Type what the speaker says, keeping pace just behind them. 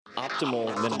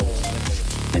optimal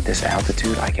minimalism. At this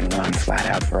altitude, I can run flat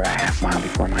out for a half mile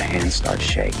before my hands start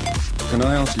shaking. Can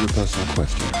I answer your personal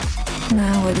question?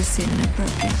 Now would seem an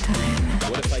appropriate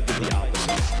time. What if I did the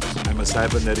opposite? I'm a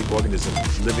cybernetic organism,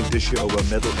 living tissue over a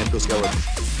metal endoskeleton.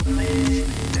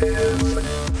 Tim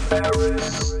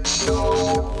Ferriss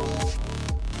Show.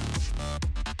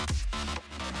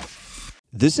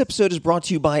 This episode is brought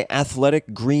to you by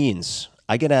Athletic Greens.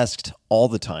 I get asked all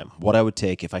the time what I would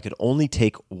take if I could only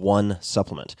take one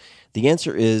supplement. The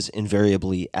answer is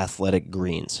invariably Athletic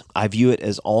Greens. I view it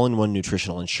as all-in-one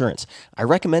nutritional insurance. I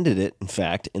recommended it, in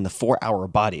fact, in the 4-Hour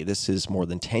Body. This is more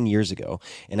than 10 years ago,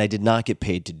 and I did not get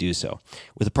paid to do so.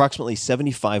 With approximately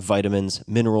 75 vitamins,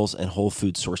 minerals, and whole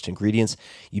food sourced ingredients,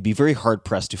 you'd be very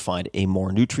hard-pressed to find a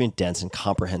more nutrient-dense and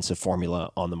comprehensive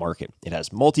formula on the market. It has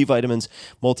multivitamins,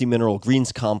 multi-mineral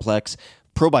greens complex,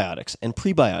 probiotics and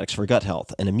prebiotics for gut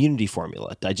health, an immunity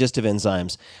formula, digestive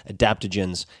enzymes,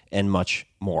 adaptogens, and much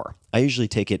more. I usually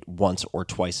take it once or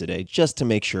twice a day just to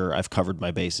make sure I've covered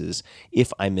my bases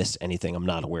if I missed anything I'm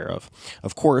not aware of.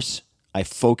 Of course, I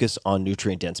focus on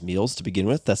nutrient-dense meals to begin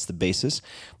with. That's the basis.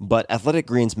 But Athletic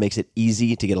Greens makes it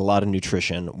easy to get a lot of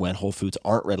nutrition when whole foods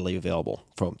aren't readily available.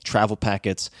 From travel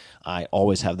packets, I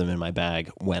always have them in my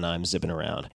bag when I'm zipping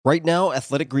around. Right now,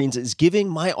 Athletic Greens is giving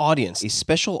my audience a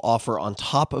special offer on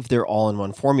top of their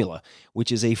all-in-one formula,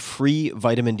 which is a free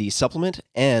vitamin D supplement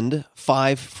and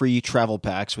 5 free travel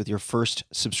packs with your first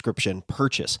subscription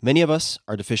purchase. Many of us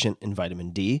are deficient in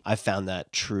vitamin D. I've found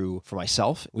that true for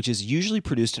myself, which is usually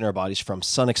produced in our bodies from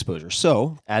sun exposure.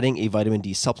 So adding a vitamin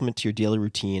D supplement to your daily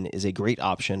routine is a great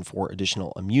option for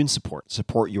additional immune support.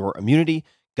 Support your immunity,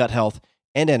 gut health,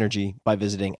 and energy by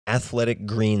visiting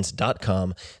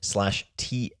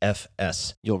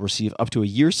athleticgreens.com/TFS. You'll receive up to a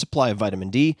year's supply of vitamin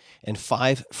D and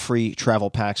 5 free travel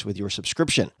packs with your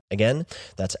subscription. Again,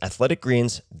 that's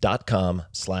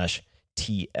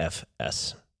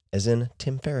athleticgreens.com/TFS, as in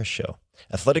Tim Ferriss Show.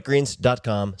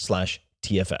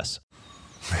 athleticgreens.com/TFS.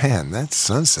 Man, that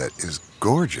sunset is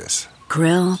gorgeous.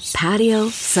 Grill, patio,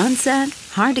 sunset.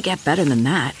 Hard to get better than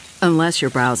that. Unless you're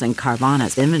browsing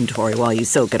Carvana's inventory while you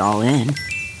soak it all in.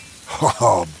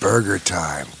 Oh, burger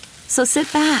time. So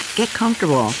sit back, get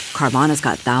comfortable. Carvana's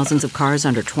got thousands of cars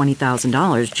under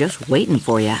 $20,000 just waiting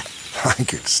for you. I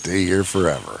could stay here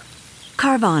forever.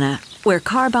 Carvana, where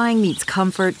car buying meets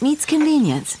comfort meets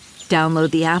convenience. Download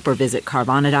the app or visit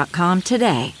Carvana.com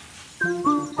today.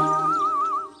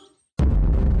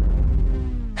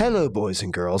 Hello, boys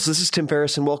and girls. This is Tim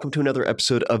Ferriss, and welcome to another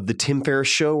episode of The Tim Ferriss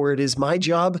Show, where it is my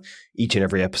job, each and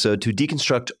every episode, to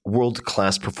deconstruct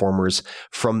world-class performers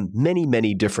from many,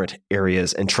 many different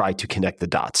areas and try to connect the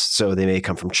dots. So they may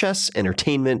come from chess,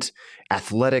 entertainment,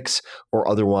 athletics, or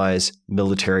otherwise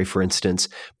military, for instance.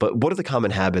 But what are the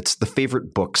common habits, the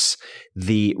favorite books,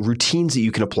 the routines that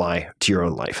you can apply to your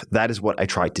own life? That is what I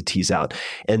tried to tease out.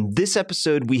 And this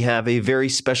episode, we have a very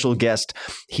special guest.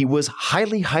 He was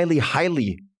highly, highly,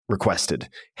 highly requested,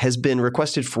 has been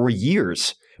requested for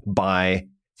years by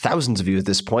thousands of you at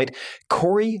this point.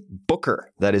 Cory Booker,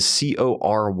 that is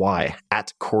Cory,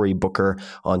 at Cory Booker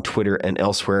on Twitter and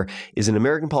elsewhere, is an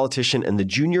American politician and the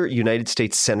junior United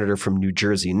States Senator from New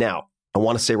Jersey. Now, I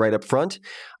want to say right up front,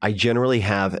 I generally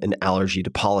have an allergy to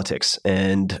politics,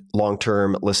 and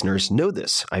long-term listeners know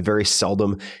this. I very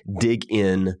seldom dig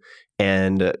in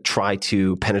and try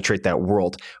to penetrate that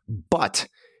world. But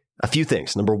a few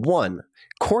things. Number one,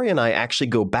 Cory and I actually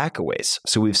go back a ways,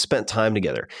 so we've spent time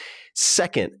together.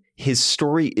 Second, his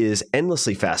story is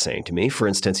endlessly fascinating to me. For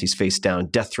instance, he's faced down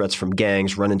death threats from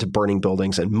gangs, run into burning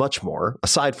buildings, and much more,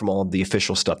 aside from all of the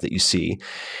official stuff that you see.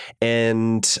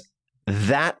 And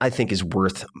that, I think, is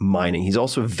worth mining. He's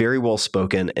also very well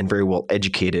spoken and very well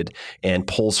educated and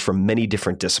pulls from many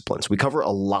different disciplines. We cover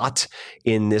a lot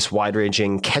in this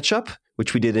wide-ranging catch-up,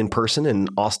 which we did in person in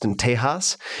Austin,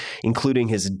 Texas, including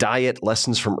his diet,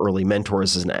 lessons from early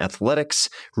mentors in athletics,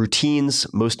 routines,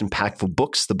 most impactful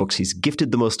books, the books he's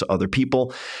gifted the most to other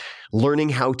people, learning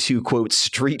how to, quote,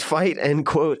 street fight, end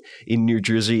quote, in New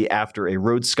Jersey after a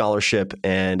Rhodes Scholarship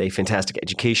and a fantastic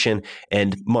education,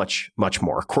 and much, much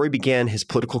more. Cory began his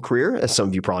political career, as some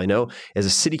of you probably know, as a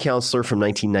city councilor from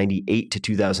 1998 to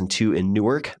 2002 in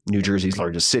Newark, New Jersey's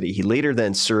largest city. He later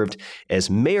then served as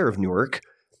mayor of Newark,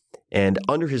 and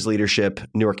under his leadership,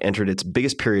 Newark entered its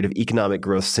biggest period of economic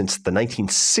growth since the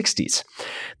 1960s.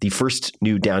 The first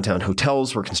new downtown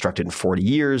hotels were constructed in 40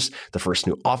 years, the first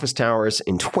new office towers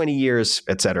in 20 years,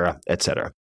 et cetera, et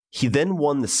cetera. He then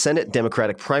won the Senate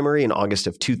Democratic primary in August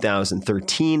of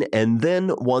 2013 and then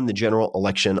won the general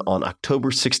election on October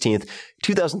 16th,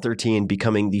 2013,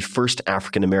 becoming the first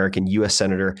African-American U.S.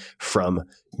 Senator from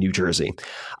New Jersey.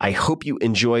 I hope you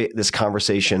enjoy this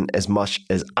conversation as much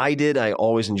as I did. I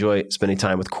always enjoy spending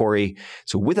time with Cory.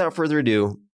 So without further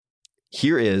ado,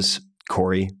 here is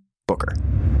Cory Booker.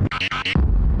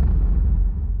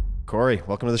 Cory,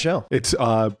 welcome to the show. It's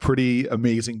pretty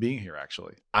amazing being here,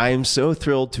 actually. I'm so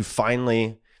thrilled to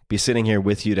finally be sitting here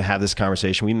with you to have this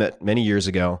conversation. We met many years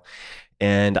ago,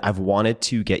 and I've wanted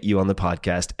to get you on the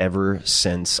podcast ever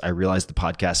since I realized the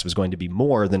podcast was going to be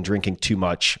more than drinking too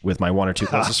much with my one or two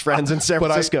closest friends in San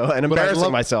Francisco and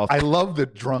embarrassing myself. I love the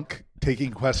drunk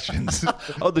taking questions.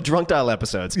 Oh, the drunk dial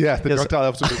episodes. Yeah, the drunk dial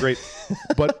episodes are great.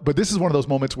 But this is one of those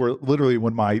moments where literally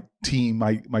when my team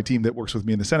that works with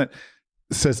me in the Senate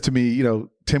says to me,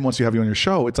 Tim wants to have you on your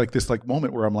show. It's like this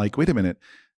moment where I'm like, wait a minute.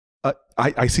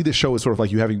 I see this show as sort of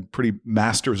like you having pretty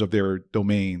masters of their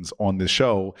domains on this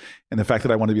show. And the fact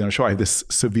that I want to be on a show, I have this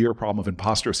severe problem of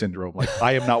imposter syndrome. Like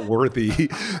I am not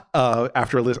worthy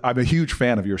after a list. I'm a huge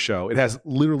fan of your show. It has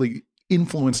literally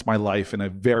influenced my life in a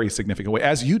very significant way,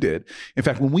 as you did. In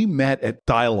fact, when we met at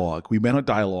Dialogue,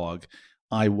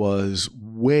 I was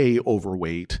way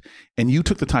overweight, and you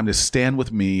took the time to stand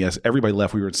with me as everybody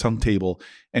left. We were at some table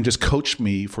and just coached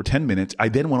me for 10 minutes. I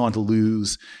then went on to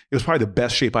lose. It was probably the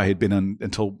best shape I had been in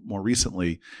until more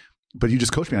recently. But you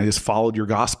just coached me. I just followed your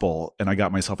gospel, and I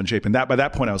got myself in shape. And by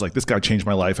that point, I was like, this guy changed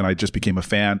my life, and I just became a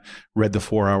fan. Read the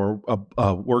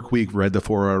 4-Hour Work Week, read the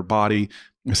 4-Hour Body.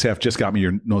 Seth just got me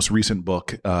your most recent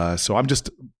book. So I'm just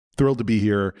thrilled to be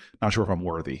here. Not sure if I'm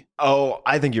worthy. Oh,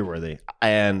 I think you're worthy,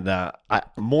 and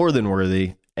more than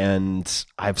worthy. And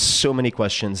I have so many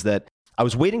questions that I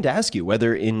was waiting to ask you,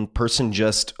 whether in person,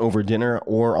 just over dinner,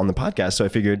 or on the podcast. So I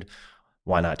figured,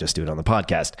 why not just do it on the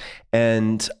podcast?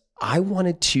 And I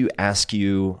wanted to ask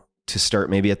you to start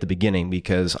maybe at the beginning,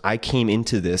 because I came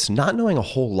into this not knowing a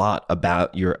whole lot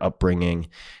about your upbringing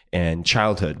and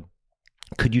childhood.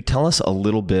 Could you tell us a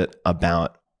little bit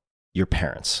about your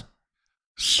parents?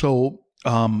 So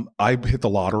I hit the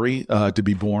lottery to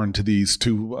be born to these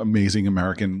two amazing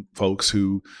American folks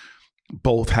who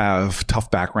both have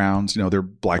tough backgrounds. They're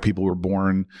Black people who were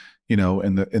born,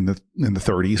 in the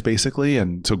 30s basically,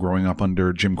 and so growing up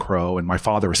under Jim Crow, and my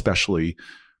father especially,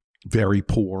 very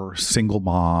poor, single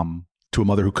mom to a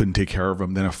mother who couldn't take care of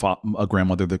him, then a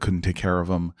grandmother that couldn't take care of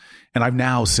him. And I've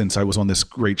now, since I was on this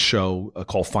great show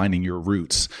called Finding Your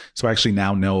Roots, so I actually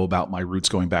now know about my roots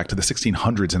going back to the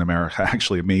 1600s in America,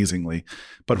 actually, amazingly.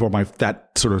 But for that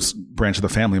sort of branch of the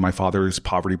family, my father's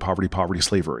poverty,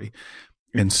 slavery.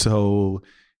 And so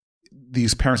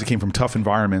these parents that came from tough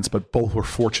environments, but both were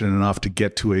fortunate enough to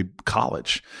get to a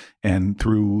college. And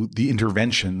through the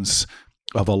interventions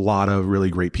of a lot of really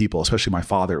great people, especially my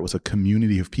father. It was a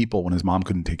community of people when his mom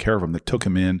couldn't take care of him that took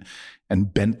him in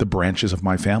and bent the branches of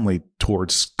my family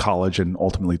towards college and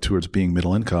ultimately towards being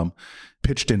middle income,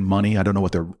 pitched in money. I don't know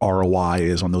what their ROI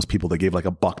is on those people that gave like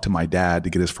 $1 to my dad to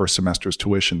get his first semester's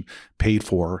tuition paid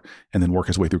for and then work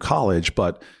his way through college.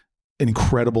 But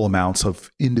incredible amounts of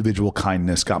individual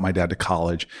kindness got my dad to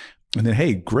college. And then,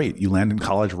 hey, great, you land in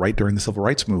college right during the civil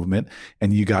rights movement,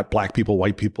 and you got Black people,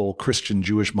 white people, Christian,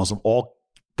 Jewish, Muslim, all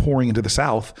pouring into the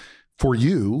South for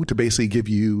you to basically give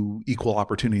you equal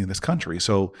opportunity in this country.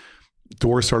 So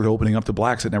doors started opening up to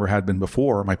Blacks that never had been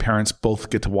before. My parents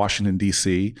both get to Washington,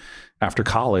 D.C. after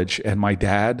college. And my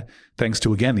dad, thanks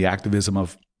to, again, the activism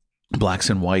of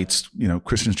Blacks and whites,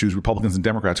 Christians, Jews, Republicans, and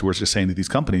Democrats who were just saying that these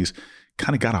companies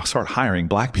kind of got to start hiring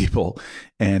Black people,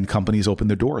 and companies opened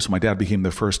their doors. So my dad became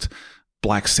the first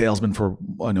Black salesman for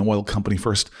an oil company,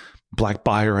 first Black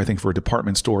buyer, I think, for a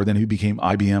department store. Then he became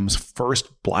IBM's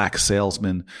first Black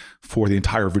salesman for the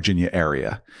entire Virginia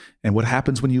area. And what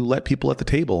happens when you let people at the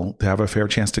table to have a fair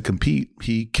chance to compete?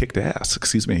 He kicked ass.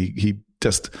 He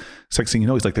just, next thing you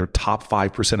know, he's like their top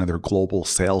 5% of their global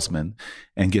salesman,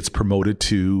 and gets promoted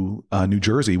to New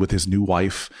Jersey with his new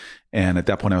wife. And at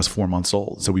that point, I was 4 months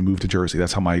old. So we moved to Jersey.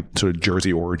 That's how my sort of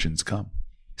Jersey origins come.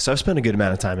 So I've spent a good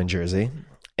amount of time in Jersey.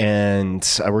 And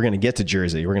we're going to get to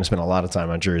Jersey. We're going to spend a lot of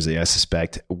time on Jersey, I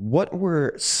suspect. What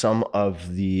were some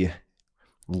of the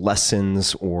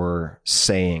lessons or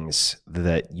sayings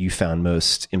that you found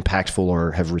most impactful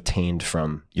or have retained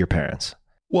from your parents?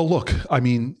 Well, look, I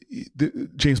mean,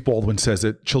 James Baldwin says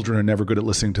that children are never good at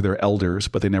listening to their elders,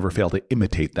 but they never fail to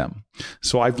imitate them.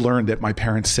 So I've learned that my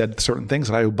parents said certain things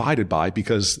that I abided by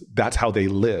because that's how they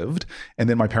lived. And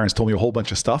then my parents told me a whole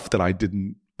bunch of stuff that I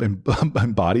didn't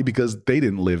embody because they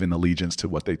didn't live in allegiance to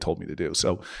what they told me to do.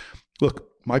 So look,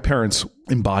 my parents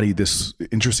embodied this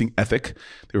interesting ethic.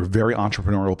 They were very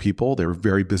entrepreneurial people. They were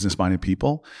very business-minded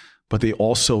people, but they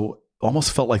also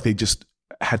almost felt like they just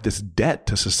had this debt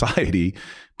to society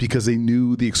because they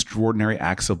knew the extraordinary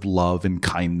acts of love and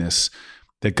kindness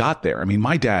that got there. I mean,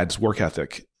 my dad's work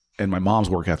ethic and my mom's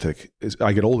work ethic is,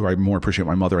 I get older, I more appreciate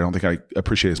my mother. I don't think I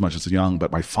appreciate it as much as young,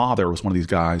 but my father was one of these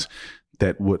guys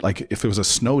that would, like, if it was a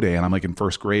snow day and I'm like in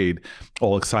first grade,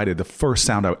 all excited, the first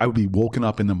sound I would be woken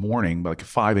up in the morning, like at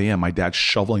 5 a.m., my dad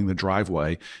shoveling the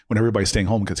driveway when everybody's staying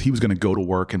home because he was going to go to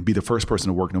work and be the first person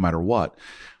to work no matter what.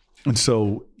 And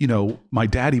so, my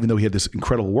dad, even though he had this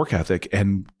incredible work ethic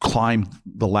and climbed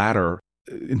the ladder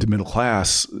into middle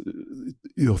class,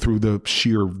 through the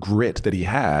sheer grit that he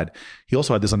had, he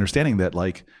also had this understanding that,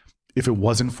 like, if it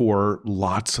wasn't for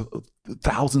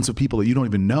thousands of people that you don't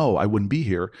even know, I wouldn't be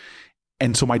here.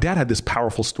 And so my dad had this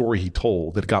powerful story he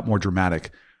told that got more dramatic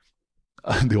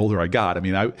the older I got. I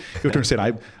mean, you have to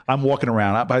understand, I'm walking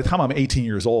around. By the time I'm 18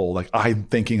 years old, like, I'm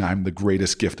thinking I'm the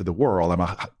greatest gift of the world. I'm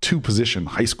a 2-position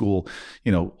high school,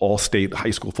 all-state high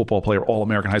school football player,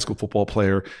 all-American high school football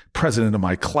player, president of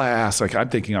my class. Like, I'm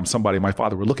thinking I'm somebody. My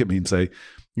father would look at me and say,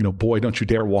 boy, don't you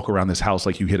dare walk around this house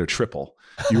like you hit a triple.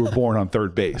 You were born on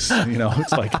third base.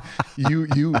 It's like,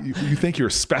 you think you're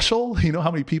special. How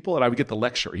many people? And I would get the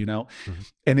lecture, Mm-hmm.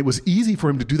 And it was easy for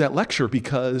him to do that lecture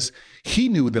because he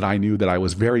knew that I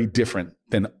was very different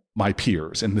than my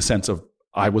peers in the sense of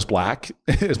I was black.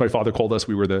 As my father called us,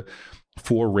 we were the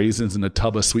 4 raisins in a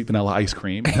tub of sweet vanilla ice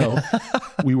cream.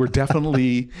 We were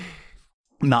definitely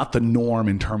not the norm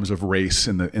in terms of race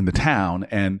in the town.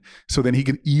 And so then he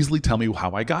could easily tell me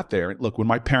how I got there. Look, when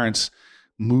my parents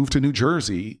moved to New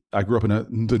Jersey, I grew up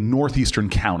in the northeastern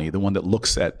county, the one that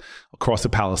looks across the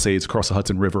Palisades, across the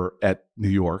Hudson River at New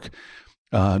York,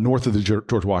 north of the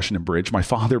George Washington Bridge. My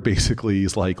father basically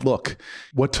is like, look,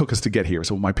 what took us to get here?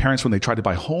 So my parents, when they tried to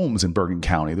buy homes in Bergen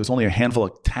County, there's only a handful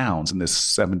of towns in this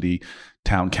 70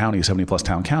 plus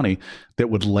town county that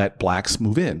would let blacks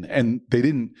move in. And they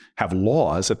didn't have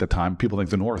laws at the time. People think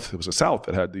the North, it was the South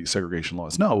that had these segregation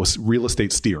laws. No, it was real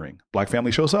estate steering. Black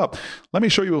family shows up. Let me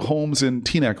show you homes in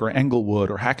Teaneck or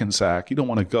Englewood or Hackensack. You don't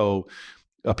want to go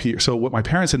up here. So what my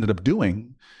parents ended up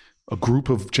doing, a group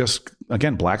of just,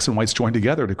 again, blacks and whites joined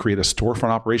together to create a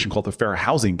storefront operation called the Fair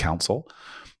Housing Council.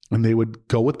 And they would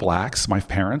go with blacks, my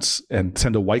parents, and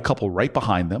send a white couple right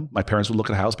behind them. My parents would look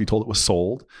at a house, be told it was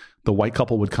sold. The white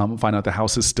couple would come and find out the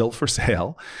house is still for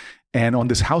sale. And on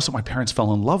this house that my parents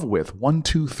fell in love with,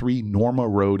 123 Norma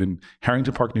Road in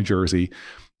Harrington Park, New Jersey,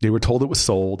 they were told it was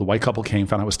sold. The white couple came,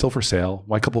 found out it was still for sale.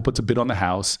 White couple puts a bid on the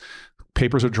house.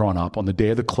 Papers are drawn up. On the day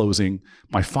of the closing,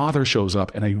 my father shows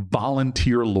up and a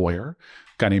volunteer lawyer,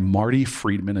 a guy named Marty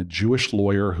Friedman, a Jewish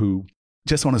lawyer who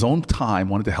just on his own time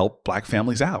wanted to help black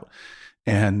families out.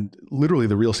 And literally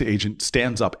the real estate agent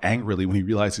stands up angrily when he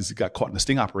realizes he got caught in a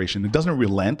sting operation. It doesn't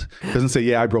relent, doesn't say,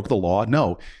 yeah, I broke the law.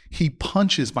 No, he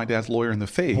punches my dad's lawyer in the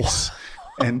face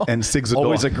and sigs a dog.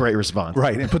 Always a great response.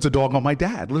 Right. And puts a dog on my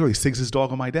dad, literally sigs his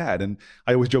dog on my dad. And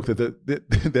I always joke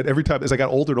that every time as I got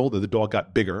older and older, the dog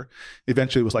got bigger.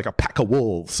 Eventually it was like a pack of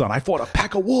wolves, son. I fought a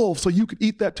pack of wolves so you could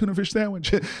eat that tuna fish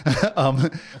sandwich.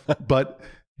 But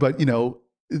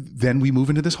then we move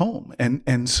into this home.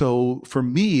 And so for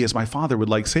me, as my father would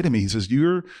like say to me, he says,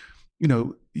 you're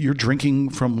drinking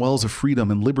from wells of freedom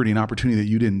and liberty and opportunity that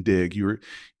you didn't dig. You're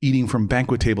eating from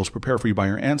banquet tables prepared for you by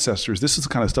your ancestors. This is the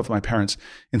kind of stuff that my parents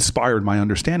inspired my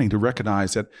understanding to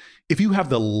recognize that if you have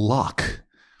the luck,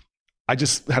 I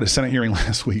just had a Senate hearing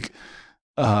last week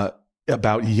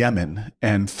about Yemen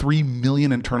and 3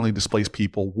 million internally displaced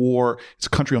people, war. It's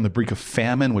a country on the brink of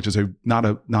famine, which is not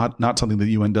something that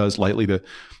the UN does lightly to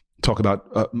talk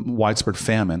about widespread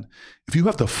famine. If you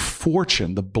have the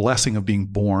fortune, the blessing of being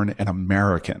born an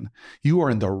American, you are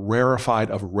in the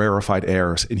rarefied of rarefied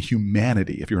airs in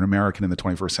humanity if you're an American in the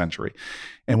 21st century.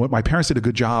 And what my parents did a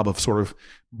good job of sort of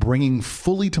bringing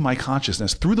fully to my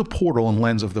consciousness through the portal and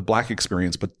lens of the black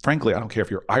experience, but frankly, I don't care if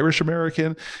you're Irish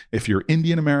American, if you're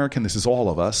Indian American, this is all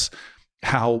of us,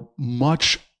 how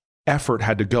much effort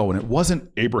had to go. And it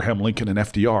wasn't Abraham Lincoln and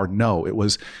FDR. No, it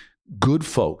was good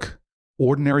folk,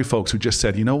 ordinary folks who just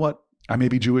said, you know what? I may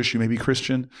be Jewish, you may be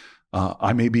Christian,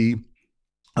 I may be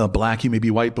black, you may be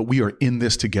white, but we are in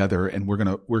this together, and we're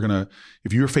gonna.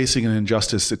 If you're facing an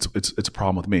injustice, it's a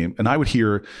problem with me. And I would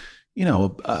hear,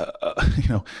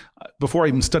 before I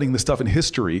even studying this stuff in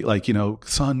history, like,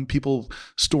 son, people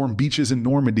stormed beaches in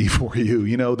Normandy for you.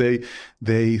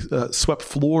 They swept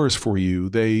floors for you.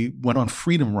 They went on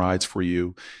freedom rides for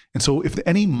you. And so if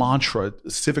any mantra,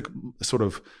 civic sort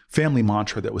of family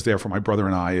mantra that was there for my brother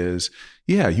and I is,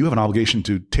 yeah, you have an obligation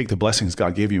to take the blessings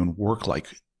God gave you and work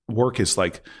is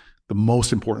like the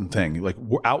most important thing. Like,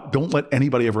 don't let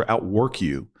anybody ever outwork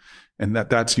you. And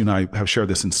that's, you and I have shared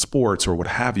this in sports or what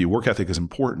have you. Work ethic is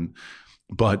important,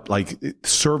 but like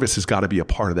service has got to be a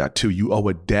part of that too. You owe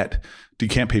a debt. You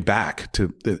can't pay back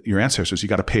to your ancestors. You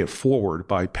got to pay it forward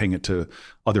by paying it to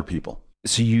other people.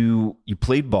 So you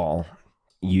played ball.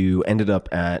 You ended up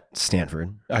at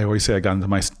Stanford. I always say I got into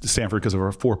my Stanford because of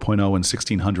our 4.0 and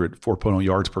 1,600, 4.0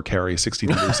 yards per carry,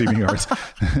 1,600 receiving yards.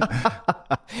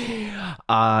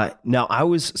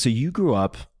 So you grew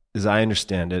up, as I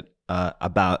understand it,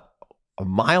 about a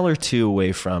mile or two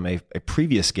away from a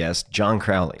previous guest, John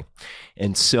Crowley.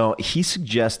 And so he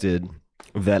suggested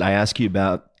that I ask you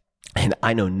about, and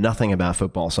I know nothing about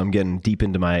football, so I'm getting deep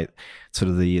into my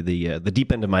sort of the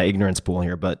deep end of my ignorance pool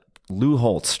here, but Lou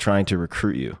Holtz trying to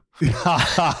recruit you.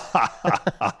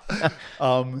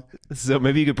 So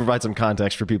maybe you could provide some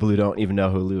context for people who don't even know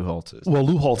who Lou Holtz is. Well,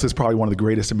 Lou Holtz is probably one of the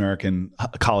greatest American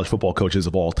college football coaches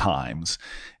of all times.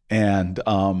 And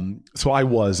so I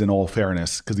was, in all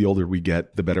fairness, because the older we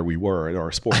get, the better we were at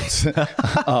our sports.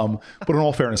 But in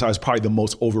all fairness, I was probably the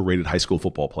most overrated high school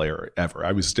football player ever.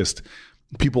 I was just,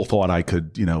 people thought I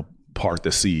could, part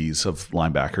the seas of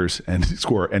linebackers and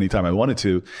score anytime I wanted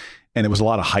to. And it was a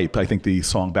lot of hype. I think the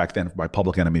song back then by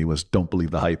Public Enemy was "Don't Believe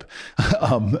the Hype."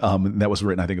 That was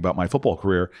written, I think, about my football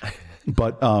career.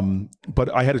 But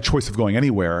I had a choice of going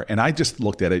anywhere, and I just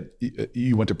looked at it.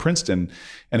 You went to Princeton,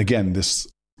 and again, this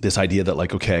idea that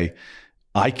like, okay,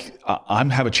 I'm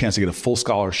have a chance to get a full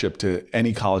scholarship to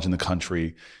any college in the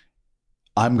country.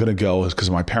 I'm going to go because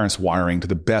of my parents' wiring to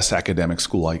the best academic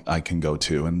school I can go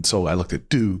to. And so I looked at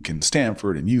Duke and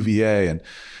Stanford and UVA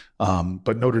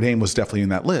but Notre Dame was definitely in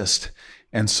that list.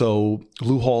 And so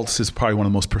Lou Holtz is probably one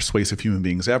of the most persuasive human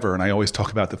beings ever. And I always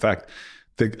talk about the fact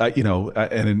that,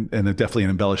 and definitely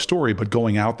an embellished story, but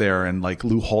going out there and like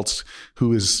Lou Holtz,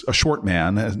 who is a short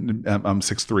man, I'm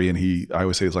 6'3", and I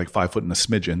always say he's like 5 foot and a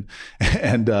smidgen.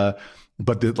 And,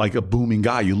 but like a booming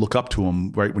guy, you look up to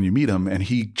him right when you meet him, and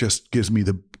he just gives me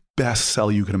the best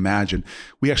sell you can imagine.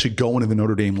 We actually go into the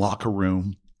Notre Dame locker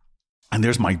room, and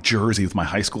there's my jersey with my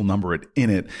high school number in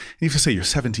it. And you have to say you're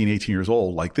 17, 18 years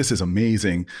old. Like, this is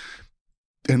amazing.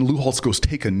 And Lou Holtz goes,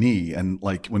 take a knee. And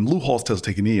like, when Lou Holtz tells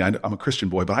take a knee, I'm a Christian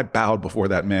boy, but I bowed before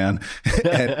that man.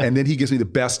 and then he gives me the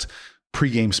best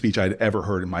pregame speech I'd ever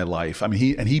heard in my life. I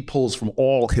mean, he pulls from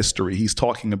all history. He's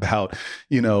talking about,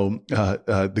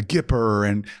 the Gipper.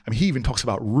 And I mean, he even talks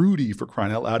about Rudy, for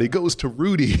crying out loud. He goes to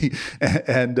Rudy.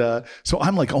 So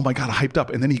I'm like, oh my God, hyped up.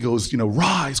 And then he goes,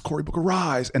 rise, Cory Booker,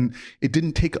 rise. And it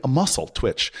didn't take a muscle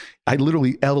twitch. I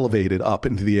literally elevated up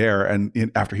into the air. And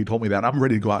after he told me that, I'm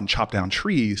ready to go out and chop down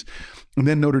trees. And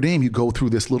then Notre Dame, you go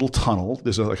through this little tunnel.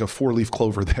 There's like a 4-leaf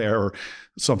clover there or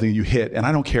something you hit. And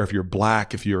I don't care if you're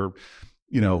black, if you're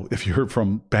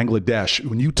from Bangladesh,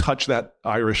 when you touch that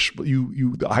Irish,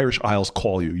 the Irish Isles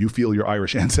call you. You feel your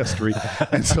Irish ancestry.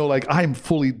 And so like, I'm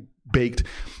fully baked.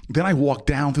 Then I walk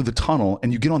down through the tunnel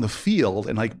and you get on the field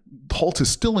and like Holtz is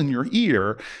still in your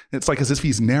ear. It's like as if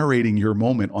he's narrating your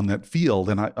moment on that field.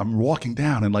 And I'm walking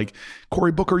down and like,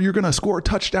 Cory Booker, you're going to score a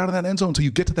touchdown in that end zone. So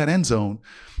you get to that end zone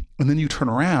and then you turn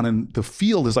around and the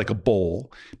field is like a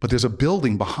bowl, but there's a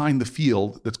building behind the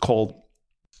field that's called,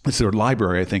 it's their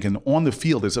library, I think. And on the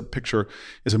field is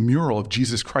a mural of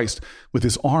Jesus Christ with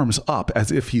his arms up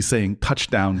as if he's saying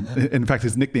touchdown. In fact,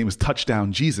 his nickname is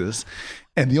Touchdown Jesus.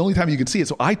 And the only time you can see it.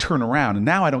 So I turn around and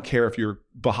now I don't care if you're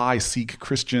Baha'i, Sikh,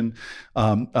 Christian,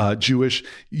 Jewish,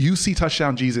 you see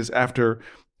Touchdown Jesus after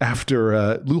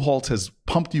Lou Holtz has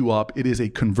pumped you up. It is a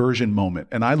conversion moment.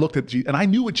 And I looked at and I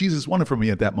knew what Jesus wanted from me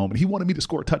at that moment. He wanted me to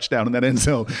score a touchdown in that end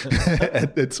zone.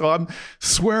 and so I'm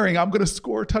swearing I'm going to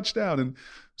score a touchdown. And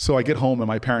so I get home and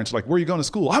my parents are like, where are you going to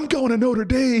school? I'm going to Notre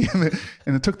Dame.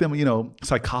 And it took them,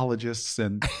 psychologists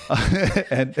and they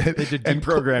had to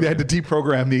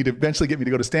deprogram me to eventually get me to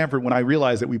go to Stanford when I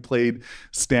realized that we played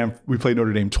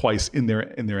Notre Dame twice in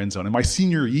their end zone. In my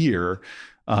senior year,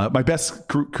 my best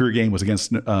career game was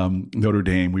against Notre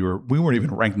Dame. We weren't even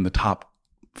ranked in the top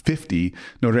 50.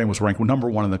 Notre Dame was ranked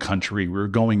number 1 in the country. We were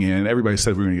going in. Everybody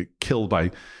said we were going to get killed by,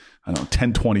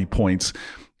 10, 20 points.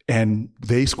 And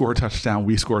they score a touchdown.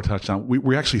 We score a touchdown.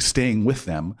 We're actually staying with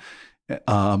them.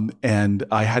 And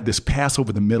I had this pass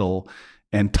over the middle.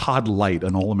 And Todd Light,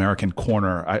 an All-American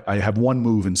corner, I have one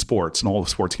move in sports, in all of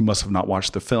sports. He must have not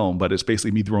watched the film, but it's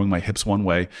basically me throwing my hips one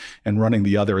way and running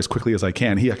the other as quickly as I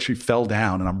can. He actually fell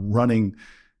down, and I'm running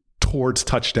towards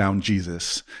touchdown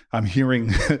Jesus. I'm hearing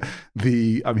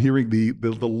the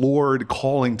Lord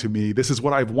calling to me. This is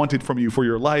what I've wanted from you for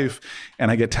your life.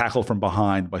 And I get tackled from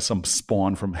behind by some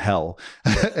spawn from hell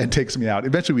and takes me out.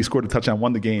 Eventually we scored a touchdown,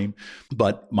 won the game.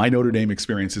 But my Notre Dame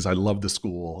experience is I love the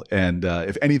school. And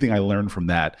if anything I learned from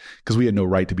that, because we had no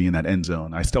right to be in that end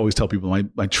zone. I still always tell people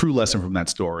my true lesson from that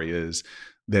story is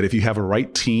that if you have a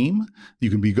right team, you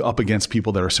can be up against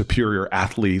people that are superior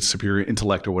athletes, superior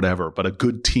intellect or whatever, but a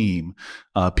good team,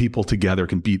 people together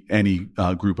can beat any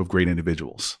group of great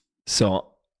individuals.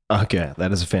 So, okay,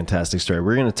 that is a fantastic story.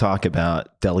 We're going to talk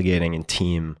about delegating and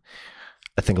team,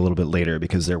 I think a little bit later,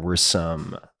 because there were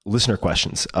some listener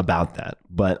questions about that.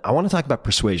 But I want to talk about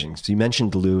persuasion. So you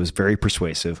mentioned Lou is very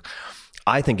persuasive.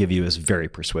 I think of you as very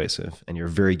persuasive, and you're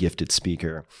a very gifted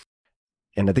speaker.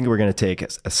 And I think we're going to take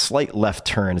a slight left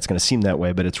turn. It's going to seem that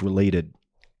way, but it's related.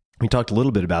 We talked a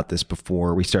little bit about this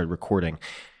before we started recording.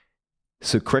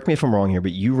 So correct me if I'm wrong here,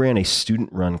 but you ran a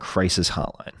student-run crisis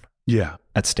hotline. Yeah.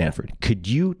 At Stanford. Could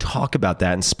you talk about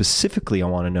that? And specifically, I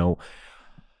want to know,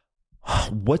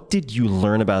 what did you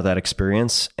learn about that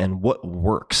experience and what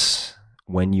works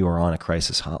when you are on a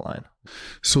crisis hotline?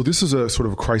 So this is a sort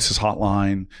of a crisis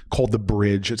hotline called The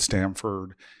Bridge at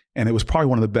Stanford. And it was probably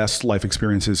one of the best life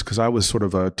experiences because I was sort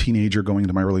of a teenager going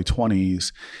into my early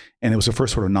 20s. And it was the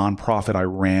first sort of nonprofit I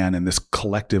ran, and this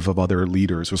collective of other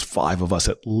leaders. There was 5 of us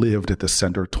that lived at the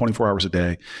center 24 hours a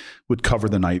day, would cover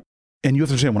the night. And you have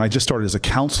to understand, when I just started as a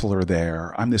counselor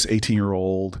there, I'm this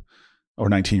 18-year-old or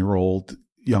 19-year-old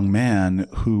young man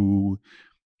who,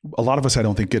 a lot of us, I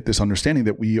don't think, get this understanding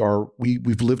that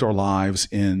we've lived our lives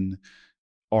in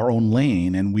our own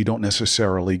lane, and we don't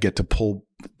necessarily get to pull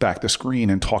back the screen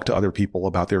and talk to other people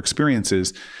about their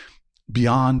experiences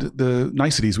beyond the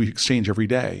niceties we exchange every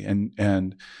day.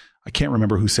 And I can't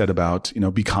remember who said about,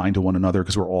 be kind to one another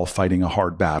because we're all fighting a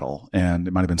hard battle. And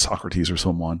it might've been Socrates or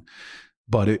someone,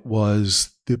 but it was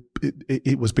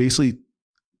basically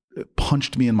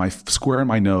punched me square in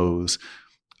my nose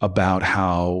about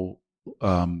how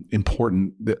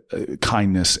important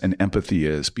kindness and empathy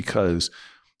is. Because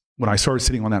when I started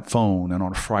sitting on that phone and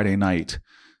on a Friday night,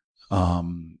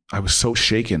 I was so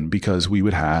shaken because we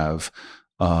would have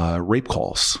rape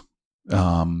calls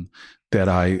that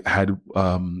I had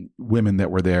women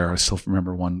that were there. I still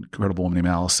remember one incredible woman named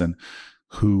Allison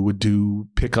who would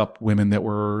pick up women that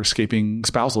were escaping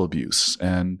spousal abuse.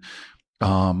 And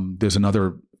there's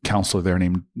another counselor there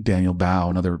named Daniel Bao,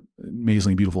 another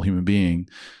amazingly beautiful human being.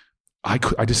 I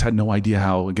just had no idea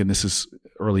how, again, this is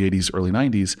early 80s, early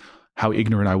 90s, how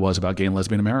ignorant I was about gay and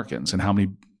lesbian Americans and how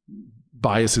many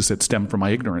biases that stem from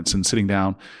my ignorance, and sitting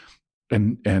down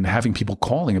and having people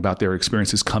calling about their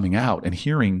experiences coming out and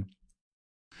hearing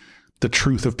the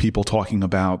truth of people thinking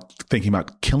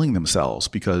about killing themselves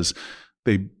because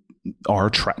they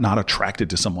are not attracted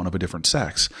to someone of a different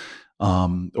sex,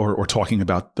 or talking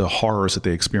about the horrors that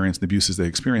they experience, the abuses they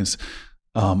experience,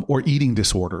 or eating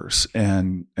disorders,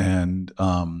 and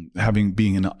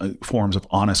being in forms of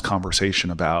honest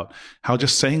conversation about how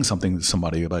just saying something to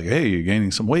somebody like, "Hey, you're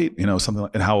gaining some weight," something,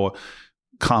 and how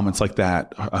comments like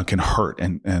that can hurt,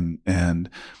 and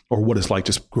or what it's like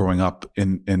just growing up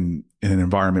in an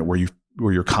environment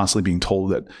where you're constantly being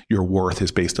told that your worth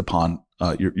is based upon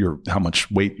your how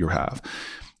much weight you have.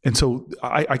 And so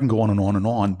I can go on and on and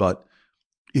on, but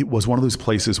it was one of those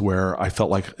places where I felt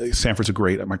like Stanford's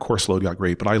my course load got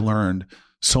great, but I learned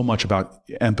so much about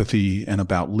empathy and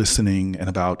about listening and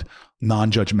about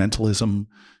non-judgmentalism,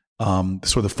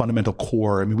 sort of the fundamental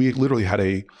core. I mean, we literally had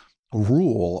a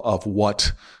rule of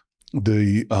what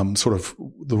the sort of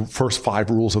the first 5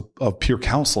 rules of peer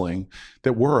counseling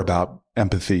that were about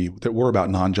empathy, that were about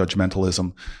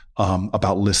non-judgmentalism,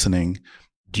 about listening.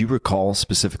 Do you recall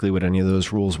specifically what any of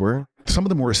those rules were? Some of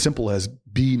them were as simple as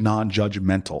be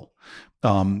non-judgmental.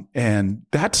 And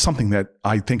that's something that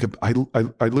I think of. I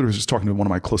literally was just talking to one of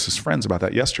my closest friends about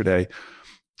that yesterday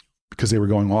because they were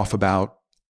going off about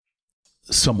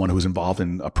someone who was involved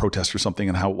in a protest or something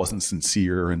and how it wasn't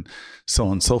sincere and so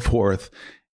on and so forth.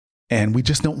 And we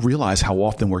just don't realize how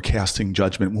often we're casting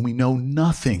judgment when we know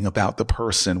nothing about the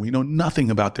person. We know nothing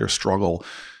about their struggle.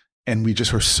 And we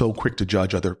just are so quick to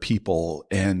judge other people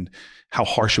and how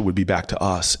harsh it would be back to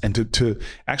us. And to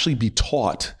actually be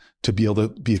taught to be able to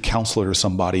be a counselor to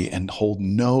somebody and hold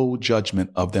no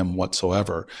judgment of them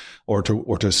whatsoever, or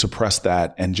to suppress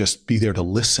that and just be there to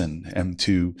listen and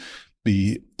to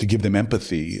give them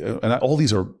empathy. And all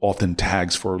these are often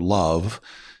tags for love.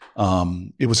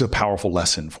 It was a powerful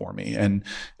lesson for me.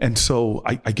 And so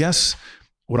I guess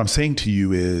what I'm saying to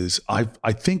you is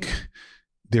I think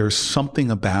there's something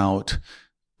about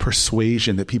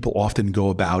persuasion that people often go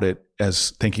about it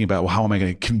as thinking about, well, how am I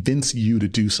going to convince you to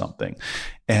do something?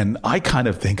 And I kind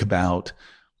of think about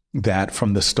that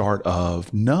from the start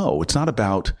of, no, it's not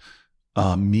about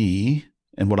me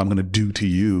and what I'm going to do to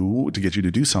you to get you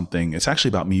to do something. It's actually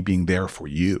about me being there for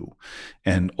you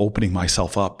and opening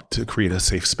myself up to create a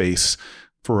safe space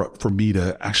for me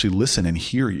to actually listen and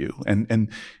hear you. And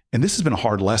this has been a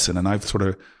hard lesson. And I've sort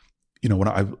of,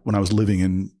 when I was living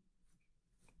in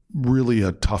really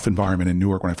a tough environment in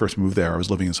Newark, when I first moved there, I was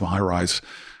living in some high-rise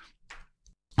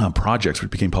projects,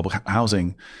 which became public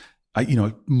housing.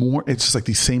 It's just like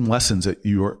these same lessons that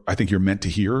I think you're meant to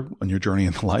hear on your journey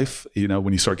in life.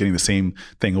 When you start getting the same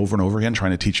thing over and over again,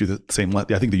 trying to teach you the same, I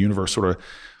think the universe sort of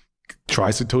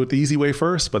tries to do it the easy way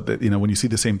first, but that, when you see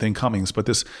the same thing coming, but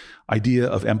this idea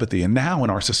of empathy. And now in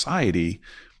our society,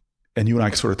 and you and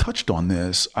I sort of touched on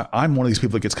this, I'm one of these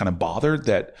people that gets kind of bothered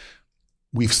that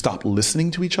we've stopped listening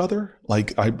to each other.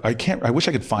 Like I wish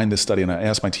I could find this study, and I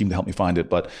asked my team to help me find it,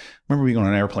 but I remember being on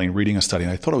an airplane reading a study,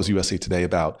 and I thought it was USA Today,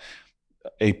 about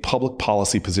a public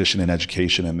policy position in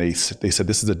education. And they said,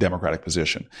 this is a Democratic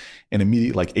position. And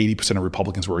immediately, like 80% of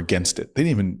Republicans were against it. They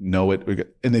didn't even know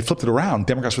it. And they flipped it around.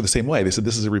 Democrats were the same way. They said,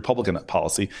 this is a Republican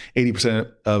policy.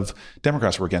 80% of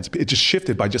Democrats were against it. It just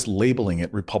shifted by just labeling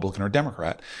it Republican or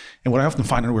Democrat. And what I often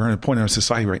find, we're in a point in our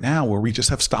society right now where we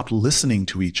just have stopped listening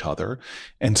to each other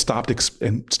and stopped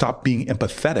being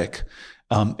empathetic.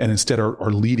 And instead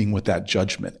are leading with that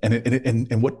judgment.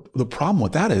 And what the problem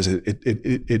with that is,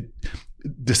 it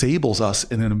disables us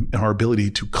in our ability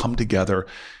to come together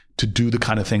to do the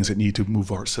kind of things that need to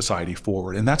move our society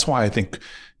forward. And that's why I think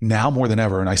now more than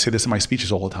ever, and I say this in my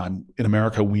speeches all the time, in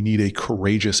America, we need a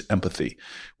courageous empathy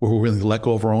where we're willing to let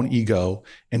go of our own ego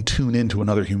and tune into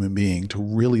another human being, to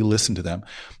really listen to them.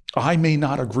 I may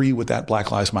not agree with that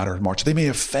Black Lives Matter march. They may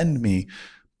offend me,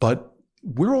 but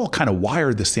we're all kind of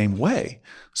wired the same way.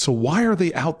 So why are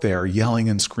they out there yelling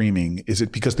and screaming? Is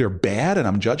it because they're bad and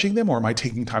I'm judging them? Or am I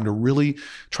taking time to really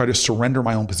try to surrender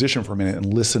my own position for a minute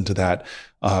and listen to that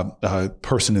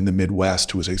person in the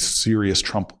Midwest who is a serious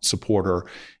Trump supporter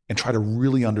and try to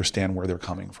really understand where they're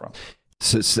coming from?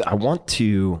 So I want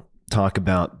to talk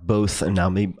about both, and now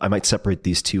maybe I might separate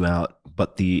these two out,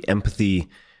 but the empathy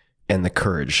and the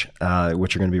courage,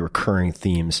 which are going to be recurring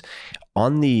themes.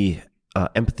 On the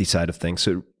empathy side of things.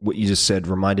 So what you just said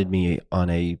reminded me on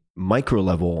a micro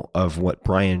level of what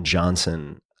Brian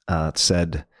Johnson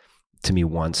said to me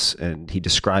once, and he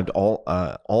described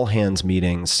all hands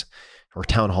meetings or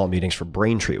town hall meetings for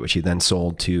Braintree, which he then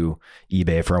sold to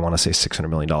eBay for, I want to say $600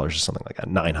 million or something like that,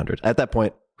 900. At that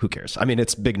point, who cares? I mean,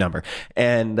 it's a big number.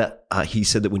 And he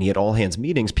said that when he had all hands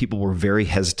meetings, people were very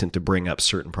hesitant to bring up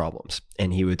certain problems,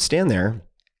 and he would stand there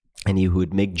and he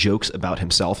would make jokes about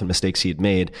himself and mistakes he had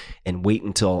made and wait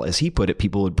until, as he put it,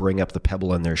 people would bring up the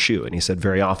pebble in their shoe. And he said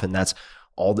very often that's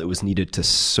all that was needed to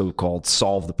so-called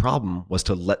solve the problem, was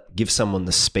to give someone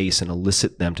the space and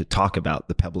elicit them to talk about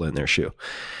the pebble in their shoe.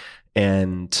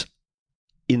 And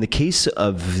in the case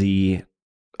of the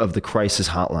crisis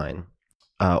hotline,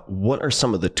 what are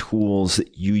some of the tools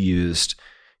that you used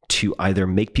to either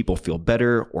make people feel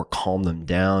better or calm them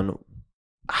down?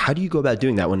 How do you go about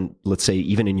doing that when, let's say,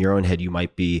 even in your own head, you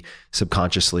might be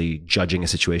subconsciously judging a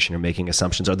situation or making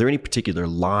assumptions? Are there any particular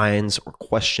lines or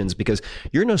questions? Because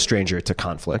you're no stranger to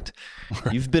conflict.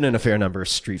 You've been in a fair number of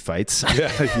street fights.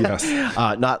 Yeah, yes.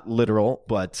 Not literal,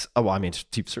 but,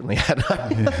 you've certainly had.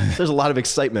 There's a lot of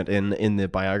excitement in the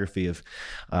biography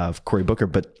of Cory Booker,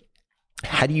 but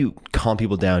how do you calm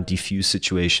people down, defuse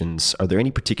situations? Are there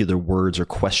any particular words or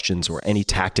questions or any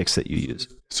tactics that you use?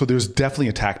 So there's definitely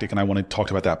a tactic, and I want to talk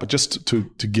about that. But just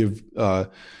to give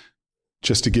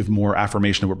more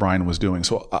affirmation of what Brian was doing.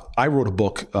 So I wrote a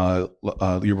book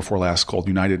the year before last called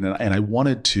United, and I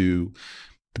wanted to.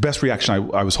 The best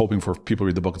reaction I was hoping for people to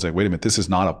read the book and say, "Wait a minute, this is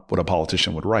not what a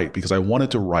politician would write," because I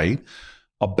wanted to write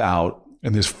about.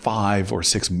 And there's 5 or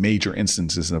 6 major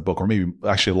instances in the book, or maybe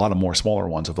actually a lot of more smaller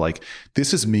ones, of like,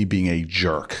 this is me being a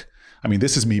jerk. I mean,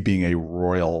 this is me being a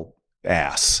royal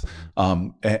ass.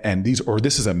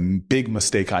 This is a big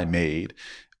mistake I made.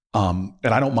 And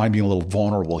I don't mind being a little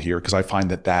vulnerable here, because I find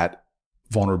that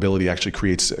vulnerability actually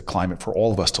creates a climate for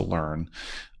all of us to learn.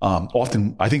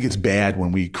 Often I think it's bad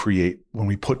when we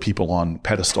put people on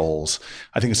pedestals.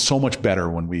 I think it's so much better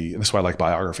and this is why I like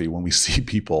biography, when we see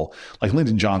people like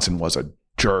Lyndon Johnson was a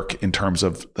jerk in terms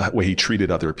of the way he treated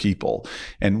other people.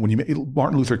 And when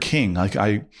Martin Luther King,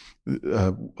 Cornel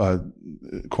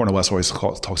West always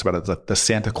talks about it, the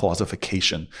Santa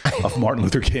Clausification of Martin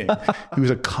Luther King. He was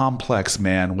a complex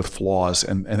man with flaws.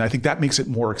 And I think that makes it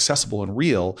more accessible and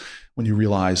real when you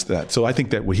realize that. So I think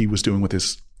that what he was doing with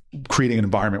his creating an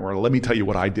environment where, let me tell you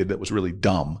what I did that was really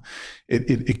dumb.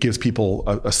 It gives people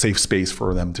a safe space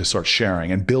for them to start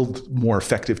sharing and build more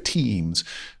effective teams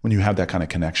when you have that kind of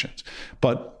connections.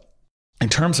 But in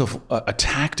terms of a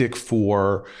tactic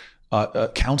for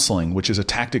counseling, which is a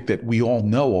tactic that we all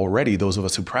know already, those of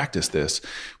us who practice this,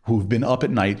 who've been up at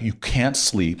night, you can't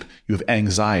sleep, you have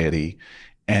anxiety,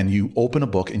 and you open a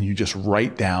book and you just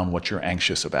write down what you're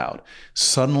anxious about.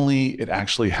 Suddenly, it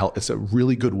actually helps. It's a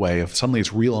really good way of, suddenly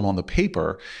it's real and on the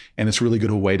paper, and it's really good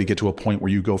a way to get to a point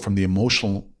where you go from the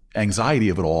emotional anxiety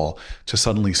of it all to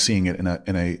suddenly seeing it in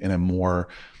a more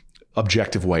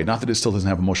objective way. Not that it still doesn't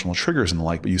have emotional triggers and the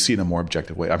like, but you see it in a more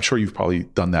objective way. I'm sure you've probably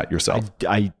done that yourself.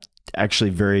 I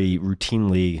actually very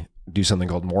routinely do something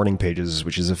called morning pages,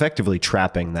 which is effectively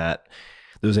trapping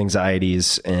those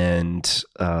anxieties and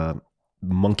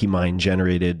monkey mind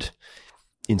generated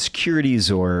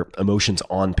insecurities or emotions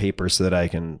on paper so that I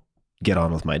can get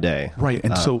on with my day. Right.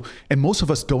 And and most of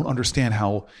us don't understand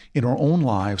how in our own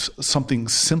lives, something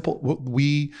simple,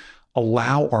 we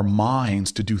allow our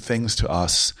minds to do things to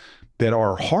us that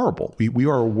are horrible. We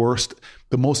are worst.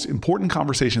 The most important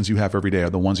conversations you have every day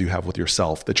are the ones you have with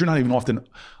yourself that you're not even often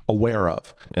aware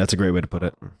of. That's a great way to put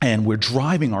it. And we're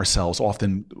driving ourselves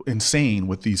often insane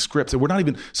with these scripts. And we're not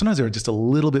even, sometimes they're just a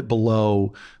little bit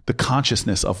below the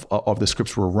consciousness of the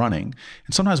scripts we're running.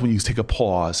 And sometimes when you take a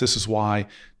pause, this is why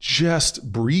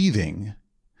just breathing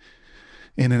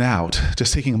in and out,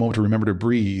 just taking a moment to remember to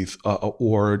breathe,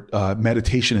 or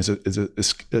meditation is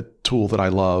a tool that I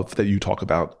love that you talk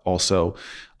about also.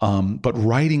 But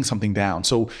writing something down.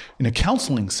 So in a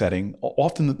counseling setting,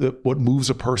 often what moves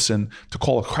a person to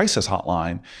call a crisis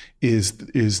hotline is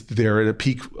they're at a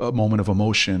peak moment of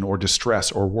emotion or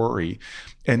distress or worry.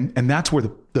 And that's where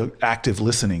the active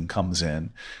listening comes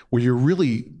in, where you're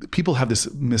really, people have this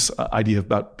idea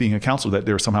about being a counselor that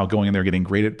they're somehow going in there getting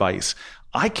great advice.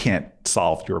 I can't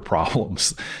solve your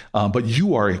problems, but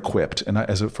you are equipped. And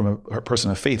from a person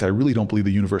of faith, I really don't believe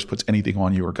the universe puts anything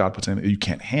on you or God puts anything you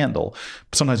can't handle.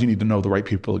 Sometimes you need to know the right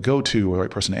people to go to or the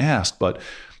right person to ask. But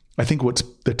I think what's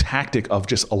the tactic of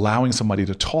just allowing somebody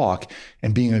to talk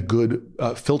and being a good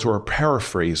filter or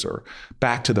paraphraser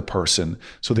back to the person.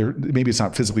 So maybe it's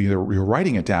not physically you're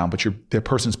writing it down, but the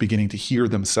person's beginning to hear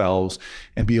themselves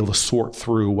and be able to sort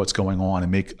through what's going on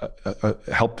and make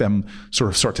help them sort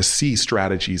of start to see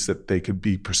strategies that they could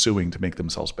be pursuing to make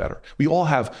themselves better. We all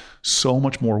have so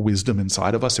much more wisdom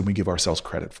inside of us than we give ourselves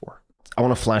credit for. I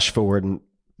want to flash forward, and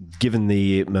given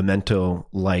the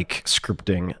memento-like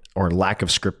scripting or lack of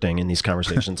scripting in these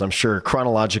conversations, I'm sure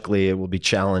chronologically it will be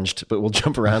challenged, but we'll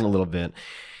jump around a little bit.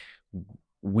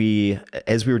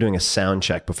 As we were doing a sound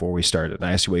check before we started, and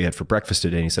I asked you what you had for breakfast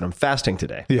today, and you said, I'm fasting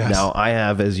today. Yes. Now, I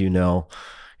have, as you know,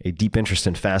 a deep interest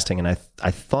in fasting, and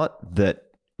I thought that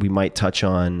we might touch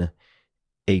on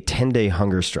a 10-day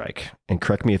hunger strike. And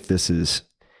correct me if this is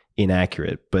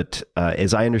inaccurate, but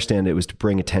as I understand it was to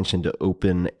bring attention to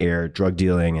open air drug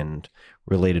dealing and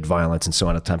related violence and so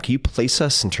on at the time. Can you place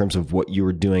us in terms of what you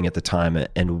were doing at the time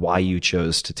and why you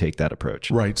chose to take that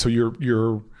approach? Right. So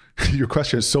your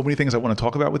question has so many things I want to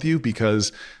talk about with you,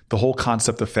 because the whole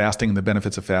concept of fasting and the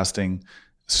benefits of fasting,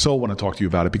 so want to talk to you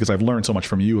about it because I've learned so much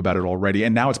from you about it already.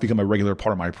 And now it's become a regular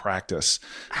part of my practice.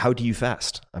 How do you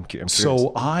fast? I'm curious.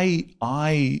 So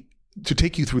to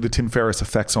take you through the Tim Ferriss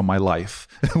effects on my life,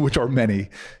 which are many,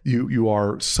 you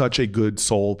are such a good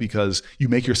soul because you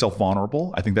make yourself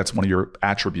vulnerable. I think that's one of your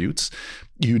attributes.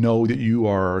 You know that you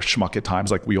are a schmuck at times,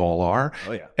 like we all are.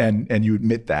 Oh, yeah. And you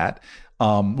admit that,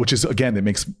 which is, again, that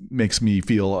makes me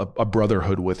feel a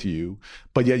brotherhood with you.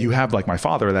 But yet you have, like my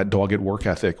father, that dogged work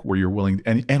ethic where you're willing,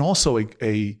 and also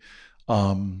a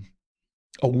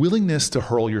willingness to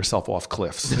hurl yourself off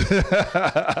cliffs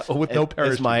with no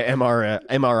parachute. As my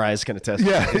MRIs can attest.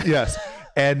 Yeah, yes.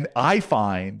 And I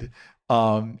find,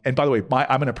 and by the way,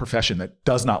 I'm in a profession that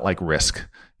does not like risk.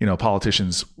 You know,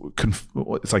 politicians,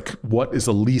 it's like, what is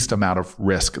the least amount of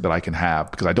risk that I can have?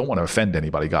 Because I don't want to offend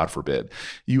anybody, God forbid.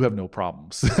 You have no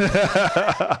problems.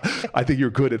 I think you're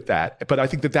good at that. But I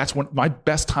think that's one of my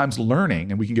best times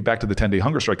learning, and we can get back to the 10-day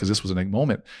hunger strike because this was a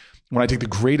moment when I take the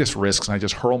greatest risks and I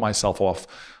just hurl myself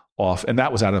off. And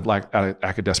that was out of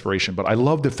act of desperation. But I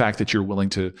love the fact that you're willing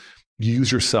to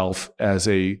use yourself as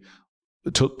and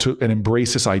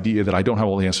embrace this idea that I don't have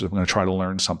all the answers. I'm going to try to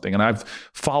learn something. And I've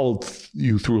followed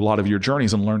you through a lot of your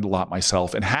journeys and learned a lot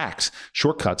myself, and hacks,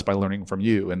 shortcuts by learning from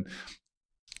you. And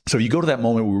so you go to that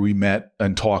moment where we met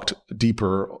and talked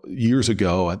deeper years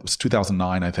ago. It was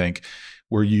 2009, I think,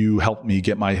 where you helped me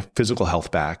get my physical health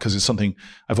back, because it's something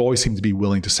I've always seemed to be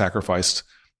willing to sacrifice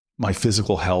my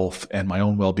physical health and my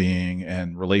own well-being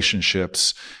and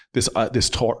relationships. This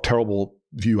terrible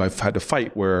view I've had to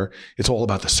fight where it's all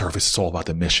about the service, it's all about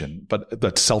the mission. But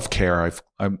that self-care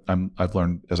I've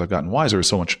learned as I've gotten wiser is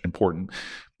so much important.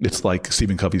 It's like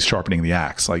Stephen Covey's sharpening the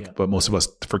axe, but most of us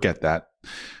forget that.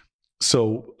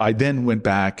 So I then went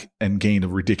back and gained a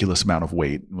ridiculous amount of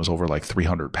weight. It was over like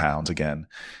 300 pounds again.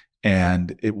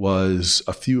 And it was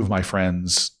a few of my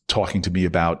friends talking to me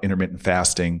about intermittent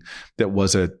fasting. That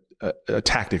was a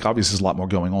tactic. Obviously, there's a lot more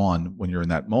going on when you're in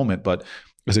that moment, but it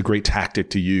was a great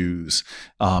tactic to use.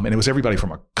 And it was everybody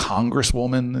from a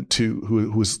congresswoman to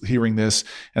who was hearing this.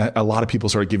 And a lot of people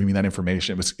started giving me that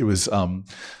information. It was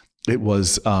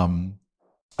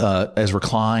Ezra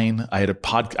Klein. I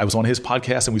was on his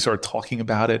podcast and we started talking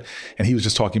about it, and he was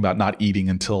just talking about not eating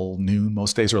until noon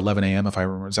most days, or 11 a.m. if I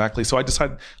remember exactly. So I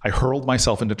decided, I hurled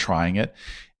myself into trying it.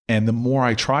 And the more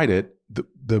I tried it,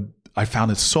 I found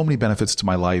that so many benefits to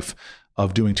my life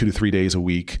of doing 2 to 3 days a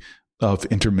week of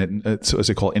intermittent, so as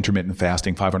they call it, intermittent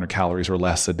fasting, 500 calories or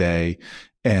less a day.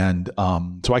 And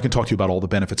so I can talk to you about all the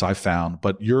benefits I've found,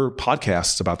 but your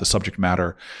podcast's about the subject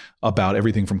matter, about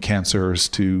everything from cancers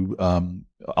to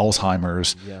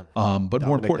Alzheimer's. Yeah. But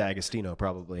more important, D'Agostino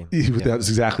probably. That was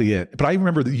exactly it. But I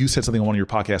remember that you said something on one of your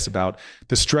podcasts about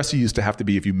the stress you used to have to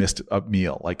be if you missed a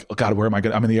meal. Like, oh God, where am I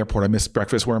going? I'm in the airport. I missed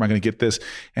breakfast. Where am I going to get this?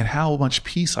 And how much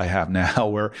peace I have now,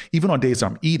 where even on days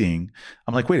I'm eating,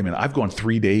 I'm like, wait a minute, I've gone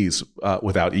 3 days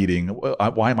without eating.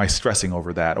 Why am I stressing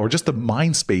over that? Or just the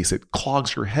mind space, it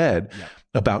clogs your head. Yeah.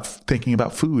 About thinking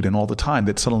about food and all the time,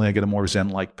 that suddenly I get a more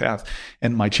Zen-like path.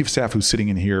 And my chief of staff, who's sitting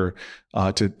in here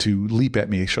to leap at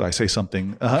me, should I say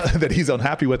something that he's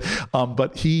unhappy with?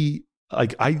 But he,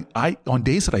 like, I on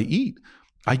days that I eat,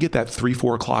 I get that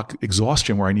 3-4 o'clock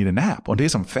exhaustion where I need a nap. On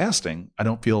days I'm fasting, I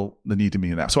don't feel the need to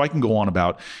need a nap. So I can go on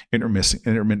about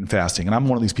intermittent fasting. And I'm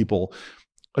one of these people,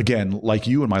 again, like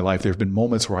you in my life, there have been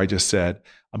moments where I just said,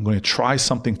 I'm going to try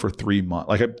something for 3 months.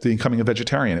 Like becoming a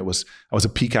vegetarian, I was a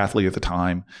peak athlete at the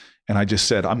time. And I just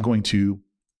said, I'm going to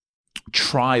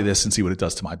try this and see what it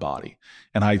does to my body.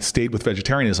 And I stayed with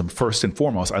vegetarianism first and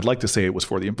foremost. I'd like to say it was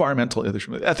for the environmental,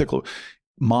 ethical.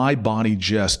 My body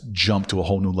just jumped to a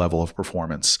whole new level of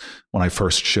performance when I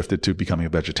first shifted to becoming a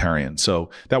vegetarian.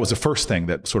 So that was the first thing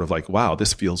that sort of like, wow,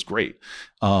 this feels great.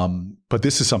 But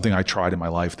this is something I tried in my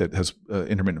life that has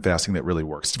intermittent fasting that really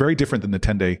works. It's very different than the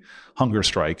 10-day hunger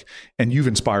strike. And you've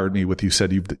inspired me with, you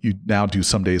said you now do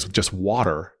some days with just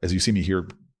water, as you see me here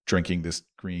drinking this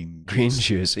green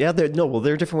juice. Yeah, there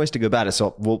are different ways to go about it.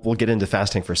 So we'll get into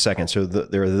fasting for a second. So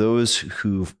there are those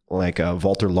who, like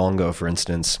Walter Longo, for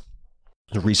instance,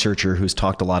 a researcher who's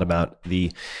talked a lot about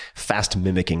the fast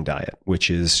mimicking diet, which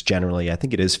is generally, I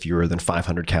think it is fewer than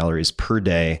 500 calories per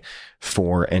day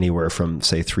for anywhere from,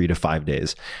 say, 3 to 5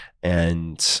 days.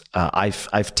 And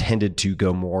I've tended to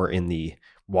go more in the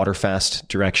water fast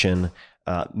direction,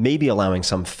 maybe allowing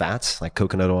some fats like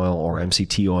coconut oil or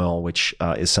MCT oil, which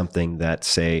is something that,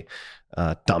 say,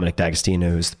 Dominic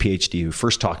D'Agostino, who's the PhD who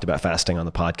first talked about fasting on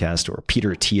the podcast, or Peter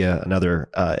Attia, another,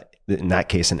 in that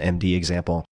case, an MD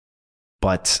example.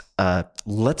 But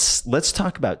let's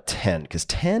talk about 10, because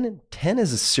 10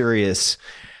 is serious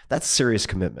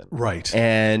commitment. Right.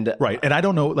 And I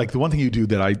don't know, like the one thing you do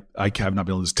that I have not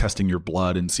been able to is testing your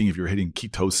blood and seeing if you're hitting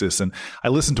ketosis. And I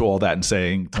listen to all that and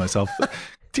saying to myself,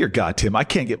 dear God, Tim, I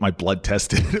can't get my blood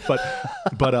tested. But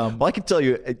well, I can tell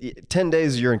you, 10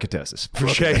 days you're in ketosis.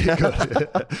 Okay, good.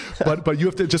 but you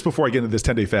have to, just before I get into this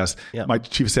 10-day fast, my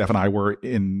chief of staff and I were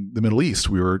in the Middle East.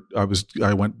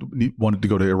 I wanted to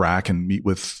go to Iraq and meet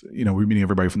with, we were meeting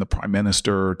everybody from the prime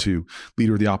minister to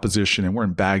leader of the opposition, and we're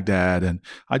in Baghdad. And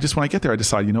when I get there, I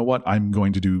decided, you know what, I'm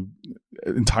going to do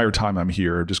entire time I'm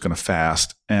here, I'm just going to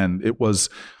fast. And it was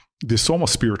this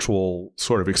almost spiritual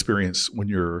sort of experience when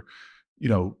you're,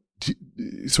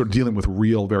 sort of dealing with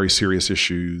real, very serious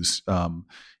issues. But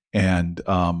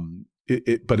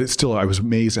it's still, I was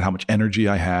amazed at how much energy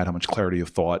I had, how much clarity of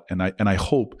thought. And I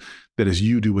hope that as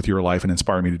you do with your life and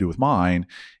inspire me to do with mine,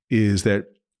 is that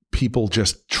people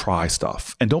just try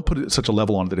stuff and don't put it at such a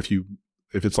level on it that if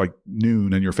it's like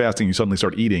noon and you're fasting, you suddenly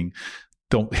start eating.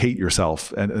 Don't hate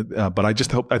yourself. But I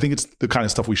think it's the kind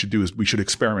of stuff we should do, is we should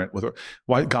experiment with.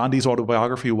 Why Gandhi's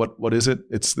autobiography? What is it?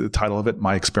 It's the title of it,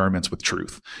 My Experiments with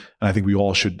Truth. And I think we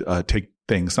all should take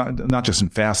things, not just in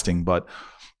fasting, but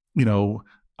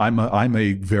I'm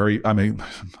a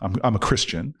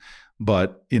Christian,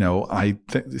 but I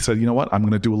said, you know what, I'm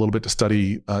going to do a little bit to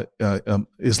study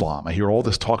Islam. I hear all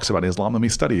this talks about Islam. Let me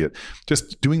study it.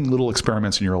 Just doing little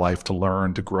experiments in your life to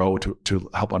learn, to grow, to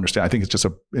help understand. I think it's just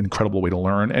an incredible way to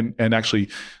learn. And actually,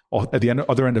 at the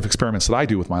other end of experiments that I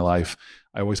do with my life,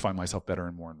 I always find myself better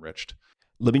and more enriched.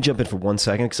 let me jump in for 1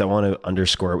 second because I want to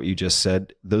underscore what you just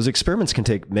said. Those experiments can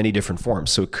take many different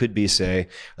forms. So it could be, say,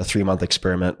 a 3-month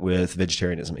experiment with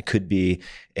vegetarianism. It could be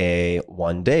a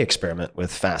 1-day experiment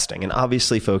with fasting. And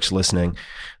obviously, folks listening,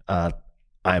 I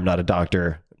am not a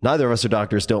doctor. Neither of us are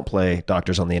doctors. Don't play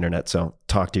doctors on the internet. So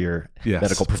talk to your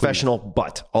medical professional. Please.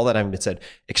 But all that having been said,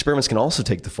 experiments can also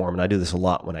take the form, and I do this a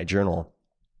lot when I journal,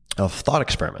 of thought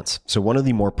experiments. So one of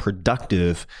the more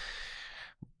productive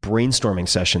brainstorming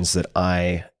sessions that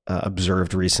I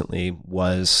observed recently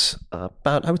was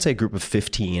about, I would say, a group of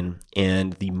 15.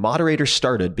 And the moderator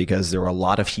started because there were a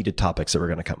lot of heated topics that were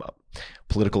going to come up,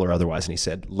 political or otherwise. And he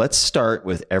said, let's start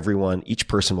with everyone. Each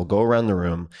person will go around the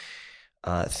room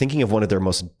thinking of one of their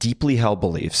most deeply held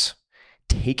beliefs,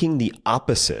 taking the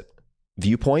opposite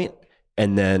viewpoint,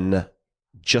 and then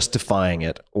justifying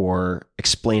it or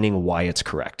explaining why it's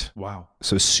correct. Wow.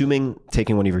 So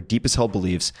taking one of your deepest held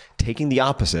beliefs, taking the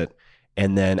opposite,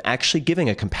 and then actually giving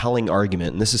a compelling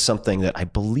argument. And this is something that I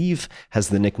believe has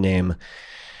the nickname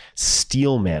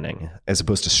steel manning as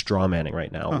opposed to straw manning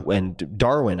right now. And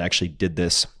Darwin actually did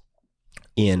this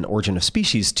in Origin of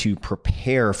Species to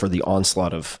prepare for the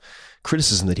onslaught of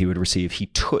criticism that he would receive.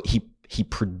 He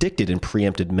predicted and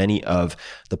preempted many of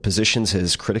the positions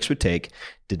his critics would take,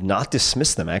 did not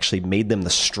dismiss them, actually made them the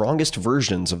strongest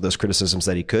versions of those criticisms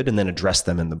that he could, and then addressed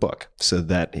them in the book so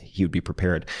that he would be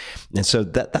prepared. And so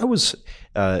that was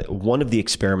one of the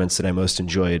experiments that I most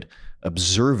enjoyed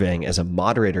observing as a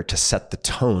moderator to set the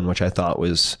tone, which I thought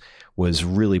was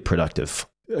really productive.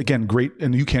 Again, great.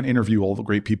 And you can't interview all the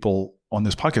great people on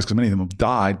this podcast because many of them have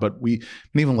died, but we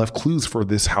even left clues for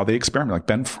this, how they experiment. Like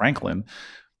Ben Franklin,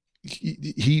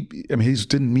 he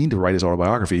didn't mean to write his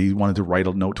autobiography. He wanted to write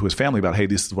a note to his family about, hey,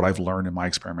 this is what I've learned in my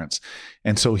experiments.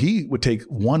 And so he would take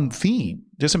one theme.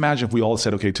 Just imagine if we all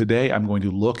said, okay, today I'm going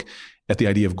to look at the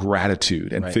idea of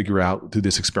gratitude and figure out through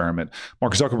this experiment.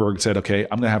 Mark Zuckerberg said, okay,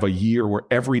 I'm going to have a year where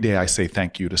every day I say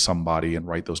thank you to somebody and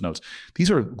write those notes.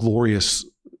 These are glorious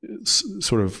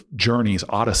sort of journeys,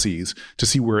 odysseys to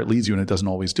see where it leads you, and it doesn't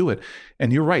always do it.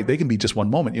 And you're right. They can be just one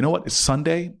moment. You know what? It's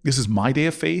Sunday. This is my day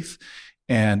of faith.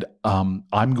 And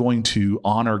I'm going to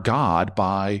honor God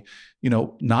by,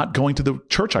 not going to the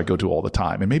church I go to all the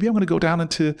time. And maybe I'm going to go down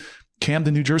into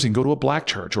Camden, New Jersey and go to a black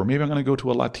church, or maybe I'm going to go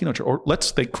to a Latino church, or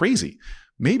let's think crazy.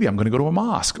 Maybe I'm going to go to a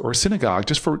mosque or a synagogue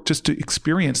just to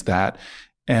experience that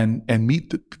and meet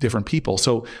the different people.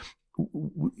 So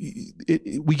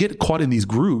we get caught in these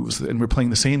grooves and we're playing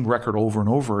the same record over and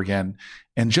over again,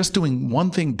 and just doing one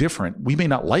thing different. We may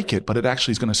not like it, but it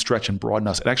actually is going to stretch and broaden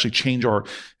us. It actually change our,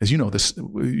 as you know,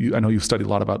 I know you've studied a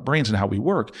lot about brains and how we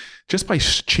work. Just by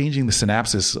changing the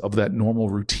synapses of that normal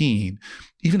routine,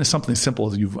 even as something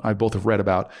simple as I both have read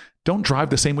about, don't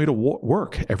drive the same way to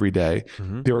work every day.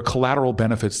 Mm-hmm. There are collateral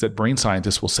benefits that brain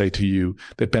scientists will say to you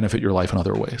that benefit your life in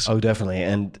other ways. Oh, definitely.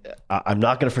 And I'm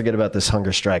not going to forget about this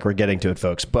hunger strike. We're getting to it,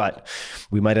 folks, but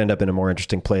we might end up in a more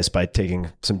interesting place by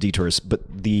taking some detours. But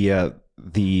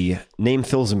the name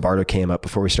Phil Zimbardo came up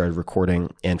before we started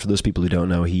recording. And for those people who don't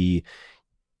know, he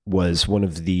was one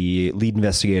of the lead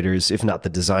investigators, if not the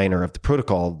designer of the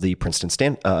protocol, the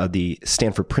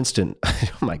Stanford Princeton.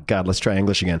 Oh my God, let's try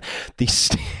English again. The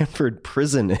Stanford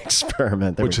prison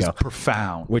experiment. Which is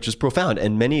profound. Which is profound.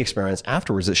 And many experiments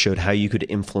afterwards that showed how you could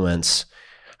influence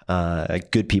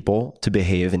good people to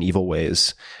behave in evil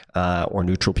ways, or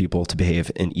neutral people to behave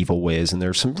in evil ways. And there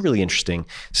are some really interesting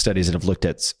studies that have looked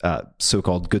at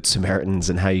so-called good Samaritans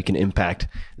and how you can impact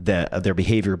their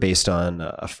behavior based on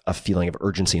a feeling of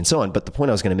urgency and so on. But the point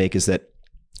I was going to make is that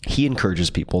he encourages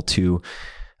people to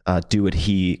do what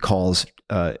he calls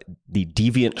the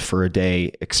deviant for a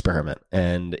day experiment.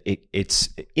 And it's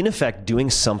in effect doing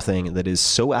something that is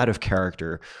so out of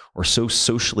character or so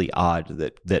socially odd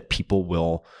that people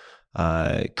will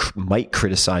might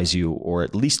criticize you or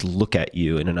at least look at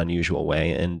you in an unusual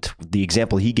way. And the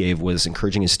example he gave was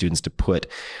encouraging his students to put,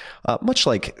 much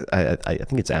like I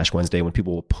think it's Ash Wednesday when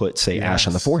people will put, say, ash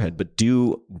on the forehead, but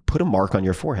put a mark on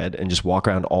your forehead and just walk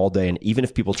around all day. And even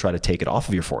if people try to take it off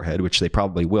of your forehead, which they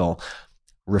probably will,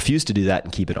 refuse to do that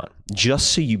and keep it on,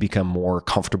 just so you become more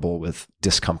comfortable with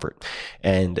discomfort.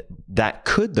 And that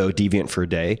could, though, deviant for a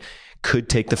day, could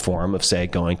take the form of, say,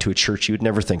 going to a church you would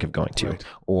never think of going to, right,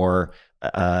 or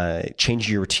change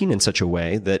your routine in such a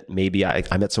way that maybe I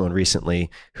met someone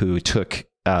recently who took,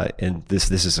 and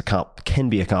this is can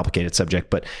be a complicated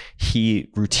subject, but he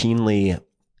routinely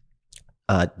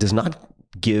does not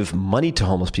give money to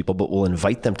homeless people, but will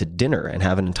invite them to dinner and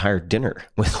have an entire dinner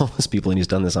with homeless people. And he's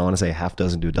done this, I want to say, a half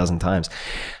dozen to a dozen times.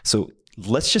 So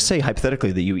let's just say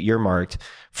hypothetically that you earmarked,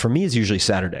 for me it's usually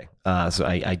Saturday. So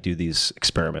I do these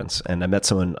experiments, and I met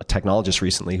someone, a technologist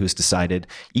recently, who's decided,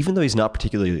 even though he's not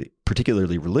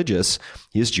particularly religious,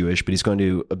 he is Jewish, but he's going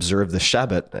to observe the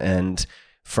Shabbat, and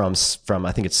from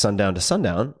I think it's sundown to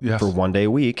sundown, Yes. for one day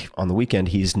a week. On the weekend,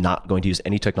 he's not going to use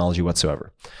any technology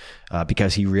whatsoever,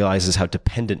 because he realizes how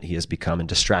dependent he has become and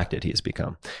distracted he has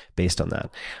become based on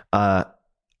that.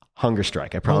 Hunger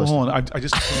strike, I promise. Hold on. I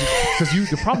just, because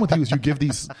the problem with you is you give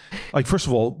these, like, first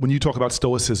of all, when you talk about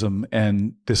stoicism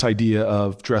and this idea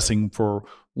of dressing for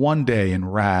one day in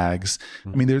rags,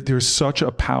 I mean, there's such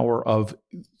a power of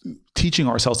teaching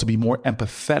ourselves to be more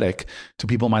empathetic to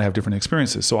people who might have different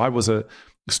experiences. So I was a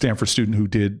Stanford student who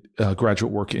did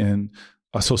graduate work in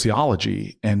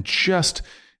sociology, and just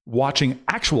watching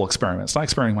actual experiments, not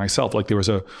experimenting myself. Like, there was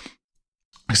a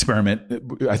experiment,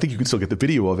 I think you can still get the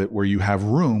video of it, where you have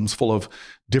rooms full of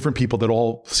different people that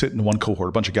all sit in one cohort,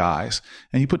 a bunch of guys,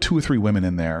 and you put 2 or 3 women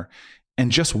in there,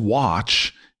 and just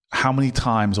watch how many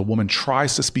times a woman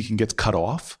tries to speak and gets cut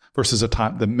off versus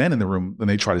the men in the room when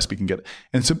they try to speak and get.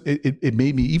 And so it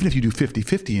made me, even if you do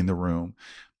 50-50 in the room,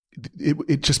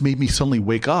 it just made me suddenly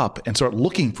wake up and start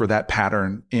looking for that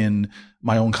pattern in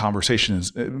my own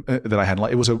conversations that I had.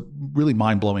 It was a really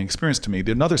mind-blowing experience to me.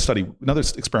 Another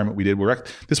experiment we did, we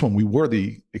were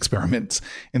the experiments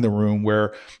in the room,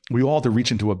 where we all had to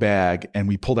reach into a bag and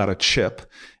we pulled out a chip,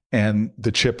 and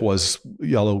the chip was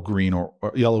yellow, green, or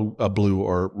yellow, blue,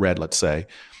 or red, let's say.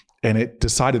 And it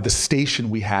decided the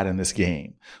station we had in this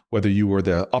game, whether you were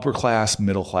the upper class,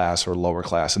 middle class, or lower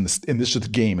class. And this is the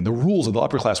game. And the rules of the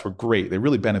upper class were great. They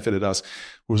really benefited us.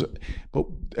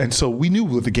 And so we knew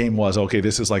what the game was. Okay,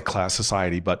 this is like class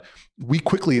society. But we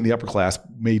quickly in the upper class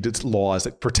made its laws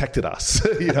that protected us,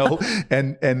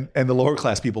 and the lower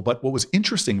class people. But what was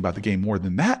interesting about the game more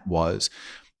than that was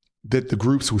that the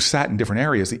groups who sat in different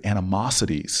areas, the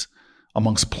animosities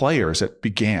amongst players that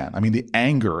began. I mean, the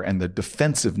anger and the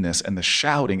defensiveness and the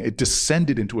shouting, it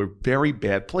descended into a very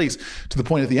bad place, to the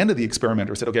point at the end of the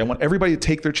experimenter said, okay, I want everybody to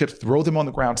take their chips, throw them on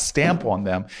the ground, stamp on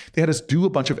them. They had us do a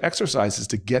bunch of exercises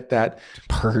to get that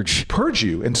purge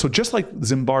you. And so just like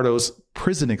Zimbardo's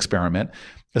prison experiment,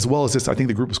 as well as this, I think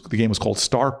the game was called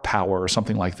Star Power or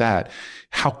something like that,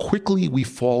 how quickly we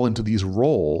fall into these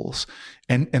roles.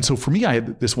 And so for me, I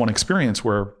had this one experience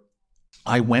where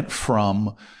I went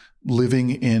from living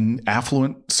in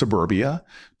affluent suburbia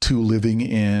to living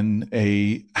in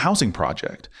a housing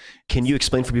project. Can you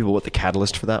explain for people what the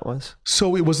catalyst for that was?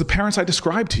 So it was the parents I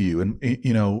described to you.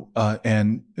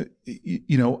 And,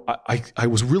 I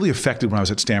was really affected when I was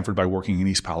at Stanford by working in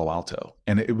East Palo Alto.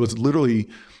 And it was literally...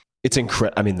 It's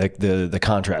incredible. I mean, the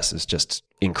contrast is just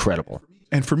incredible.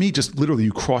 And for me, just literally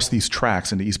you cross these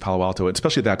tracks into East Palo Alto,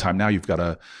 especially at that time. Now you've got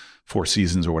a Four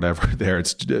Seasons or whatever there.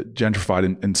 It's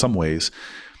gentrified in some ways.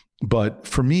 But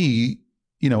for me,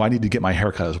 I need to get my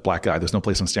hair cut as a black guy. There's no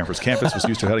place on Stanford's campus was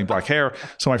used to having black hair.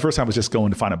 So my first time was just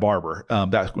going to find a barber.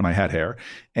 That's when I had hair.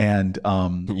 And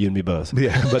you and me both.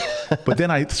 Yeah. But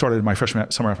then I started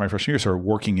summer after my freshman year, started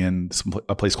working in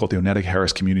a place called the Oneida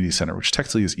Harris Community Center, which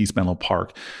technically is East Menlo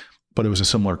Park, but it was a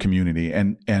similar community.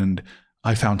 And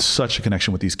I found such a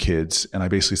connection with these kids. And I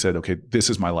basically said, okay, this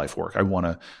is my life work. I want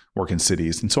to work in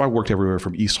cities. And so I worked everywhere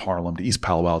from East Harlem to East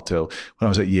Palo Alto when I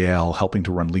was at Yale, helping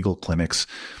to run legal clinics,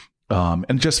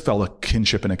 and just felt a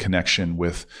kinship and a connection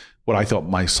with what I thought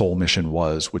my sole mission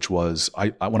was, which was,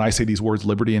 when I say these words,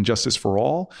 liberty and justice for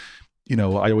all,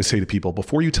 I always say to people,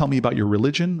 before you tell me about your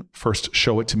religion, first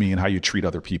show it to me in how you treat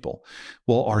other people.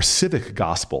 Well, our civic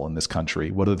gospel in this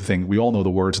country, what are the things, we all know the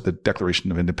words of the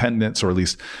Declaration of Independence, or at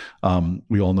least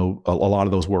we all know a lot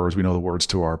of those words. We know the words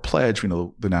to our pledge, we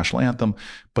know the national anthem,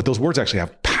 but those words actually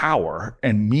have power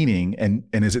and meaning. And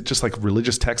is it just like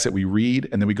religious texts that we read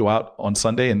and then we go out on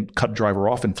Sunday and cut a driver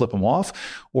off and flip them off?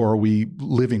 Or are we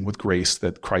living with grace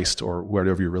that Christ, or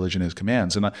whatever your religion is,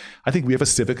 commands? And I think we have a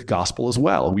civic gospel as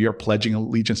well. We are pledging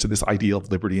allegiance to this ideal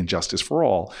of liberty and justice for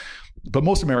all. But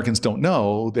most Americans don't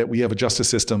know that we have a justice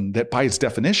system that by its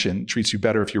definition treats you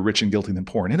better if you're rich and guilty than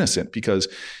poor and innocent. Because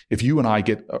if you and I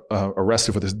get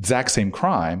arrested for the exact same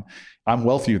crime, I'm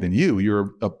wealthier than you.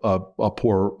 You're a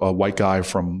poor white guy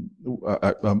from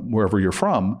wherever you're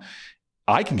from.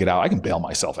 I can get out. I can bail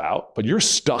myself out. But you're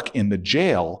stuck in the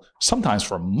jail sometimes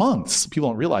for months. People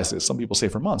don't realize this. Some people say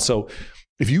for months. So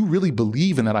if you really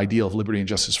believe in that ideal of liberty and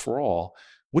justice for all,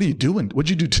 what are you doing? What did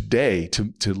you do today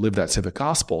to live that civic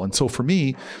gospel? And so for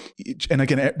me, and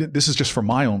again, this is just from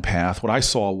my own path, what I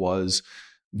saw was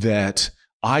that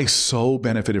I so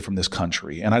benefited from this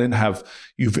country. And I didn't have,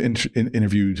 you've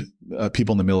interviewed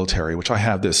people in the military, which I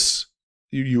have this,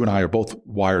 you and I are both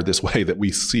wired this way, that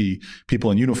we see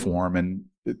people in uniform and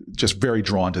just very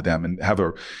drawn to them and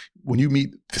when you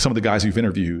meet some of the guys you've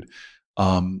interviewed,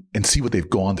 and see what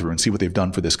they've gone through and see what they've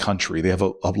done for this country, they have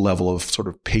a level of sort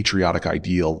of patriotic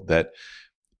ideal that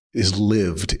is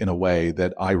lived in a way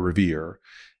that I revere.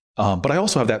 But I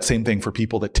also have that same thing for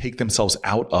people that take themselves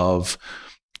out of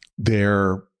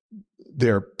their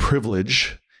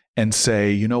privilege and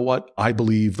say, you know what, I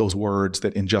believe those words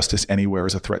that injustice anywhere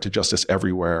is a threat to justice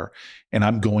everywhere. And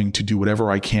I'm going to do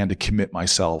whatever I can to commit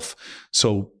myself.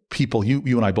 So people,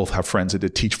 you and I both have friends that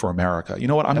did Teach for America. You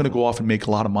know what? I'm going to go off and make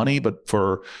a lot of money, but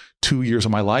for 2 years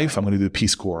of my life, I'm going to do the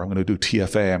Peace Corps. I'm going to do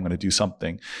TFA. I'm going to do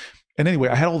something. And anyway,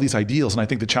 I had all these ideals. And I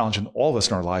think the challenge in all of us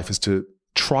in our life is to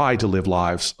try to live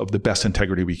lives of the best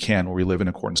integrity we can, where we live in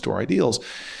accordance to our ideals.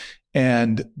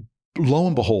 And lo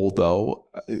and behold, though,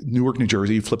 Newark, New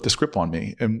Jersey flipped the script on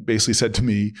me and basically said to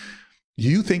me,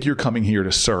 you think you're coming here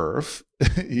to serve.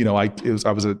 I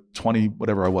was a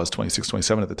 26,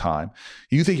 27 at the time.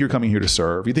 You think you're coming here to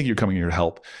serve. You think you're coming here to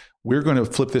help. We're going to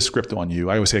flip this script on you.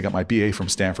 I always say I got my BA from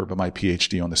Stanford, but my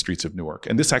PhD on the streets of Newark.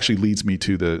 And this actually leads me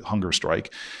to the hunger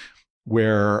strike,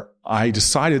 where I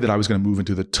decided that I was going to move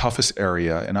into the toughest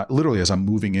area. And literally, as I'm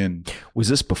moving in. Was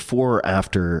this before or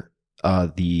after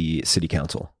the city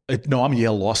council? No, I'm a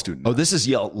Yale law student. Oh, this is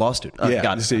Yale law student.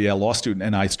 Yeah, this is a Yale law student.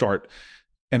 And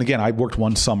and again, I worked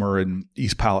one summer in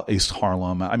East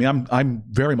Harlem. I mean, I'm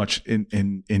very much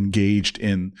engaged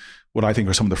in what I think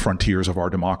are some of the frontiers of our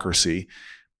democracy,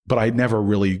 but I'd never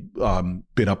really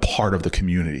been a part of the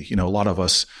community. A lot of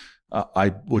us,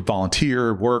 I would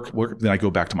volunteer, work, then I go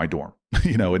back to my dorm,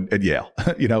 at Yale,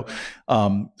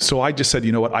 So I just said,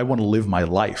 you know what, I want to live my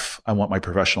life. I want my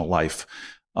professional life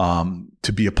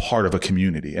to be a part of a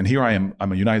community. And here I am,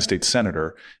 I'm a United States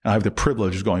senator, and I have the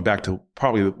privilege of going back to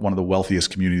probably one of the wealthiest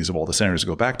communities of all the senators to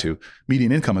go back to.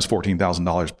 Median income is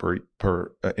 $14,000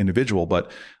 per individual, but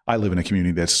I live in a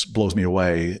community that blows me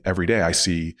away every day. I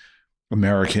see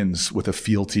Americans with a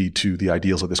fealty to the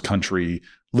ideals of this country,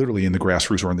 literally in the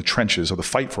grassroots or in the trenches of the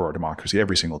fight for our democracy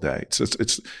every single day.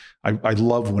 I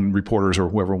love when reporters or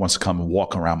whoever wants to come and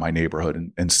walk around my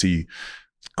neighborhood and see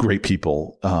great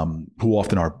people who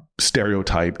often are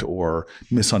stereotyped or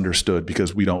misunderstood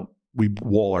because we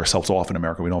wall ourselves off in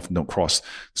America. We often don't cross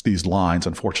these lines,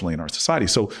 unfortunately, in our society.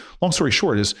 So long story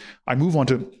short is I move on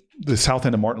to the south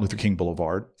end of Martin Luther King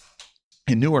Boulevard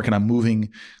in Newark, and I'm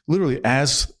moving literally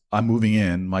as I'm moving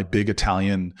in, my big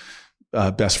Italian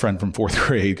best friend from fourth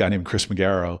grade, a guy named Chris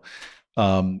Magaro,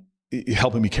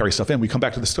 helping me carry stuff in. We come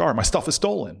back to the Star. My stuff is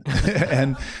stolen.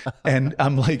 and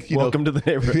I'm like, welcome to the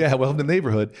neighborhood. Yeah, welcome to the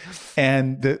neighborhood.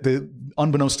 And the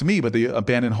unbeknownst to me, but the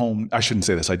abandoned home, I shouldn't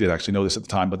say this, I did actually know this at the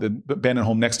time, but the abandoned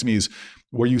home next to me is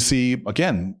where you see,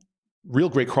 again, real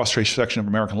great cross-section of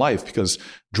American life, because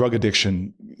drug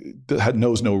addiction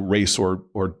knows no race or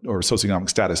socioeconomic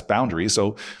status boundaries.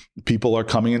 So people are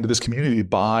coming into this community to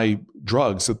buy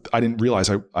drugs that I didn't realize.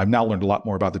 I've now learned a lot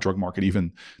more about the drug market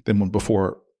even than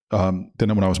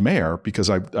when I was mayor,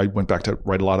 because I went back to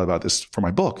write a lot about this for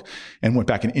my book and went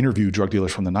back and interviewed drug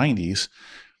dealers from the 90s.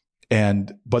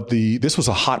 But this was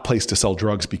a hot place to sell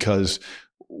drugs because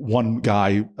one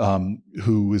guy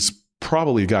who was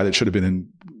probably a guy that should have been in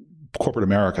corporate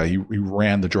America, he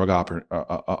ran the drug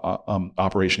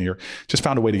operation here, just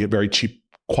found a way to get very cheap,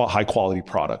 high quality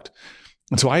product.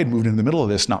 And so I had moved in the middle of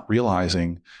this, not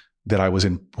realizing that I was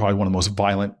in probably one of the most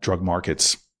violent drug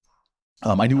markets.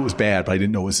 I knew it was bad, but I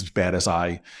didn't know it was as bad as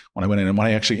when I went in. And when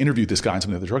I actually interviewed this guy and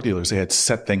some of the other drug dealers, they had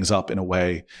set things up in a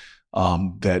way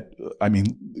that,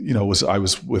 I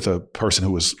was with a person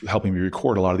who was helping me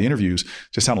record a lot of the interviews,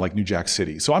 just sounded like New Jack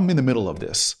City. So I'm in the middle of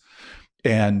this.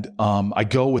 And I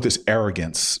go with this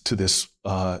arrogance to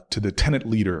to the tenant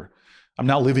leader. I'm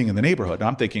now living in the neighborhood, and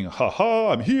I'm thinking,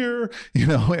 I'm here,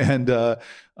 and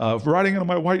riding on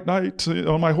my white knight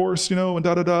on my horse, and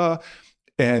da-da-da.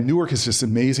 And Newark is this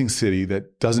amazing city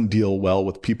that doesn't deal well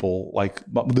with people like,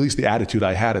 at least the attitude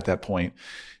I had at that point,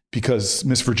 because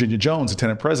Miss Virginia Jones, the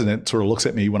tenant president, sort of looks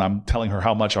at me when I'm telling her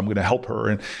how much I'm going to help her.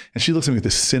 And she looks at me with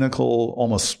this cynical,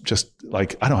 almost just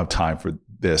like, I don't have time for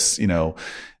this,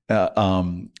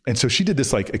 and so she did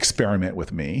this like experiment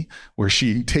with me where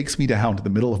she takes me down to the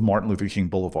middle of Martin Luther King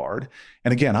Boulevard.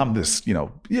 And again, I'm this,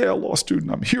 law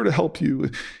student. I'm here to help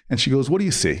you. And she goes, what do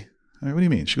you see? What do you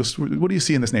mean? She goes, what do you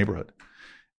see in this neighborhood?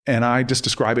 And I just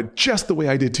describe it just the way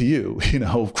I did to you,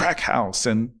 crack house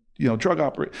and, drug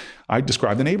operate. I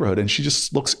describe the neighborhood, and she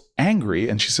just looks angry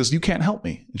and she says, you can't help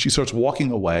me. And she starts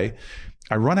walking away.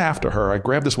 I run after her. I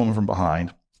grab this woman from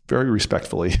behind very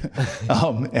respectfully.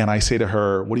 And I say to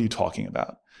her, what are you talking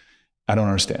about? I don't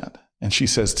understand. And she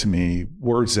says to me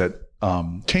words that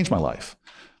changed my life.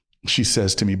 She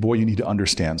says to me, boy, you need to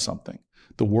understand something.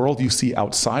 the world you see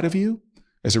outside of you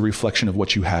is a reflection of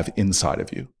what you have inside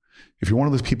of you. If you're one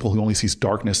of those people who only sees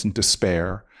darkness and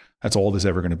despair, that's all there's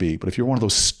ever going to be. But if you're one of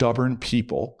those stubborn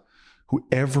people who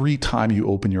every time you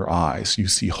open your eyes, you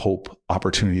see hope,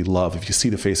 opportunity, love, if you see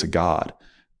the face of God,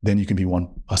 then you can be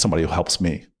somebody who helps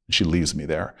me. And she leaves me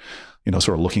there,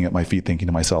 sort of looking at my feet, thinking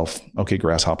to myself, okay,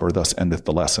 grasshopper, thus endeth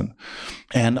the lesson.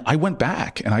 And I went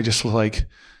back and I just was like,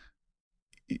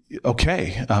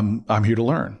 okay, I'm here to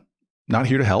learn, not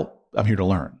here to help. I'm here to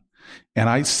learn. And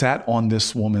I sat on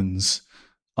this woman's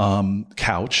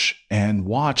couch and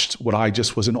watched what I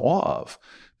just was in awe of.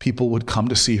 People would come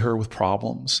to see her with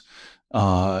problems,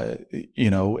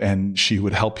 and she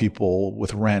would help people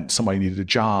with rent. Somebody needed a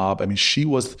job. I mean, she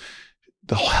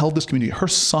held this community. Her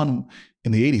son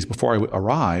in the 80s, before I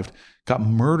arrived, got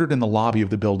murdered in the lobby of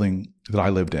the building that I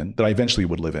lived in, that I eventually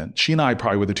would live in. She and I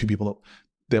probably were the two people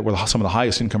that were some of the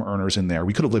highest income earners in there.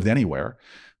 We could have lived anywhere,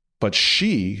 but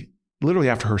she, literally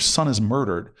after her son is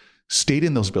murdered, stayed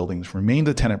in those buildings, remained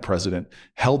the tenant president,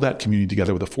 held that community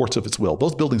together with the force of its will.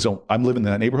 Those buildings I'm living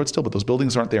in that neighborhood still, but those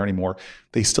buildings aren't there anymore.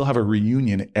 They still have a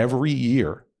reunion every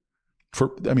year.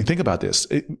 Think about this.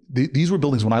 These were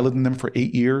buildings when I lived in them for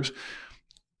 8 years,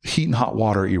 heat and hot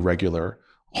water irregular,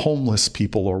 homeless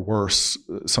people or worse,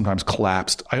 sometimes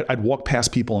collapsed. I'd walk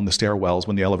past people in the stairwells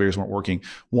when the elevators weren't working,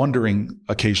 wondering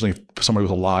occasionally if somebody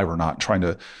was alive or not, trying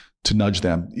to nudge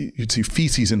them. You'd see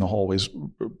feces in the hallways,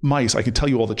 mice. I could tell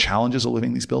you all the challenges of living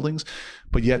in these buildings,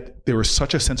 but yet there was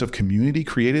such a sense of community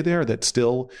created there that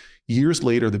still years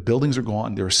later, the buildings are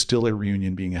gone. There's still a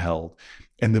reunion being held.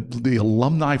 And the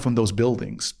alumni from those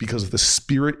buildings, because of the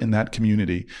spirit in that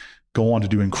community, go on to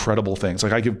do incredible things.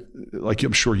 Like I give, like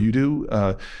I'm sure you do,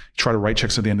 try to write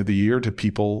checks at the end of the year to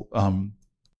people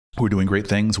who are doing great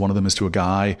things. One of them is to a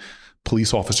guy,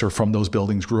 police officer from those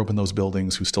buildings, grew up in those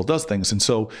buildings, who still does things. And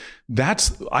so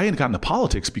I had gotten to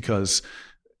politics because,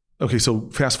 okay, so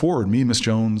fast forward, me and Miss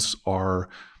Jones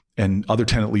and other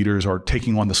tenant leaders are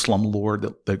taking on the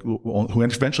slumlord who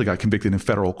eventually got convicted in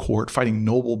federal court, fighting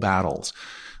noble battles.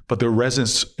 But the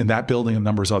residents in that building and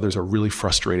numbers of others are really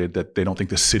frustrated that they don't think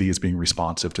the city is being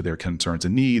responsive to their concerns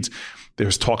and needs.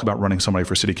 There's talk about running somebody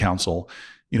for city council.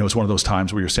 It's one of those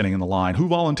times where you're sitting in the line, who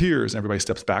volunteers? And everybody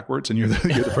steps backwards and you're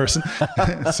the person.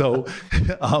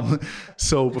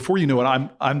 So before you know it,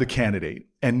 I'm the candidate.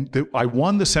 And I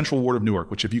won the Central Ward of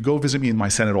Newark, which if you go visit me in my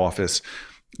Senate office,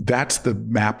 that's the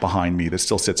map behind me that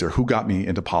still sits there. Who got me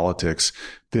into politics?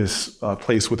 This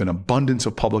place with an abundance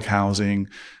of public housing,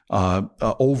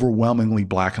 overwhelmingly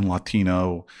Black and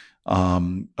Latino,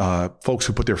 folks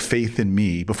who put their faith in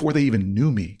me before they even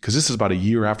knew me. Because this is about a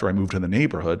year after I moved to the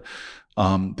neighborhood.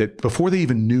 That before they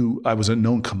even knew I was a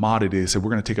known commodity, they said,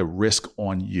 we're going to take a risk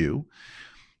on you.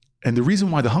 And the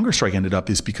reason why the hunger strike ended up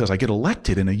is because I get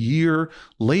elected, and a year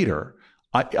later,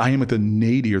 I am at the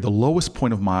nadir, the lowest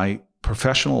point of my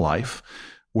professional life,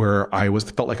 where I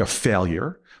felt like a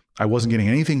failure. I wasn't getting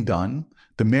anything done.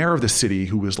 The mayor of the city,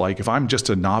 who was like, if I'm just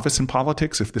a novice in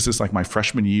politics, if this is like my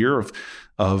freshman year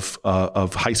of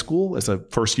high school as a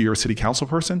first year city council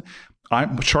person,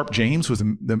 Sharp James was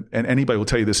and anybody will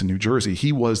tell you this in New Jersey,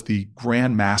 he was the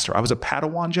grand master. I was a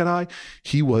Padawan Jedi.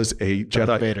 He was a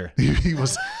Jedi. Vader. He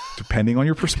was, depending on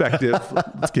your perspective,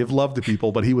 let's give love to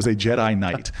people, but he was a Jedi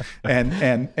Knight.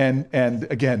 And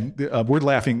again, we're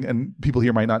laughing, and people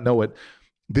here might not know it.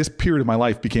 This period of my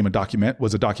life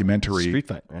was a documentary. Street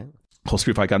Fight, right? Called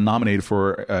Street Fight. Got nominated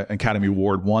for an Academy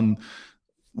Award, won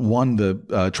the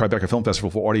Tribeca Film Festival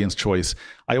for Audience Choice.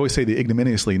 I always say that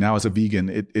ignominiously, now as a vegan,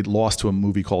 it lost to a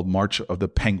movie called March of the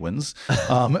Penguins.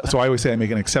 So I always say I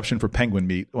make an exception for penguin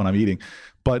meat when I'm eating.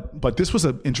 But this was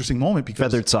an interesting moment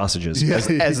because feathered sausages,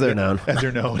 as they're known. As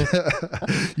they're known.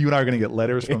 You and I are going to get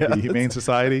letters from the Humane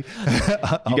Society.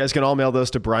 You guys can all mail those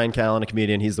to Brian Callen, a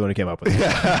comedian. He's the one who came up with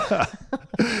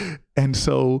it. And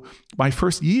so my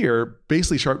first year,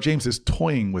 basically Sharp James is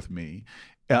toying with me.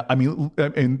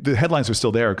 And the headlines are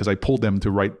still there because I pulled them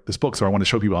to write this book. So I want to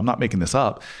show people, I'm not making this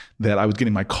up, that I was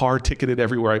getting my car ticketed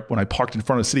everywhere. When I parked in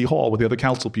front of City Hall with the other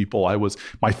council people,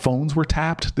 my phones were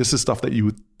tapped. This is stuff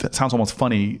that sounds almost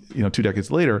funny, 2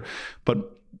 decades later,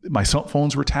 but my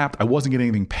phones were tapped. I wasn't getting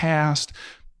anything passed.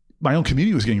 My own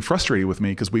community was getting frustrated with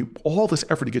me because all this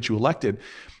effort to get you elected.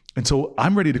 And so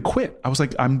I'm ready to quit. I was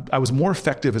like, I was more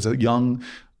effective as a young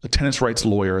tenants' rights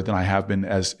lawyer than I have been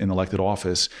as in elected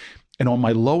office. And on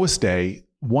my lowest day,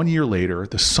 1 year later,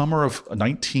 the summer of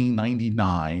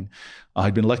 1999,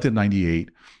 I'd been elected in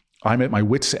 98. I'm at my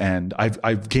wit's end.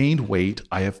 I've gained weight.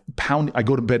 I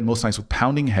go to bed most nights with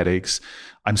pounding headaches.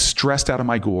 I'm stressed out of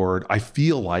my gourd. I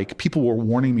feel like people were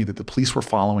warning me that the police were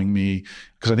following me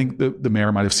because I think the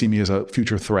mayor might have seen me as a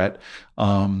future threat.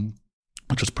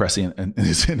 which was prescient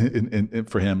and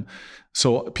for him.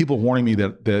 So people are warning me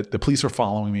that the police are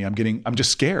following me. I'm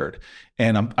just scared,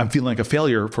 and I'm feeling like a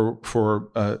failure for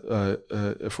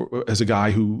as a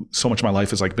guy who so much of my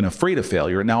life has like been afraid of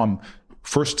failure. And now I'm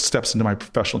first steps into my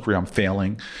professional career, I'm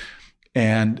failing.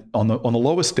 And on the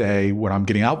lowest day, when I'm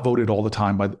getting outvoted all the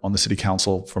time on the city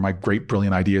council for my great,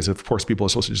 brilliant ideas, of course, people are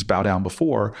supposed to just bow down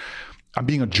before. I'm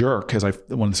being a jerk because this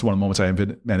is one of the moments I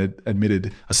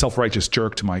admitted a self-righteous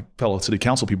jerk to my fellow city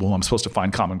council people who I'm supposed to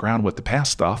find common ground with to pass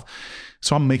stuff.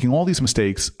 So I'm making all these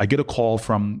mistakes. I get a call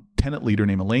from tenant leader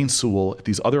named Elaine Sewell at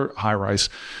these other high-rise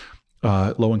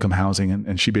low-income housing,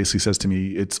 and she basically says to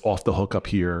me, it's off the hook up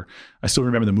here. I still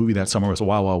remember the movie that summer was a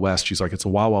Wild Wild West. She's like, it's a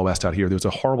Wild Wild West out here. There was a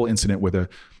horrible incident where the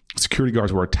security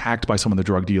guards were attacked by some of the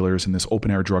drug dealers in this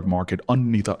open-air drug market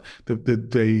underneath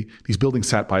these buildings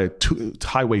sat by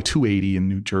Highway 280 in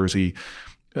New Jersey.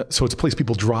 So it's a place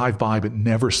people drive by but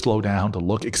never slow down to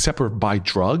look, except for buy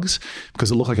drugs,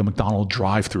 because it looked like a McDonald's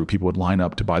drive-through. People would line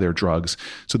up to buy their drugs.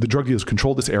 So the drug dealers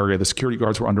controlled this area. The security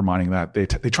guards were undermining that. They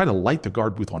tried to light the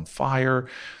guard booth on fire.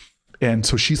 And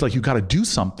so she's like, you got to do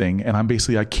something. And I'm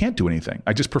basically, I can't do anything.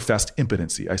 I just professed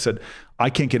impotency. I said, I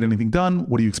can't get anything done.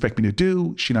 What do you expect me to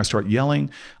do? She and I start yelling.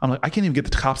 I'm like, I can't even get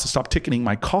the cops to stop ticketing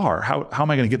my car. How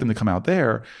am I going to get them to come out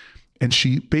there? And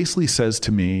she basically says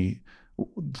to me,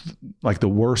 like the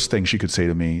worst thing she could say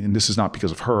to me, and this is not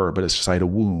because of her, but it's just I had a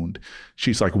wound.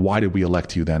 She's like, why did we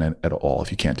elect you then at all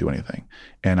if you can't do anything?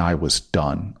 And I was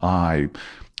done. I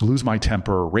lose my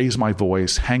temper, raise my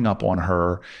voice, hang up on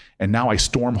her. And now I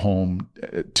storm home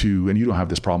and you don't have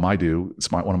this problem, I do.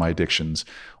 It's one of my addictions.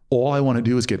 All I want to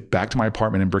do is get back to my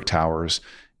apartment in Brick Towers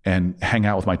and hang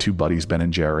out with my two buddies, Ben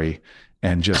and Jerry,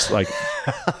 and just like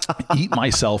eat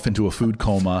myself into a food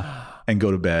coma and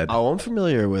go to bed. Oh, I'm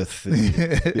familiar with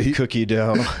the cookie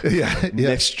dough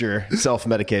mixture,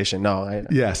 self-medication.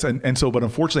 Yes. And so, but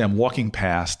unfortunately I'm walking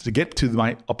past to get to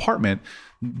my apartment.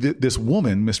 This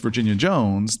woman, Miss Virginia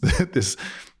Jones, this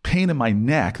pain in my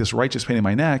neck, this righteous pain in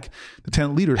my neck, the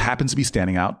tenant leader happens to be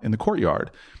standing out in the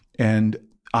courtyard. And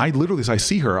I literally, as I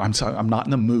see her, I'm not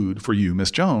in the mood for you,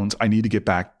 Miss Jones. I need to get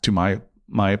back to my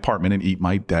apartment and eat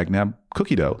my dagnab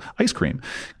cookie dough ice cream,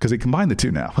 because they combine the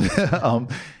two now.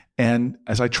 And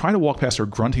as I try to walk past her,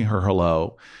 grunting her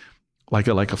hello, like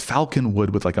a falcon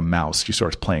would with like a mouse, she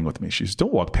starts playing with me. She says,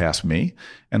 don't walk past me.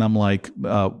 And I'm like,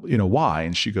 why?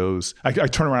 And she goes, I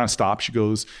turn around and stop. She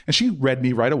goes, and she read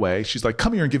me right away. She's like,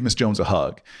 come here and give Miss Jones a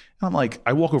hug. And I'm like,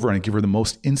 I walk over and I give her the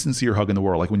most insincere hug in the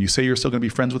world. Like when you say you're still going to be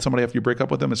friends with somebody after you break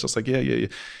up with them, it's just like, yeah.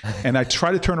 And I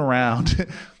try to turn around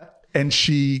and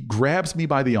she grabs me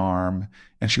by the arm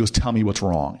and she goes, tell me what's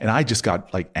wrong. And I just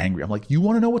got like angry. I'm like, you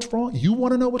want to know what's wrong? You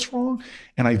want to know what's wrong?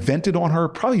 And I vented on her,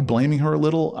 probably blaming her a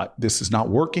little. This is not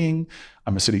working.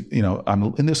 I'm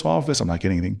I'm in this office. I'm not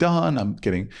getting anything done.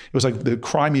 It was like the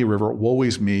cry me a river, woe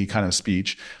is me kind of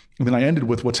speech. And then I ended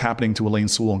with what's happening to Elaine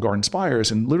Sewell and Garden Spires,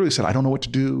 and literally said, I don't know what to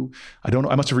do. I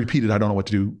must have repeated, I don't know what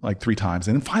to do like 3 times.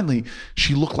 And then finally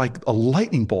she looked like a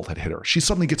lightning bolt had hit her. She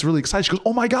suddenly gets really excited. She goes,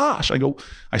 oh my gosh.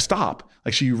 I stop.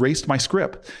 Like she erased my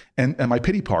script and my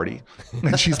pity party.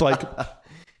 And she's like,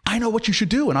 I know what you should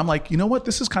do. And I'm like, you know what?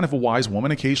 This is kind of a wise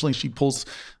woman. Occasionally she pulls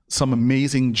some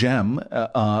amazing gem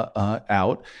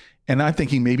out. And I'm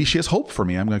thinking maybe she has hope for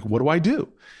me. I'm like, what do I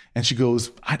do? And she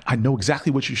goes, I know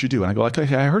exactly what you should do. And I go,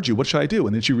 okay, I heard you. What should I do?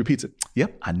 And then she repeats it.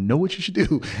 Yep, I know what you should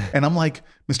do. And I'm like,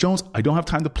 Miss Jones, I don't have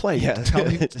time to play. Yeah, tell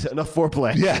me. Enough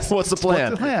foreplay. Yes. What's the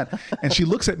plan? And she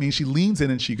looks at me, she leans in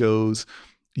and she goes,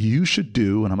 you should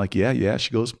do. And I'm like, yeah.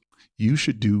 She goes, you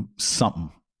should do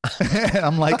something. And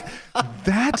I'm like,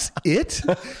 that's it?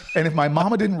 And if my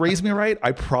mama didn't raise me right,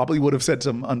 I probably would have said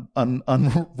some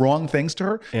wrong things to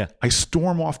her. Yeah. I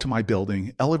storm off to my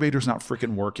building. Elevator's not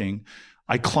freaking working.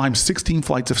 I climb 16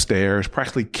 flights of stairs,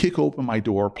 practically kick open my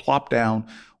door, plop down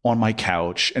on my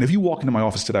couch. And if you walk into my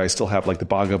office today, I still have like the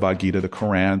Bhagavad Gita, the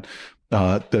Quran,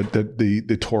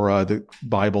 the Torah, the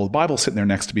Bible. The Bible's sitting there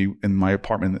next to me in my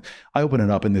apartment. I open it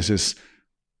up and there's this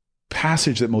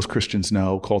passage that most Christians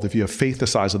know called, if you have faith the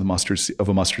size of a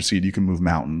mustard seed, you can move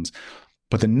mountains.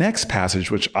 But the next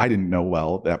passage, which I didn't know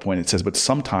well at that point, it says, but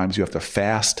sometimes you have to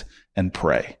fast and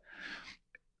pray.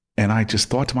 And I just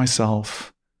thought to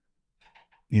myself,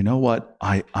 you know what?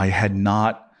 I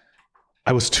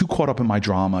was too caught up in my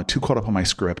drama, too caught up on my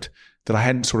script, that I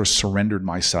hadn't sort of surrendered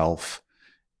myself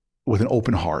with an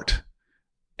open heart.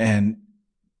 And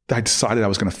I decided I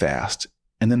was going to fast.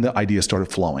 And then the idea started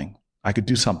flowing. I could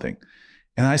do something.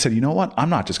 And I said, you know what? I'm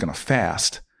not just going to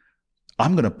fast.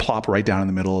 I'm going to plop right down in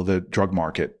the middle of the drug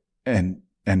market and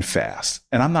fast.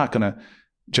 And I'm not going to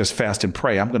just fast and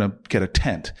pray. I'm going to get a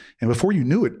tent. And before you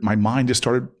knew it, my mind just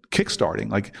started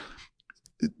kickstarting. Like,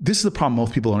 this is the problem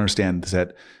most people don't understand, is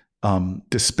that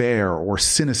despair or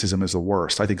cynicism is the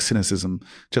worst. I think cynicism,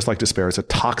 just like despair, is a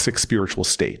toxic spiritual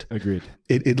state. Agreed.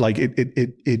 It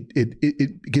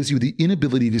gives you the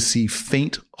inability to see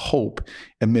faint hope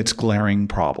amidst glaring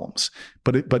problems.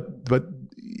 But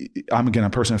I'm again a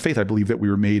person of faith. I believe that we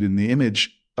were made in the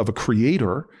image of a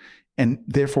creator, and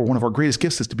therefore one of our greatest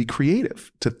gifts is to be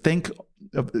creative, to think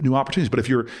of new opportunities. But if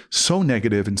you're so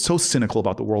negative and so cynical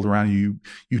about the world around you,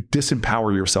 you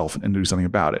disempower yourself and do something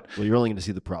about it. Well, you're only going to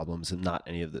see the problems and not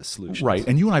any of the solutions. Right.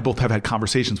 And you and I both have had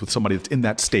conversations with somebody that's in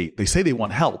that state. They say they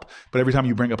want help, but every time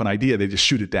you bring up an idea, they just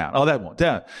shoot it down. Oh, that won't,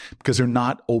 that, because they're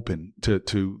not open to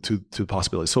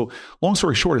possibilities. So long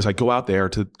story short is I go out there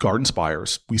to Garden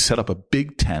Spires. We set up a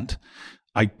big tent.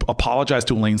 I apologized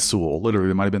to Elaine Sewell. Literally,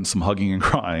 there might have been some hugging and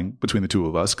crying between the two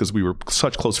of us because we were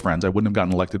such close friends. I wouldn't have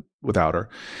gotten elected without her.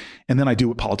 And then I do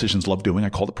what politicians love doing. I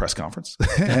called a press conference.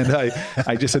 And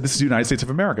I just said, this is the United States of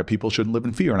America. People shouldn't live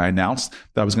in fear. And I announced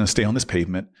that I was going to stay on this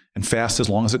pavement and fast as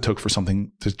long as it took for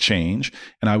something to change.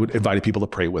 And I would invite people to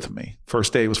pray with me.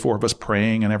 First day was 4 of us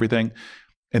praying and everything.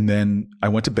 And then I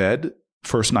went to bed.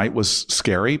 First night was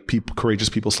scary. Courageous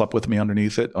people slept with me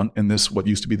underneath it in this, what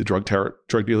used to be the drug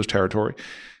dealer's territory.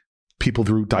 People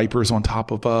threw diapers on top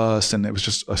of us, and it was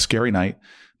just a scary night.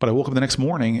 But I woke up the next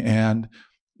morning, and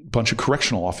a bunch of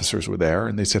correctional officers were there,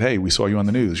 and they said, "Hey, we saw you on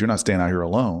the news. You're not staying out here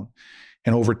alone."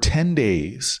 And over 10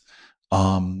 days,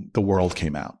 the world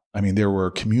came out. I mean, there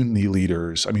were community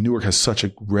leaders. I mean, Newark has such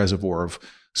a reservoir of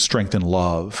strength and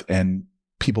love, and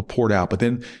people poured out. But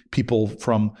then people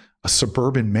from a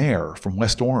suburban mayor from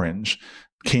West Orange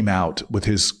came out with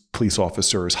his police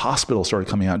officers. Hospitals started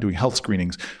coming out doing health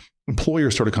screenings.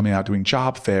 Employers started coming out doing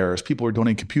job fairs. People were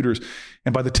donating computers.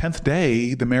 And by the 10th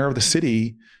day, the mayor of the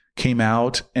city came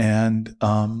out, and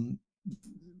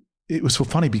it was so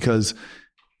funny because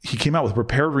he came out with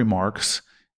prepared remarks,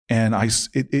 and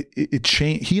it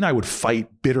changed. He and I would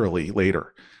fight bitterly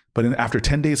later. But after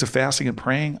 10 days of fasting and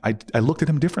praying, I looked at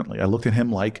him differently. I looked at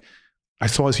him like I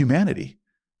saw his humanity.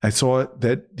 I saw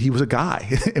that he was a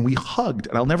guy, and we hugged.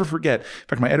 And I'll never forget. In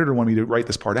fact, my editor wanted me to write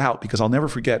this part out because I'll never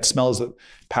forget. Smell is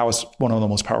one of the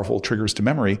most powerful triggers to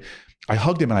memory. I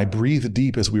hugged him, and I breathed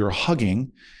deep as we were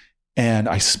hugging, and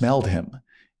I smelled him,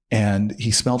 and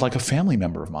he smelled like a family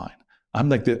member of mine. I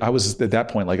was at that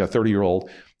point like a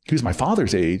 30-year-old. He was my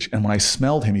father's age, and when I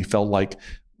smelled him, he felt like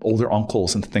older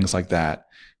uncles and things like that.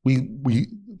 We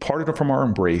parted from our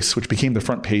embrace, which became the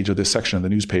front page of this section of the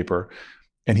newspaper.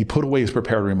 And he put away his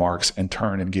prepared remarks and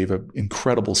turned and gave an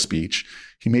incredible speech.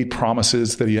 He made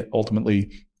promises that he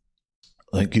ultimately,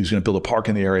 like he was going to build a park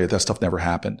in the area. That stuff never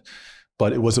happened.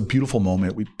 But it was a beautiful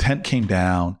moment. Tent came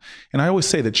down. And I always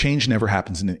say that change never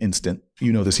happens in an instant.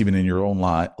 You know this even in your own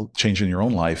life, change in your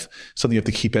own life, something you have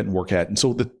to keep at and work at. And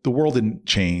so the world didn't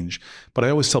change. But I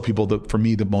always tell people that for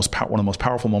me, one of the most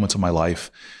powerful moments of my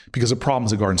life, because the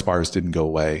problems at Garden Spires didn't go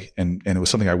away. And it was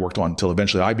something I worked on until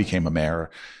eventually I became a mayor,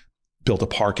 built a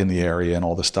park in the area and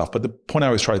all this stuff. But the point I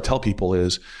always try to tell people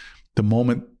is the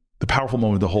powerful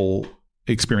moment of the whole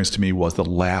experience to me was the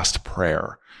last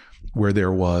prayer, where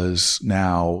there was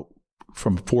now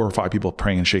from 4 or 5 people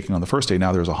praying and shaking on the first day.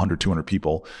 Now there's 100, 200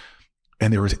 people.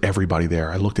 And there was everybody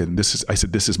there. I looked at it, and I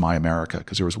said, this is my America,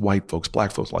 because there was white folks,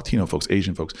 black folks, Latino folks,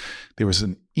 Asian folks. There was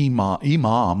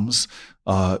imams,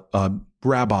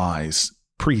 rabbis,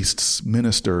 priests,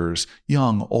 ministers,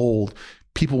 young, old.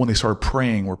 People, when they started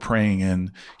praying, were praying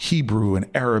in Hebrew and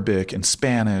Arabic and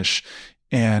Spanish.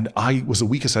 And I was the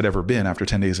weakest I'd ever been after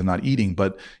 10 days of not eating.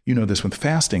 But you know this with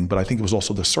fasting, but I think it was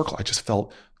also the circle. I just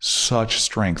felt such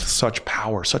strength, such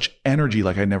power, such energy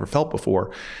like I'd never felt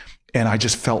before. And I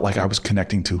just felt like I was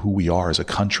connecting to who we are as a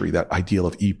country, that ideal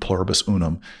of e pluribus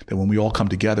unum, that when we all come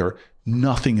together,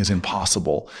 nothing is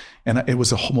impossible. And it was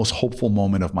the most hopeful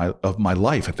moment of my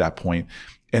life at that point.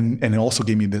 And it also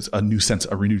gave me a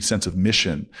renewed sense of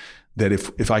mission, that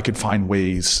if I could find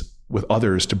ways with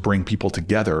others to bring people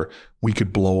together, we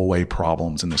could blow away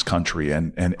problems in this country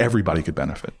and everybody could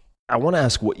benefit. I want to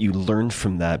ask what you learned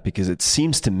from that, because it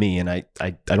seems to me, and I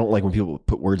don't like when people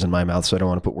put words in my mouth, so I don't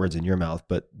want to put words in your mouth,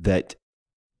 but that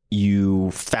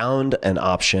you found an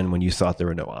option when you thought there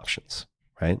were no options,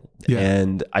 right? Yeah.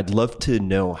 And I'd love to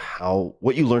know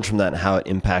what you learned from that and how it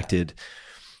impacted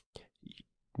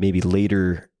maybe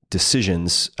later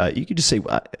decisions. You could just say,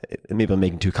 maybe I'm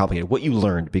making it too complicated, what you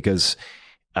learned, because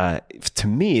to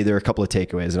me, there are a couple of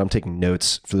takeaways, and I'm taking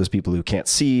notes for those people who can't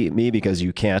see me because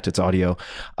you can't, it's audio.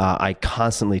 I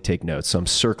constantly take notes. So I'm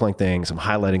circling things, I'm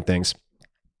highlighting things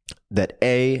that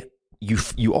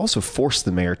you also forced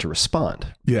the mayor to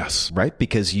respond. Yes. Right?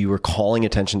 Because you were calling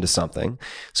attention to something.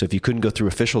 So if you couldn't go through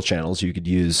official channels, you could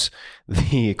use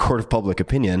the court of public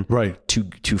opinion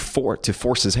to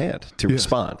force his hand to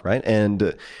respond. Right.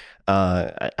 And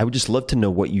I would just love to know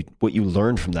what you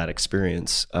learned from that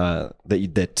experience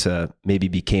that maybe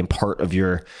became part of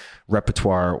your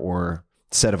repertoire or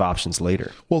set of options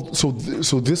later. Well, so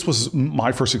this was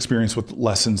my first experience with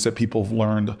lessons that people have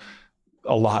learned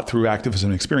a lot through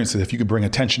activism experience, that if you could bring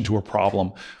attention to a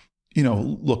problem,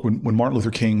 look, when Martin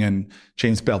Luther King and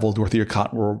James Bevel, Dorothea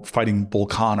Cotton were fighting Bull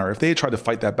Connor, if they had tried to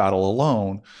fight that battle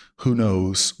alone, who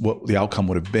knows what the outcome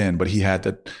would have been. But he had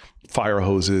the fire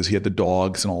hoses, he had the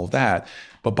dogs and all of that.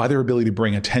 But by their ability to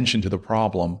bring attention to the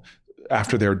problem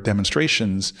after their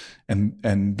demonstrations,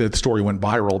 and the story went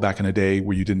viral back in a day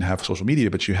where you didn't have social media,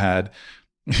 but you had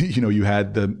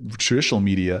the traditional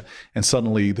media, and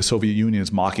suddenly the Soviet Union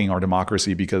is mocking our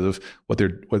democracy because of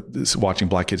watching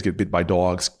black kids get bit by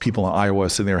dogs. People in Iowa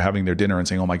sitting there having their dinner and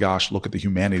saying, "Oh my gosh, look at the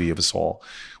humanity of us all."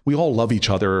 We all love each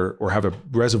other, or have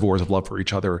reservoirs of love for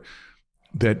each other,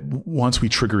 that once we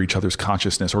trigger each other's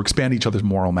consciousness or expand each other's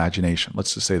moral imagination,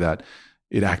 let's just say that,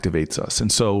 it activates us. And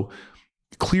so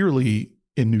clearly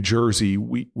in New Jersey,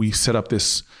 we set up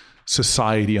this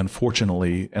society,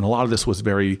 unfortunately, and a lot of this was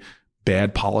very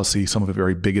bad policy, some of it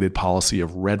very bigoted policy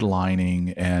of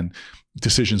redlining and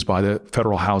decisions by the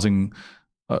federal housing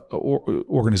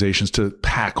organizations to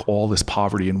pack all this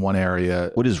poverty in one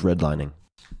area. What is redlining?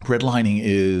 Redlining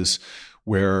is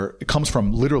where it comes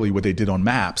from literally what they did on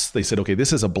maps. They said, okay,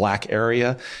 this is a black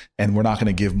area and we're not going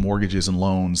to give mortgages and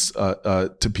loans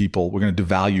to people. We're going to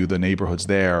devalue the neighborhoods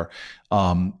there.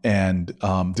 And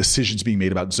decisions being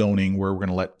made about zoning where we're going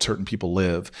to let certain people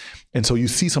live. And so you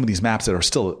see some of these maps that are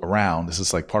still around. This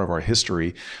is like part of our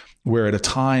history, where at a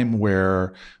time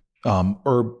where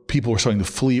people were starting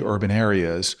to flee urban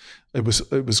areas, it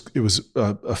was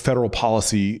a federal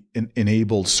policy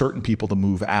enabled certain people to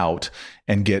move out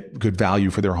and get good value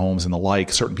for their homes and the like,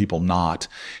 certain people not.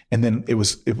 And then it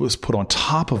was put on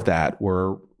top of that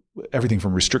where everything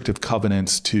from restrictive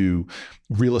covenants to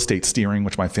real estate steering,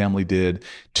 which my family did,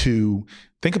 to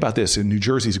think about this. And New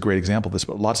Jersey is a great example of this,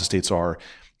 but lots of states are.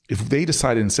 If they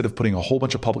decided, instead of putting a whole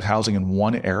bunch of public housing in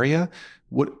one area,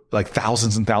 like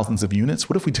thousands and thousands of units,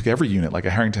 what if we took every unit, like a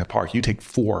Harrington Park, you take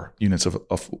 4 units of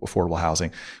affordable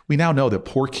housing? We now know that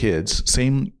poor kids,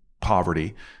 same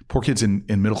poverty, poor kids in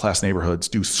middle-class neighborhoods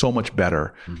do so much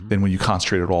better than when you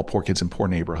concentrate at all poor kids in poor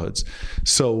neighborhoods.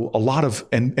 So a lot of,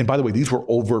 and by the way, these were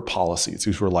overt policies.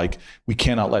 These were like, we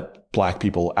cannot let black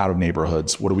people out of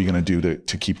neighborhoods. What are we going to do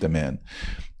to keep them in?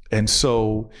 And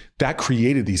so that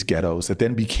created these ghettos that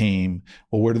then became,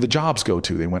 well, where do the jobs go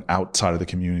to? They went outside of the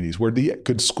communities. Where are the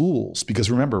good schools?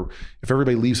 Because remember, if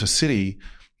everybody leaves a city,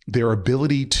 their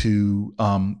ability to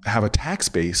have a tax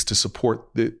base to support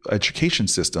the education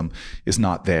system is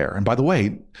not there. And by the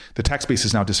way, the tax base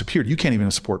has now disappeared. You can't even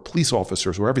support police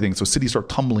officers or everything. So cities are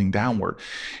tumbling downward.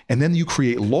 And then you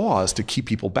create laws to keep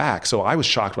people back. So I was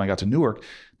shocked when I got to Newark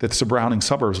that the surrounding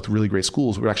suburbs with really great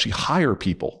schools would actually hire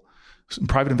people,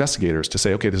 private investigators, to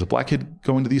say, okay, there's a black kid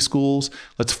going to these schools.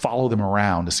 Let's follow them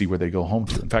around to see where they go home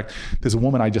to. In fact, there's a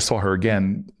woman, I just saw her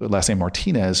again, last name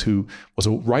Martinez, who was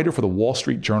a writer for the Wall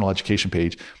Street Journal education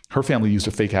page. Her family used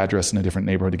a fake address in a different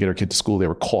neighborhood to get her kid to school. They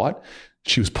were caught.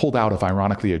 She was pulled out of,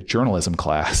 ironically, a journalism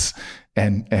class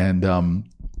and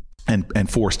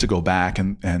forced to go back,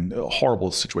 and a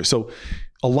horrible situation. So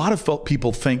a lot of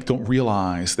people don't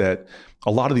realize that a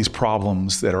lot of these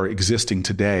problems that are existing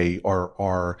today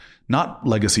are not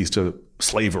legacies to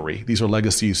slavery. These are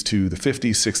legacies to the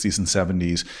 50s, 60s, and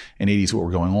 70s and 80s, what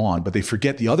were going on. But they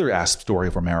forget the other story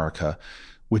of America,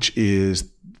 which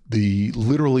is the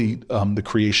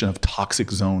creation of toxic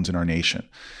zones in our nation.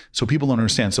 So people don't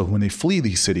understand. So when they flee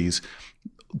these cities,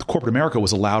 corporate America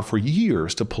was allowed for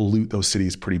years to pollute those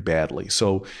cities pretty badly.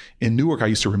 So in Newark, I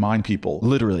used to remind people,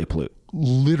 literally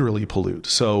pollute.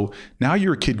 So now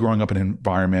you're a kid growing up in an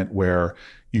environment where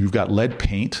you've got lead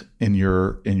paint and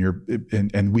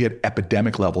we had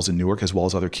epidemic levels in Newark as well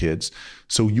as other kids.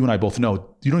 So you and I both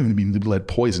know you don't even need lead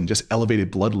poison, just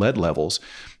elevated blood lead levels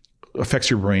affects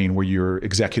your brain, where your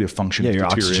executive function is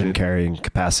deteriorated. Your oxygen carrying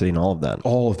capacity and all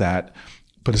of that.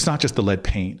 But it's not just the lead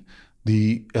paint.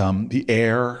 The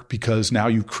air, because now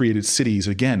you've created cities.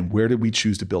 Again, where did we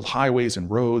choose to build highways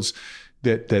and roads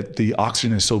that the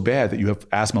oxygen is so bad that you have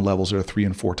asthma levels that are 3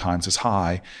 and 4 times as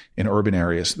high in urban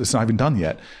areas? It's not even done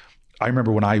yet. I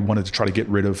remember when I wanted to try to get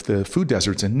rid of the food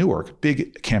deserts in Newark,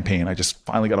 big campaign. I just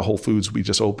finally got a Whole Foods. We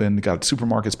just opened, got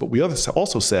supermarkets, but we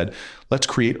also said, let's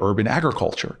create urban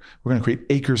agriculture. We're going to create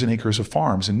acres and acres of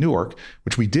farms in Newark,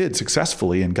 which we did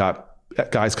successfully and got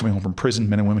guys coming home from prison,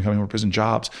 men and women coming home from prison,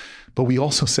 jobs. But we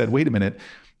also said, wait a minute,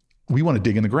 we want to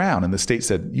dig in the ground. And the state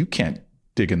said, you can't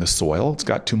dig in the soil. It's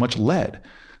got too much lead.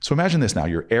 So imagine this now,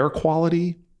 your air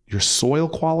quality, your soil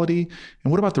quality.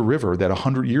 And what about the river that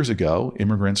 100 years ago,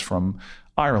 immigrants from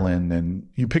Ireland and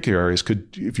you pick your areas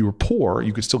could, if you were poor,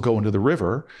 you could still go into the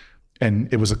river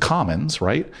and it was a commons,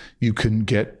 right? You can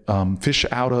get fish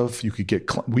out of, you could get,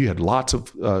 we had lots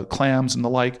of clams and the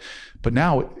like, but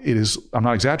now it is, I'm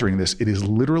not exaggerating this, it is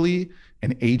literally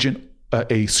an agent,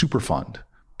 a superfund,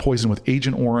 poison with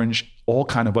Agent Orange, all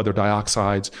kind of other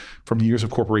dioxides from the years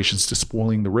of corporations to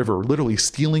spoiling the river, literally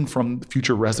stealing from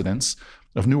future residents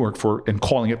of Newark and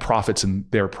calling it profits in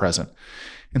their present.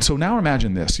 And so now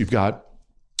imagine this, you've got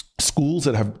schools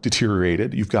that have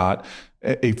deteriorated, you've got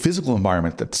a physical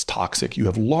environment that's toxic, you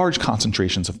have large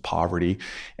concentrations of poverty,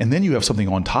 and then you have something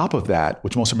on top of that,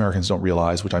 which most Americans don't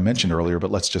realize, which I mentioned earlier, but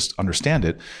let's just understand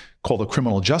it, called the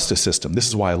criminal justice system. This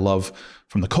is why I love,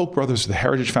 from the Koch brothers to the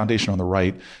Heritage Foundation on the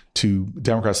right to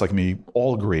Democrats like me,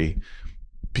 all agree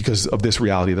because of this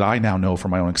reality that I now know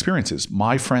from my own experiences.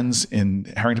 My friends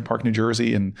in Harrington Park, New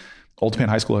Jersey, and Old Japan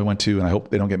High School I went to, and I hope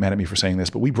they don't get mad at me for saying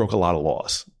this, but we broke a lot of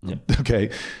laws. Yeah.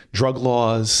 Okay. Drug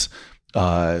laws.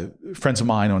 Friends of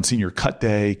mine on senior cut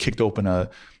day kicked open a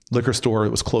liquor store. It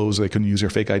was closed. They couldn't use their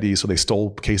fake ID. So they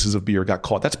stole cases of beer, got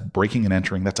caught. That's breaking and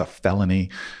entering. That's a felony.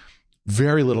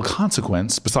 Very little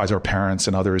consequence besides our parents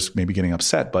and others maybe getting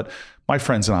upset. But my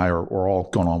friends and I are all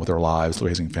going on with our lives,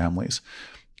 raising families.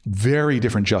 Very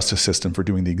different justice system for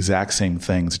doing the exact same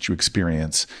things that you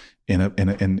experience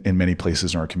in many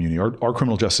places in our community. Our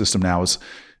criminal justice system now is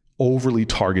overly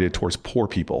targeted towards poor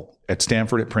people. At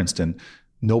Stanford, at Princeton,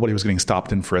 nobody was getting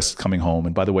stopped and frisked coming home.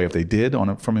 And by the way, if they did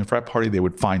from a frat party, they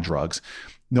would find drugs.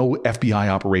 No FBI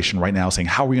operation right now saying,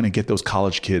 how are we going to get those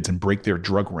college kids and break their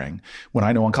drug ring? When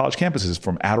I know on college campuses,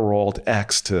 from Adderall to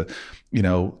X to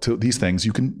these things,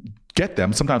 you can get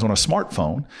them sometimes on a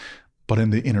smartphone. But in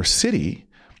the inner city,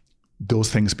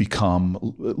 those things become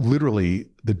literally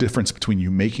the difference between you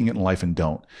making it in life and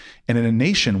don't. And in a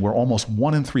nation where almost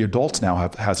 1 in 3 adults now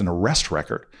has an arrest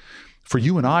record, for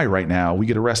you and I right now, we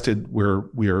get arrested where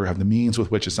we have the means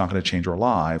with which it's not going to change our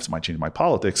lives. It might change my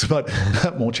politics, but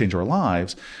that won't change our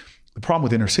lives. The problem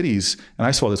with inner cities, and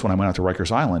I saw this when I went out to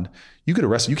Rikers Island, you get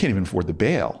arrested, you can't even afford the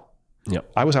bail.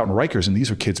 Yep. I was out in Rikers, and these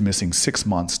are kids missing 6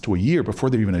 months to a year before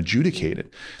they're even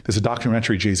adjudicated. There's a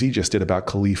documentary Jay-Z just did about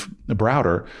Khalif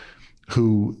Browder,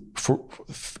 who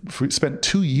spent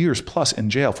 2 years plus in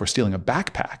jail for stealing a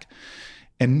backpack.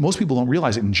 And most people don't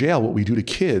realize that in jail, what we do to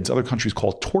kids, other countries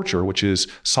call torture, which is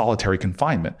solitary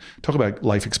confinement. Talk about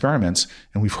life experiments.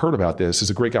 And we've heard about this.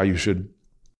 There's a great guy you should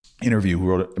interview who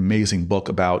wrote an amazing book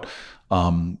about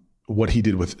what he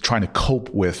did with trying to cope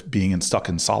with being stuck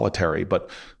in solitary. But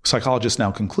psychologists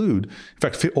now conclude, in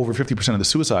fact, over 50% of the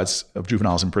suicides of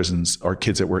juveniles in prisons are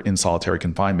kids that were in solitary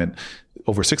confinement.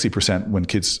 Over 60% when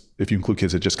kids, if you include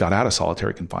kids that just got out of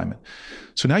solitary confinement.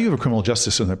 So now you have a criminal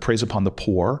justice system that preys upon the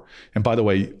poor. And by the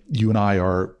way, you and I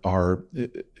are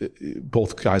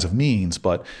both guys of means,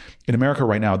 but in America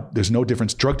right now, there's no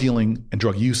difference. Drug dealing and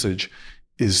drug usage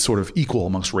is sort of equal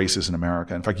amongst races in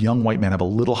America. In fact, young white men have a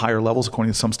little higher levels,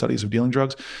 according to some studies, of dealing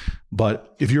drugs.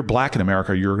 But if you're black in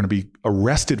America, you're going to be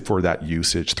arrested for that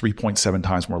usage 3.7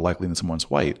 times more likely than someone's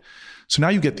white. So now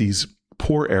you get these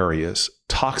poor areas,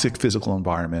 toxic physical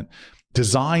environment,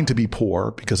 designed to be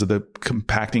poor because of the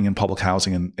compacting in public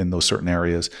housing in those certain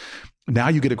areas. Now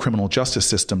you get a criminal justice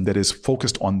system that is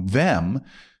focused on them,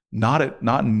 not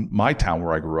in my town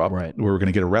where I grew up, right, where we're going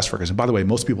to get arrest records. And by the way,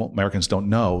 most people, Americans, don't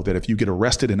know that if you get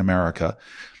arrested in America,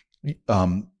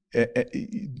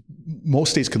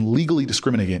 most states can legally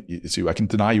discriminate against you. I can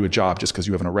deny you a job just because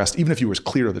you have an arrest, even if you were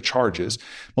cleared of the charges.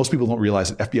 Most people don't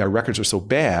realize that FBI records are so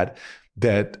bad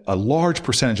that a large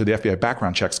percentage of the FBI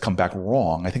background checks come back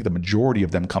wrong. I think the majority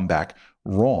of them come back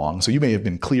wrong. So you may have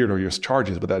been cleared of your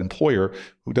charges, but that employer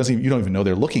who you don't even know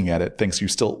they're looking at it thinks you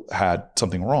still had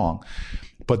something wrong.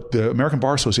 But the American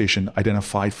Bar Association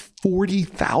identified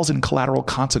 40,000 collateral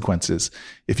consequences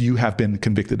if you have been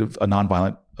convicted of a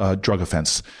nonviolent drug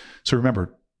offense. So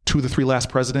remember, 2 of the 3 last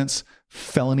presidents,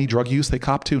 felony drug use they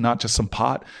copped to, not just some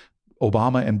pot.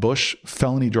 Obama and Bush,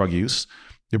 felony drug use.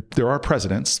 There are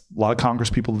presidents, a lot of Congress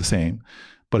people the same.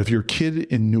 But if you're a kid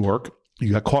in Newark,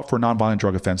 you got caught for a nonviolent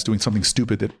drug offense doing something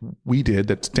stupid that we did,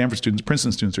 that Stanford students,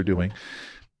 Princeton students are doing,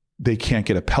 they can't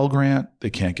get a Pell Grant, they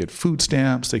can't get food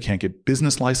stamps, they can't get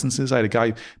business licenses. I had a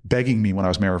guy begging me when I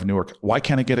was mayor of Newark, why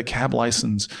can't I get a cab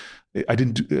license?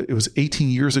 It was 18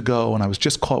 years ago and I was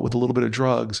just caught with a little bit of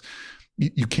drugs.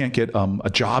 You can't get a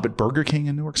job at Burger King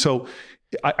in Newark. So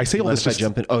I say all this. If I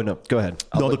jump in. Oh no, go ahead.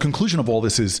 The conclusion of all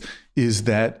this is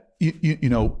that you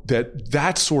know,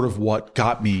 that's sort of what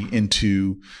got me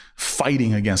into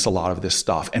fighting against a lot of this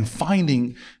stuff and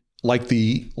finding like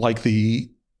the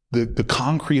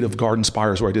concrete of Garden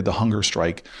Spires where I did the hunger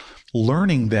strike,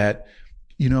 learning that,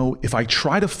 you know, if I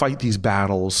try to fight these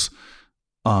battles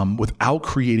without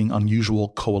creating unusual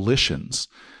coalitions,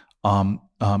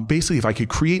 basically, if I could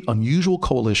create unusual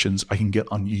coalitions, I can get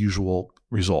unusual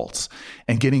results.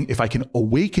 And if I can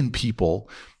awaken people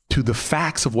to the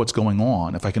facts of what's going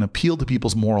on, if I can appeal to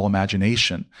people's moral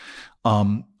imagination,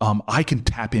 I can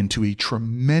tap into a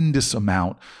tremendous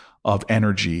amount of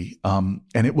energy. And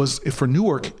it was, for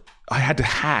Newark, I had to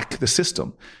hack the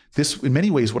system. This, in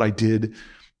many ways, what I did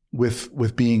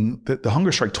with being the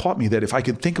hunger strike taught me that if I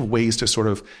could think of ways to sort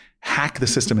of hack the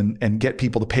system and get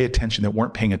people to pay attention that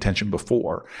weren't paying attention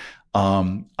before,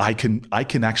 I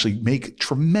can actually make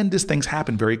tremendous things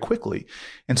happen very quickly.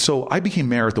 And so I became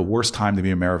mayor at the worst time to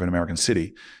be a mayor of an American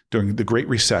city, during the Great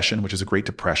Recession, which is a Great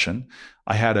Depression.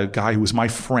 I had a guy who was my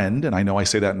friend, and I know I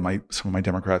say that, and some of my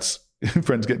Democrats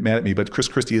friends get mad at me, but Chris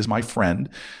Christie is my friend.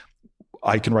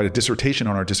 I can write a dissertation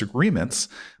on our disagreements,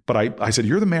 but I said,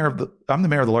 I'm the mayor of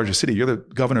the largest city. You're the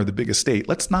governor of the biggest state.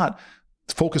 Let's not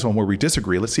focus on where we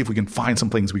disagree. Let's see if we can find some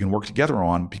things we can work together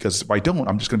on, because if I don't,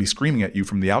 I'm just going to be screaming at you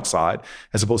from the outside,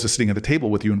 as opposed to sitting at the table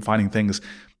with you and finding things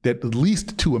that at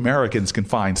least two Americans can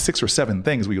find 6 or 7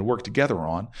 things we can work together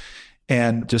on.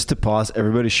 And just to pause,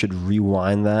 everybody should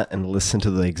rewind that and listen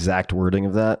to the exact wording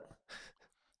of that.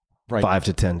 Right. 5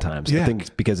 to 10 times. Yeah. I think it's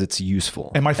because it's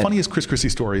useful. And my funniest Chris Christie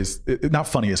story is, not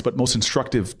funniest, but most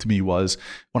instructive to me, was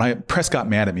when press got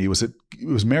mad at me. It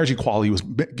was marriage equality.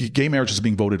 Gay marriage was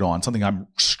being voted on, something I'm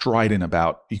strident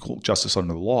about, equal justice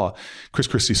under the law. Chris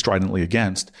Christie stridently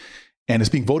against. And it's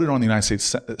being voted on in the United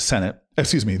States Senate,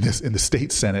 in the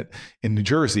state Senate in New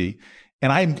Jersey.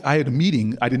 And I had a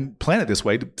meeting, I didn't plan it this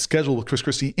way, to schedule with Chris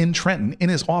Christie in Trenton, in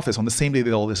his office, on the same day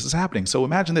that all this is happening. So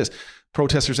imagine this: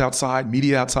 protesters outside,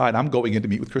 media outside, I'm going in to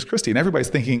meet with Chris Christie. And everybody's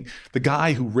thinking the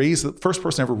guy who the first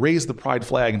person ever raised the pride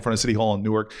flag in front of City Hall in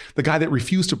Newark, the guy that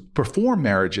refused to perform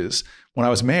marriages when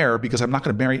I was mayor, because I'm not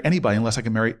going to marry anybody unless I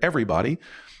can marry everybody.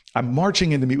 I'm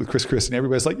marching in to meet with Chris Christie, and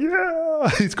everybody's like, yeah,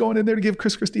 he's going in there to give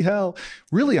Chris Christie hell.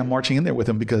 Really, I'm marching in there with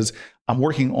him because I'm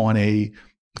working on a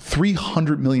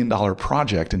 $300 million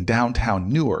project in downtown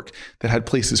Newark that had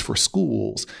places for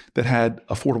schools, that had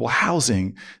affordable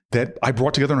housing, that I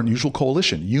brought together an unusual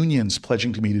coalition, unions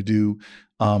pledging to me to do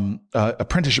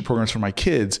apprenticeship programs for my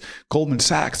kids, Goldman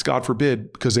Sachs, God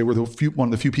forbid, because they were one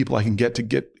of the few people I can get to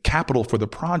get capital for the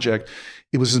project.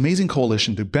 It was an amazing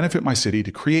coalition to benefit my city,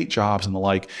 to create jobs and the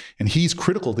like. And he's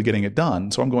critical to getting it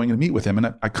done. So I'm going to meet with him,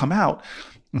 and I come out,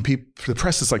 and the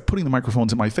press is like putting the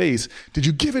microphones in my face. Did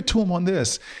you give it to him on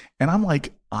this? And I'm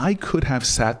like, I could have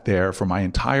sat there for my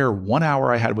entire 1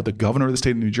 hour I had with the governor of the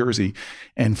state of New Jersey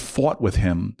and fought with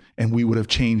him, and we would have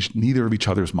changed neither of each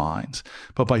other's minds.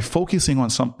 But by focusing on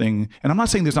something, and I'm not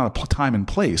saying there's not a time and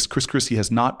place. Chris Christie has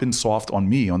not been soft on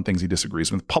me on things he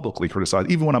disagrees with, publicly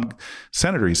criticized. Even when I'm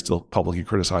senator, he still publicly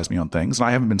criticized me on things, and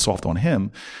I haven't been soft on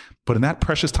him. But in that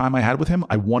precious time I had with him,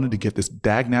 I wanted to get this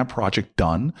dagnab project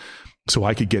done, so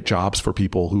I could get jobs for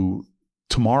people who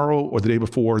tomorrow or the day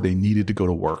before they needed to go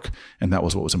to work. And that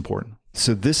was what was important.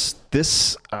 So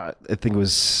this I think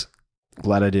was,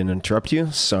 glad I didn't interrupt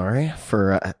you. Sorry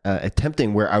for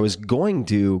attempting where I was going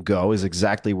to go is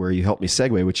exactly where you helped me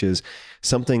segue, which is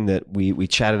something that we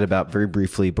chatted about very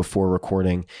briefly before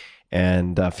recording.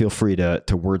 And feel free to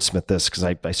wordsmith this, because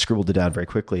I scribbled it down very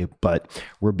quickly. But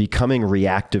we're becoming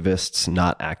reactivists,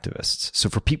 not activists. So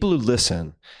for people who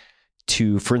listen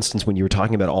to, for instance, when you were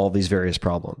talking about all these various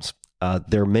problems,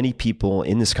 there are many people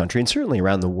in this country and certainly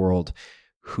around the world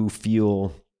who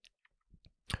feel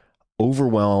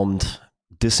overwhelmed,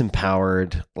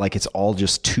 disempowered, like it's all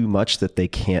just too much, that they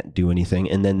can't do anything.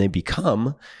 And then they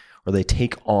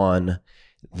take on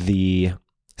the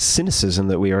cynicism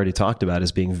that we already talked about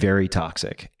as being very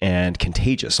toxic and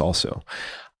contagious also.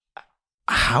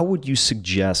 How would you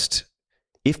suggest,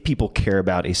 if people care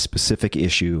about a specific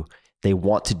issue, they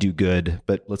want to do good,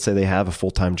 but let's say they have a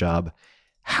full-time job,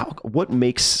 what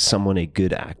makes someone a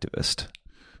good activist?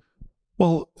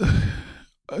 Well,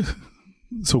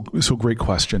 so great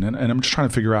question. And I'm just trying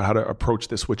to figure out how to approach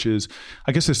this, which is,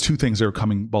 I guess there's 2 things that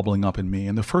are bubbling up in me.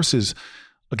 And the first is,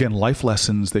 again, life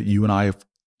lessons that you and I have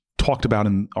talked about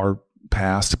in our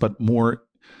past, but more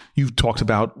you've talked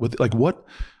about with, like, what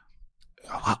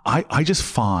I just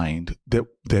find that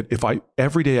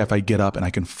every day if I get up and I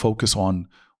can focus on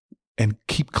and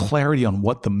keep clarity on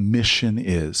what the mission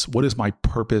is, what is my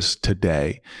purpose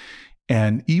today?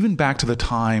 And even back to the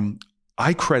time,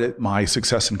 I credit my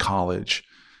success in college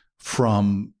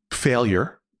from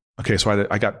failure. Okay. So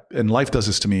I got, and life does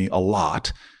this to me a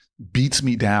lot, beats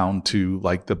me down to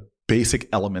like the basic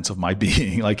elements of my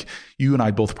being. Like you and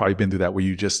I both probably been through that where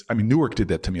Newark did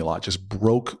that to me a lot, just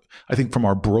broke. I think from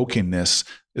our brokenness,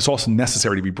 it's also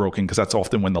necessary to be broken because that's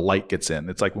often when the light gets in.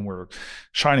 It's like when we're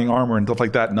shining armor and stuff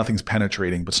like that, nothing's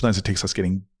penetrating, but sometimes it takes us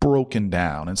getting broken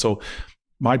down. And so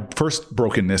my first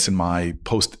brokenness in my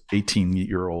post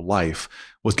 18-year-old life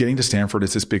was getting to Stanford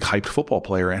as this big hyped football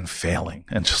player and failing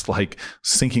and just like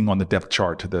sinking on the depth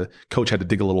chart to the coach had to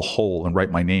dig a little hole and write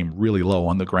my name really low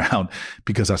on the ground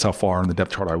because that's how far on the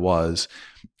depth chart I was.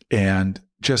 And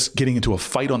just getting into a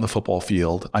fight on the football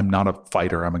field. I'm not a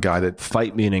fighter. I'm a guy that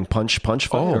fight meaning punch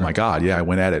fight. Oh my God. Yeah. I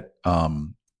went at it.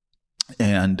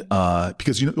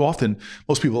 Because often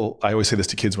most people, I always say this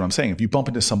to kids when I'm saying, if you bump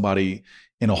into somebody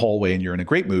in a hallway and you're in a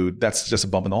great mood, that's just a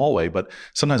bump in the hallway. But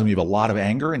sometimes when you have a lot of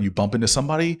anger and you bump into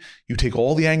somebody, you take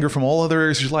all the anger from all other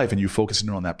areas of your life and you focus in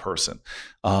on that person.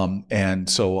 And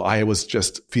so I was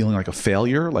just feeling like a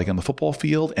failure, like on the football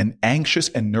field, and anxious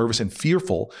and nervous and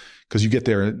fearful because you get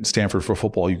there in Stanford for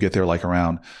football, you get there like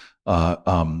around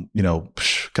August,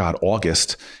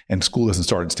 and school doesn't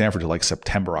start in Stanford till like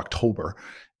September, October.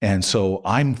 And so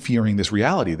I'm fearing this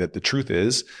reality that the truth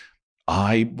is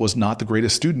I was not the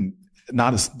greatest student,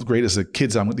 not as great as the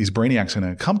kids these brainiacs are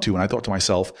going to come to. And I thought to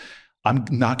myself, I'm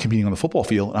not competing on the football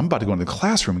field. I'm about to go into the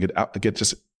classroom and get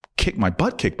just my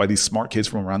butt kicked by these smart kids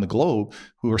from around the globe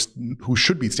who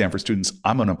should be Stanford students.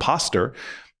 I'm an imposter.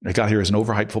 I got here as an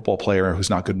overhyped football player who's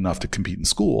not good enough to compete in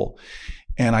school.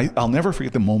 And I'll never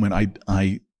forget the moment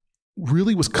I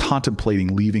really was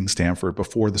contemplating leaving Stanford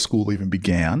before the school even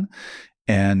began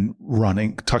and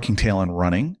running, tucking tail and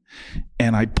running.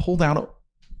 And I pulled out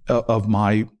of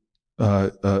my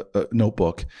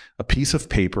notebook a piece of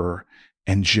paper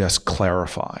and just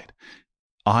clarified.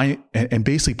 And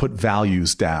basically put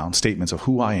values down, statements of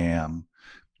who I am,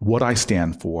 what I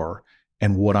stand for,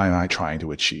 and what am I trying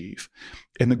to achieve.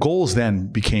 And the goals then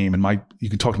became, you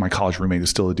can talk to my college roommate who's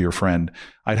still a dear friend,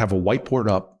 I'd have a whiteboard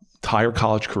up, entire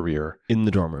college career. In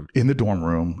the dorm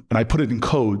room. And I put it in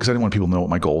code because I didn't want people to know what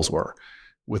my goals were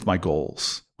with my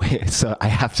goals. Wait, so I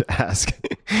have to ask.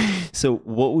 So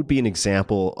what would be an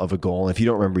example of a goal? And if you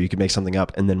don't remember, you could make something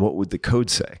up. And then what would the code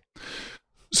say?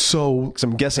 So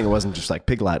I'm guessing it wasn't just like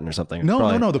Pig Latin or something.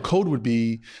 No. The code would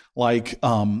be like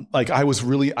I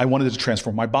wanted to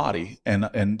transform my body.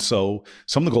 And so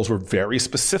some of the goals were very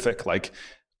specific. Like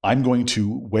I'm going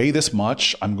to weigh this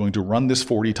much. I'm going to run this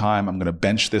 40 time. I'm going to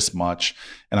bench this much.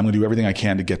 And I'm going to do everything I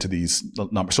can to get to these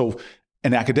numbers. So,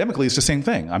 and academically, it's the same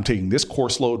thing. I'm taking this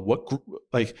course load.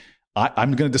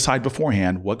 I'm going to decide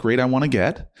beforehand what grade I want to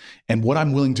get and what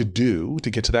I'm willing to do to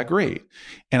get to that grade.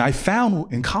 And I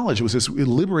found in college, it was this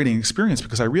liberating experience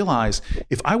because I realized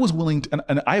if I was willing to,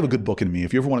 and I have a good book in me,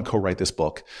 if you ever want to co-write this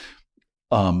book,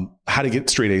 how to get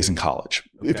straight A's in college.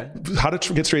 Okay. How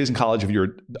to get straight A's in college if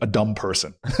you're a dumb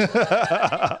person.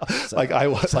 Sounds like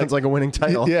a winning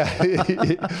title.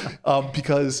 Yeah.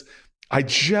 Because I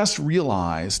just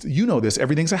realized, this,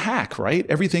 everything's a hack, right?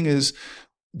 Everything is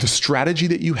the strategy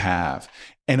that you have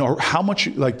or how much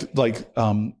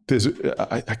there's,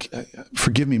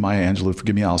 forgive me, Maya Angelou,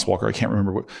 forgive me, Alice Walker. I can't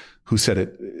remember who said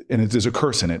it. And there's a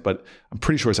curse in it, but I'm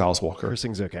pretty sure it's Alice Walker.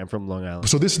 Cursing's okay. I'm from Long Island.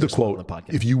 So this is the quote.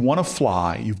 If you want to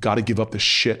fly, you've got to give up the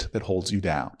shit that holds you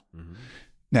down. Mm-hmm.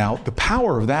 Now, the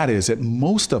power of that is that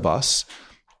most of us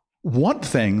want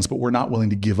things, but we're not willing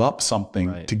to give up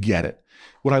something to get it.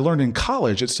 What I learned in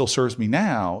college, it still serves me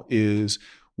now, is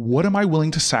what am I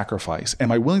willing to sacrifice?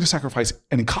 Am I willing to sacrifice?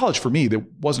 And in college, for me, there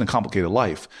wasn't a complicated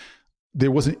life. There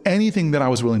wasn't anything that I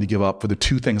was willing to give up for the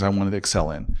two things I wanted to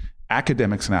excel in,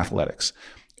 academics and athletics.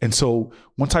 And so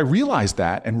once I realized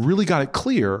that and really got it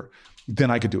clear,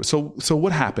 then I could do it. So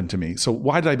what happened to me? So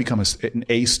why did I become an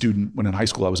A student when in high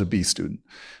school I was a B student?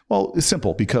 Well, it's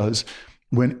simple, because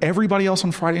when everybody else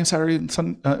on Friday and Saturday and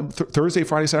Thursday,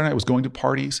 Friday, Saturday night was going to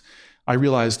parties, I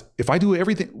realized if I do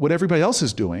everything, what everybody else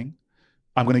is doing,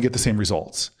 I'm going to get the same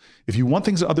results. If you want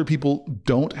things that other people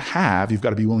don't have, you've got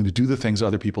to be willing to do the things that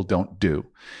other people don't do.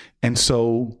 And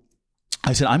so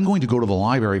I said, I'm going to go to the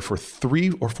library for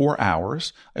 3 or 4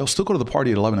 hours. I'll still go to the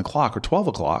party at 11 o'clock or 12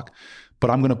 o'clock, but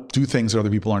I'm going to do things that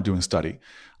other people aren't doing study.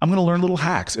 I'm going to learn little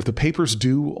hacks. If the paper's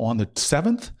due on the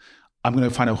 7th, I'm going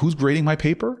to find out who's grading my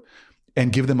paper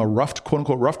and give them a rough, quote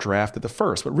unquote, rough draft at the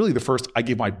first. But really the first, I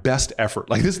gave my best effort.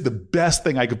 Like, this is the best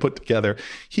thing I could put together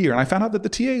here. And I found out that the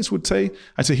TAs would say,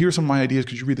 I'd say, here's some of my ideas.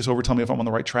 Could you read this over? Tell me if I'm on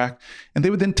the right track. And they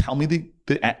would then tell me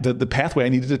the pathway I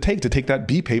needed to take that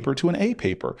B paper to an A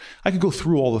paper. I could go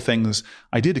through all the things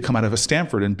I did to come out of a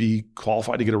Stanford and be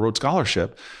qualified to get a Rhodes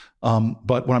Scholarship.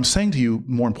 But what I'm saying to you,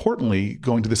 more importantly,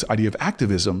 going to this idea of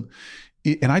activism,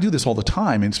 and I do this all the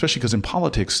time, and especially because in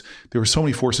politics, there are so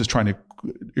many forces trying to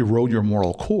erode your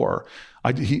moral core.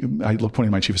 I look pointing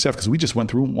at my chief of staff because we just went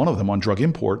through one of them on drug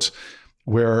imports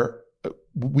where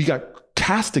we got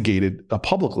castigated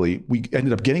publicly. We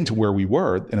ended up getting to where we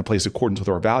were in a place in accordance with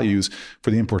our values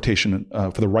for the importation,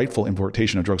 for the rightful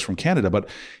importation of drugs from Canada. But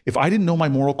if I didn't know my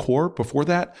moral core before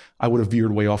that, I would have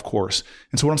veered way off course.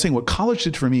 And so what I'm saying, what college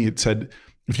did for me, it said,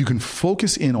 if you can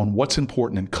focus in on what's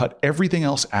important and cut everything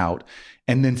else out,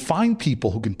 and then find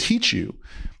people who can teach you.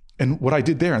 And what I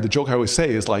did there, and the joke I always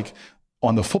say is like,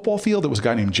 on the football field, there was a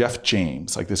guy named Jeff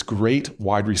James, like this great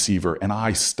wide receiver, and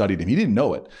I studied him. He didn't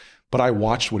know it, but I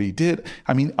watched what he did.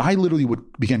 I mean, I literally would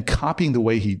begin copying the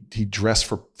way he dressed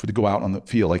for to go out on the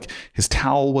field. Like his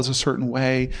towel was a certain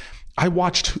way. I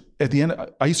watched at the end,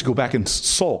 I used to go back and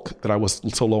sulk that I was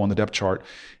so low on the depth chart,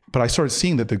 but I started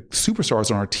seeing that the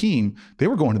superstars on our team, they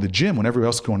were going to the gym when everybody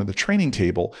else was going to the training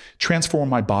table, transformed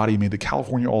my body, made the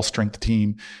California all-strength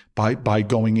team by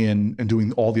going in and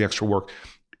doing all the extra work.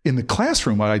 In the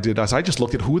classroom, what I did is I just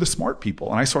looked at who are the smart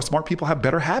people, and I saw smart people have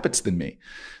better habits than me.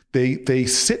 They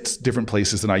sit different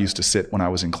places than I used to sit when I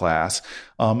was in class.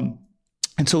 And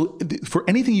so for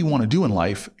anything you want to do in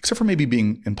life, except for maybe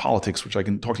being in politics, which I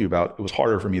can talk to you about, it was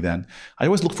harder for me then. I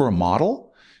always look for a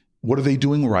model. What are they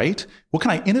doing right? What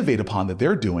can I innovate upon that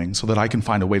they're doing so that I can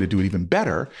find a way to do it even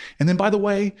better? And then, by the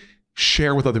way,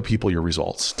 share with other people your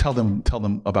results. Tell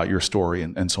them about your story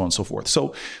and so on and so forth.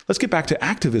 So let's get back to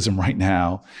activism right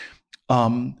now.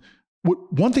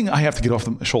 One thing I have to get off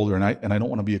the shoulder, and I don't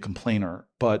want to be a complainer,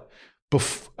 but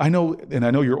I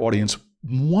know your audience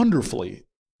wonderfully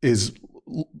is,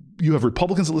 you have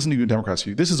Republicans that listen to you and Democrats to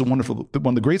you. This is one of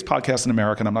the greatest podcasts in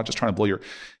America, and I'm not just trying to blow your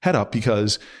head up,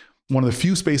 because one of the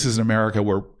few spaces in America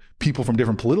where people from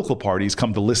different political parties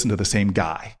come to listen to the same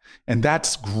guy. And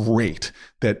that's great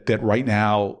that right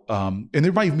now, and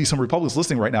there might even be some Republicans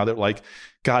listening right now that are like,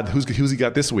 God, who's he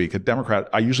got this week? A Democrat.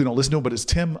 I usually don't listen to him, but it's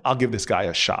Tim. I'll give this guy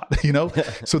a shot,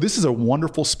 So this is a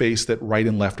wonderful space that right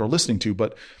and left are listening to.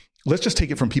 But let's just take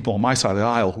it from people on my side of the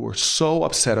aisle who are so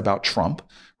upset about Trump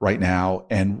right now.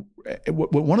 And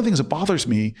one of the things that bothers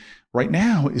me right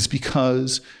now is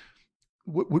because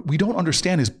what we don't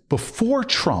understand is before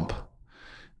Trump,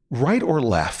 right or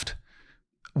left,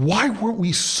 why weren't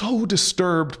we so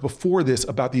disturbed before this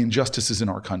about the injustices in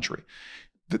our country?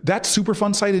 That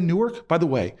Superfund site in Newark, by the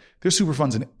way, there's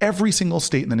Superfunds in every single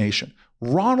state in the nation.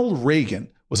 Ronald Reagan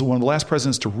was one of the last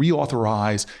presidents to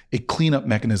reauthorize a cleanup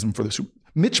mechanism for the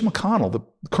Mitch McConnell, the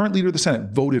current leader of the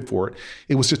Senate, voted for it.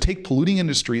 It was to take polluting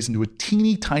industries and do a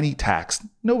teeny tiny tax,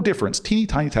 no difference, teeny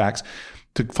tiny tax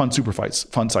to fund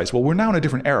Superfund sites. Well, we're now in a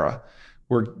different era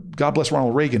where, God bless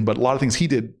Ronald Reagan, but a lot of things he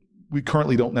did we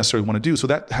currently don't necessarily want to do. So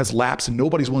that has lapsed and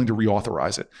nobody's willing to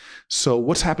reauthorize it. So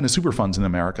what's happened to Superfunds in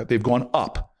America? They've gone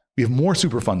up. We have more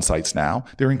Superfund sites now.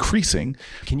 They're increasing.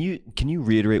 Can you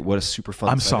reiterate what a Superfund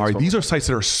I'm site sorry. is? These are sites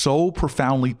that are so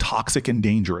profoundly toxic and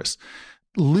dangerous.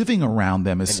 Living around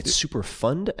them is... And it's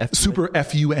Superfund? Super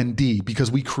F-U-N-D, because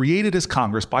we created as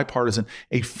Congress, bipartisan,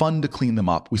 a fund to clean them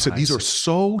up. We said these are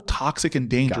so toxic and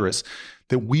dangerous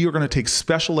that we are going to take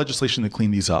special legislation to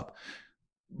clean these up.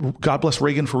 God bless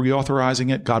Reagan for reauthorizing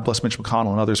it. God bless Mitch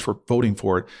McConnell and others for voting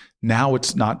for it. Now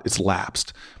it's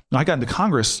lapsed. When I got into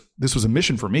Congress, this was a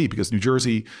mission for me because New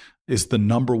Jersey is the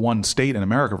number one state in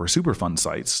America for Superfund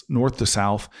sites, north to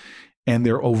south, and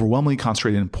they're overwhelmingly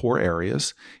concentrated in poor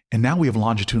areas. And now we have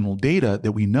longitudinal data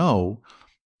that we know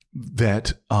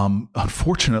that,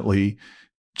 unfortunately,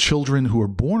 children who are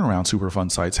born around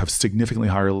Superfund sites have significantly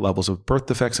higher levels of birth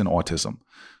defects and autism.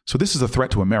 So this is a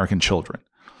threat to American children.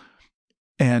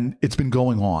 And it's been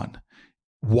going on.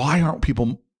 Why aren't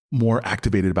people more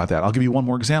activated about that? I'll give you one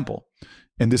more example.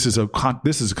 And this is a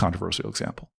controversial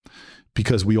example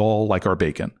because we all like our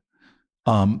bacon.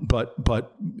 But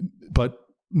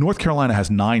North Carolina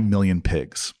has 9 million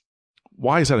pigs.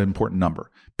 Why is that an important number?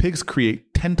 Pigs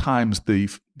create 10 times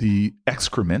the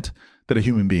excrement that a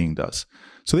human being does.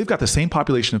 So they've got the same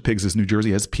population of pigs as New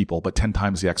Jersey has people, but 10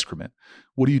 times the excrement.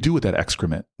 What do you do with that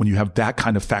excrement when you have that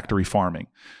kind of factory farming?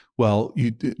 Well,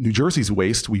 New Jersey's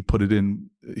waste, we put it in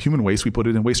human waste, we put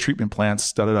it in waste treatment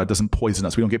plants, it doesn't poison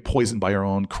us. We don't get poisoned by our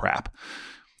own crap.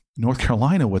 North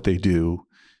Carolina, what they do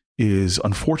is,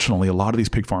 unfortunately, a lot of these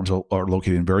pig farms are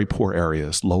located in very poor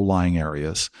areas, low-lying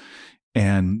areas.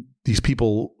 And these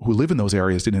people who live in those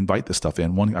areas didn't invite this stuff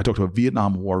in. I talked to a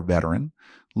Vietnam War veteran,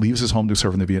 leaves his home to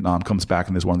serve in the Vietnam, comes back,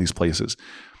 and there's one of these places.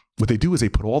 What they do is they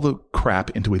put all the crap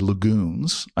into a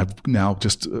lagoons. I've now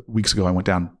just weeks ago, I went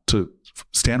down to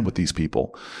stand with these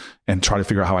people and try to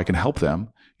figure out how I can help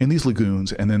them in these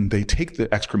lagoons. And then they take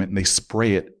the excrement and they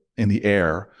spray it in the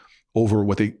air over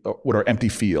what are empty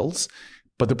fields.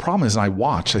 But the problem is, I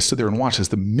stood there and watched as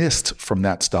the mist from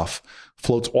that stuff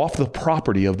floats off the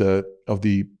property of the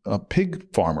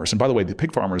pig farmers. And by the way, the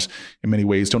pig farmers in many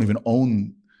ways don't even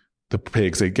own the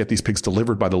pigs. They get these pigs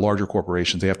delivered by the larger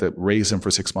corporations. They have to raise them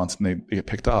for 6 months and they get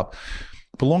picked up.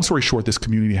 But long story short, this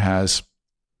community has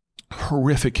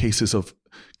horrific cases of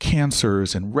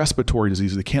cancers and respiratory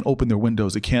diseases. They can't open their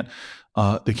windows. They can't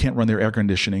run their air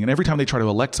conditioning. And every time they try to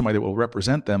elect somebody that will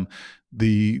represent them,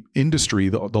 the industry,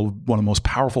 one of the most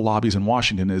powerful lobbies in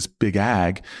Washington is big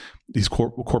ag. These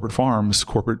corporate farms,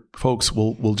 corporate folks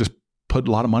will just put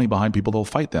a lot of money behind people. They'll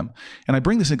fight them. And I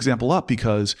bring this example up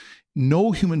because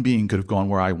no human being could have gone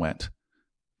where I went,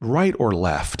 right or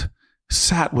left,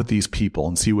 sat with these people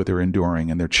and see what they're enduring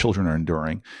and their children are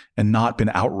enduring and not been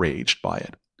outraged by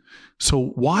it.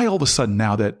 So why all of a sudden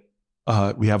now that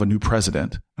we have a new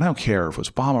president, and I don't care if it was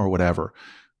Obama or whatever,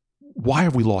 why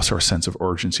have we lost our sense of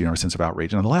urgency and our sense of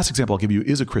outrage? And the last example I'll give you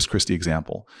is a Chris Christie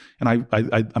example. And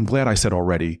I'm glad I said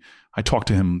already, I talked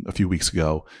to him a few weeks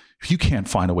ago. If you can't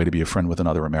find a way to be a friend with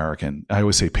another American, I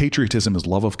always say patriotism is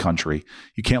love of country.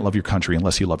 You can't love your country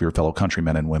unless you love your fellow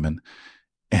countrymen and women.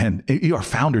 And our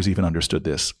founders even understood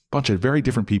this. A bunch of very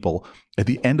different people at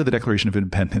the end of the Declaration of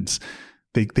Independence,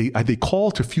 they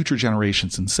call to future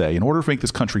generations and say, in order to make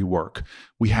this country work,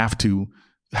 we have to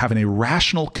have an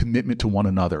irrational commitment to one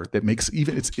another that makes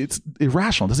it's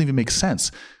irrational. It doesn't even make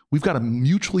sense. We've got to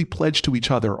mutually pledge to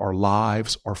each other our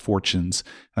lives, our fortunes.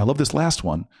 And I love this last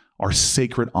one, our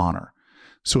sacred honor.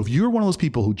 So if you're one of those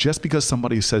people who just because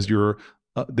somebody says they're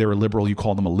a liberal, you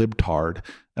call them a libtard.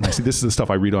 And I see this is the stuff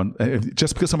I read on,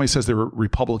 just because somebody says they're a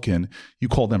Republican, you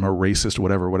call them a racist,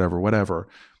 whatever.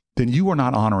 Then you are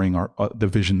not honoring the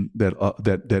vision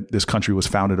that this country was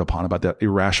founded upon, about that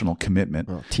irrational commitment.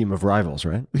 Well, team of rivals,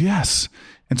 right? Yes.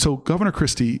 And so Governor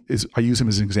Christie I use him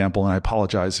as an example, and I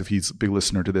apologize if he's a big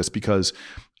listener to this, because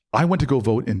I went to go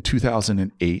vote in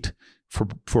 2008 for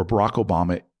Barack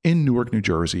Obama in Newark, New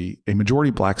Jersey, a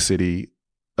majority black city.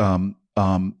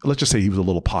 Let's just say he was a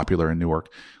little popular in Newark.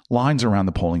 Lines around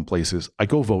the polling places. I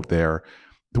go vote there.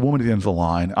 The woman at the end of the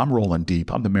line, I'm rolling deep.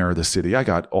 I'm the mayor of the city. I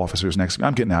got officers next to me.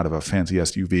 I'm getting out of a fancy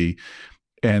SUV.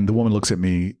 And the woman looks at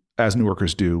me, as New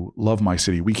Yorkers do, love my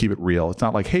city. We keep it real. It's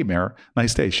not like, hey, mayor,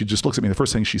 nice day. She just looks at me. The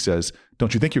first thing she says,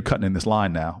 don't you think you're cutting in this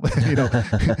line now?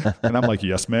 And I'm like,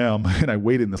 yes, ma'am. And I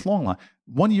waited in this long line.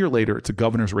 1 year later, it's a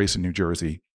governor's race in New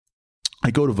Jersey.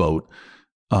 I go to vote.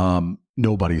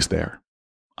 Nobody's there.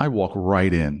 I walk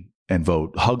right in and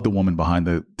vote, hug the woman behind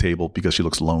the table because she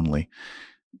looks lonely.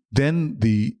 Then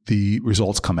the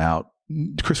results come out.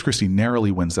 Chris Christie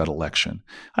narrowly wins that election.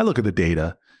 I look at the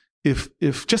data. If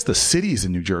just the cities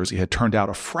in New Jersey had turned out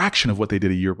a fraction of what they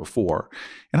did a year before,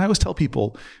 and I always tell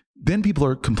people, then people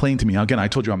are complaining to me. Again, I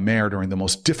told you I'm mayor during the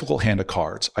most difficult hand of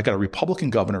cards. I got a Republican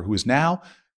governor who is now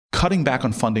cutting back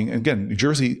on funding. And again, New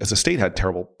Jersey as a state had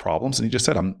terrible problems. And he just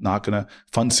said, I'm not going to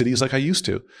fund cities like I used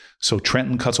to. So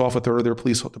Trenton cuts off a third of their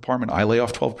police department. I lay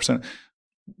off 12%.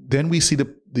 Then we see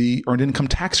the earned income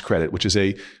tax credit, which is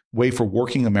a way for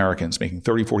working Americans making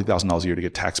 $30,000, $40,000 a year to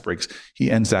get tax breaks. He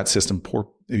ends that system.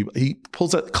 He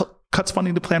pulls that, cuts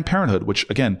funding to Planned Parenthood, which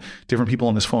again, different people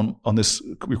on this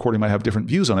recording might have different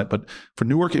views on it. But for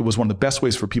Newark, it was one of the best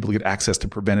ways for people to get access to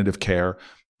preventative care,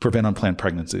 prevent unplanned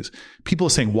pregnancies. People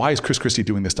are saying, why is Chris Christie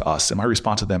doing this to us? And my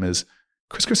response to them is,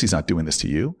 Chris Christie's not doing this to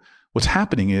you. What's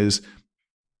happening is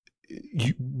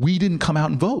we didn't come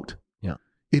out and vote. Yeah.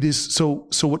 It is so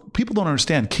what people don't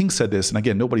understand, King said this, and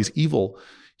again, nobody's evil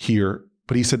here,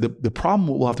 but he said the problem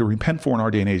we'll have to repent for in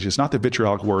our day and age is not the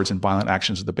vitriolic words and violent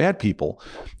actions of the bad people,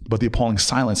 but the appalling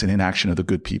silence and inaction of the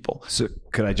good people. So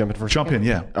could I jump in first? Jump in,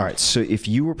 yeah. All right. So if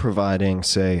you were providing,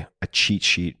 say, a cheat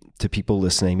sheet to people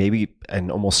listening, maybe,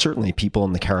 and almost certainly people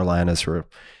in the Carolinas who are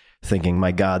thinking,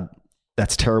 my God,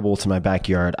 that's terrible to my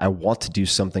backyard. I want to do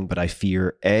something, but I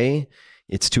fear A,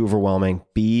 it's too overwhelming.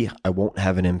 B, I won't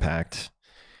have an impact.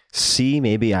 C,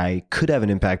 maybe I could have an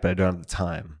impact, but I don't have the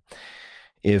time.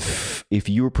 If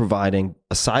you were providing,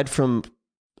 aside from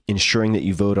ensuring that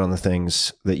you vote on the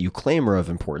things that you claim are of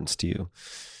importance to you,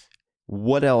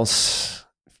 what else,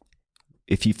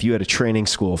 if you had a training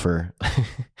school for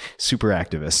super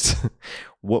activists,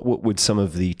 what would some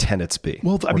of the tenets be?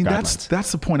 Well, I mean, that's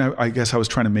the point I guess I was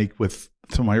trying to make with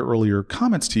some of my earlier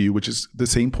comments to you, which is the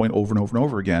same point over and over and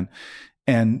over again.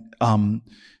 And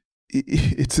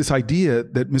it's this idea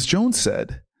that Ms. Jones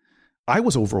said, I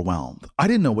was overwhelmed. I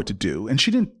didn't know what to do. And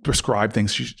she didn't prescribe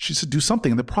things. She said, do something.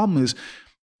 And the problem is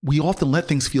we often let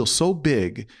things feel so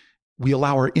big, we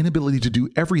allow our inability to do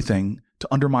everything to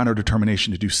undermine our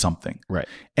determination to do something. Right.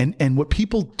 And what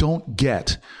people don't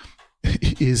get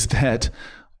is that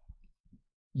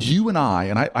you and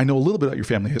I know a little bit about your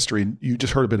family history, and you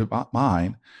just heard a bit about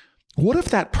mine. What if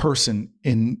that person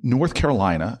in North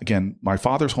Carolina, again, my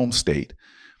father's home state,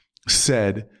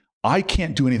 said, I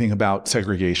can't do anything about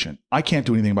segregation. I can't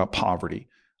do anything about poverty.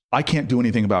 I can't do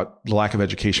anything about the lack of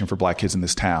education for black kids in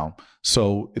this town.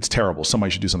 So it's terrible.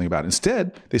 Somebody should do something about it.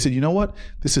 Instead, they said, you know what?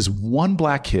 This is one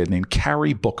black kid named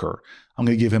Cory Booker. I'm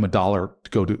going to give him $1 to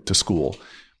go to school.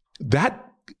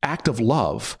 That act of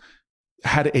love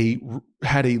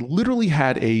literally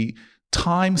had a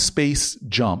time-space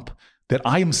jump that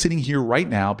I am sitting here right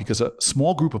now because a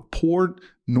small group of poor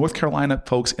North Carolina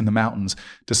folks in the mountains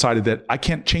decided that I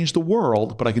can't change the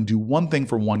world, but I can do one thing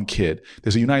for one kid.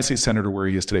 There's a United States Senator where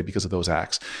he is today because of those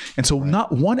acts. And so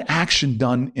not one action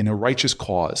done in a righteous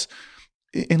cause.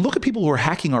 And look at people who are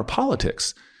hacking our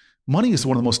politics. Money is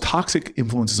one of the most toxic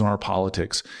influences on our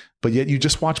politics, but yet you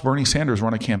just watch Bernie Sanders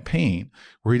run a campaign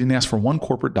where he didn't ask for one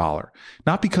corporate dollar.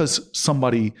 Not because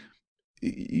somebody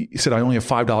he said, I only have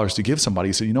 $5 to give somebody.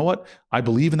 He said, you know what? I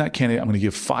believe in that candidate. I'm going to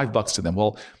give $5 to them.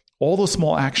 Well, all those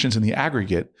small actions in the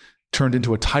aggregate turned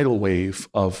into a tidal wave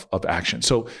of action.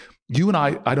 So you and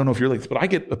I don't know if you're like this, but I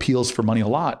get appeals for money a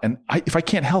lot. And if I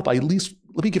can't help, I at least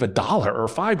let me give $1 or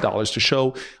 $5 to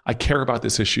show I care about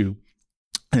this issue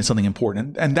and it's something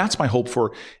important. And that's my hope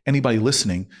for anybody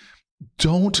listening.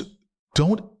 Don't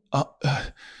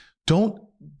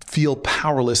feel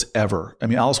powerless ever. I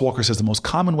mean, Alice Walker says the most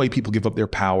common way people give up their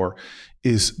power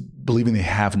is believing they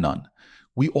have none.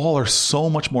 We all are so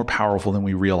much more powerful than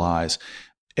we realize.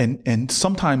 And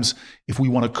sometimes if we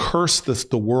want to curse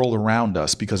the world around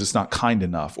us because it's not kind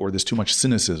enough or there's too much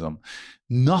cynicism,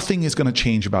 nothing is going to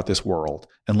change about this world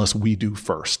unless we do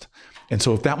first. And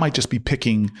so if that might just be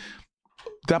doing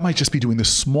the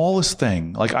smallest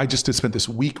thing. Like I just spent this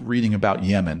week reading about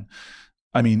Yemen.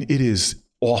 I mean, it is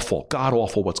awful, God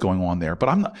awful what's going on there.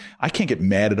 But I can't get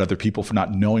mad at other people for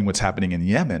not knowing what's happening in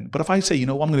Yemen. But if I say, I'm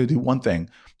going to do one thing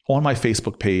on my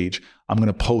Facebook page, I'm going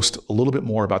to post a little bit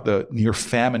more about the near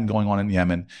famine going on in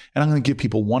Yemen, and I'm going to give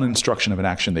people one instruction of an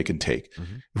action they can take.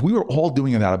 Mm-hmm. If we were all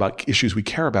doing that about issues we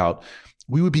care about,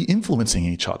 we would be influencing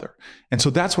each other. And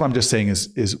so that's what I'm just saying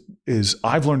is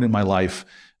I've learned in my life,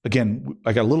 again,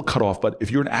 I got a little cut off, but if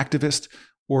you're an activist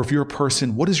or if you're a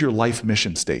person, what is your life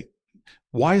mission state?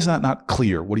 Why is that not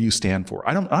clear? What do you stand for?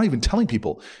 I'm not even telling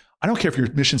people. I don't care if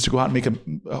your mission is to go out and make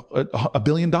 $1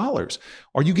 billion.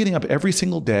 Are you getting up every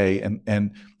single day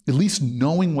and at least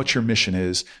knowing what your mission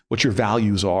is, what your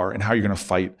values are, and how you're going to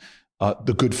fight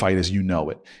the good fight as you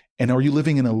know it? And are you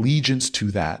living in allegiance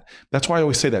to that? That's why I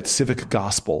always say that civic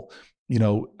gospel,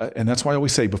 and that's why I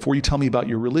always say, before you tell me about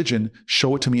your religion,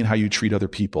 show it to me in how you treat other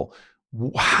people.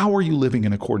 How are you living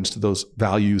in accordance to those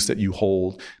values that you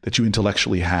hold, that you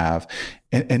intellectually have,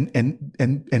 and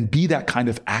be that kind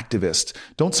of activist?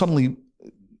 Don't suddenly,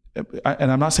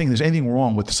 and I'm not saying there's anything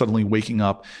wrong with suddenly waking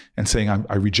up and saying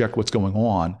I reject what's going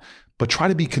on, but try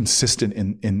to be consistent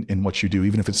in what you do,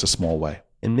 even if it's a small way.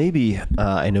 And maybe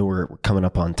I know we're coming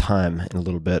up on time in a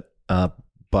little bit,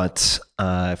 but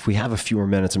if we have a few more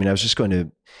minutes, I was just going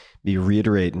to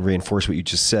reiterate and reinforce what you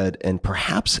just said. And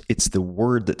perhaps it's the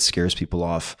word that scares people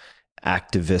off,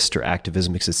 activist or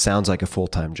activism, because it sounds like a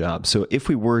full-time job. So if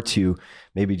we were to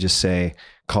maybe just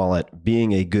call it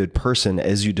being a good person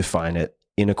as you define it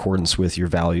in accordance with your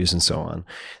values and so on,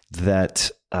 that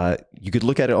you could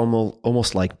look at it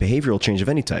almost like behavioral change of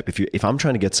any type. If I'm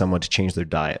trying to get someone to change their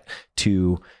diet,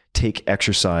 to take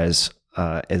exercise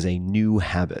as a new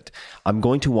habit, I'm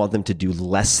going to want them to do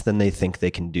less than they think they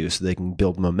can do so they can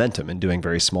build momentum in doing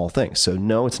very small things. So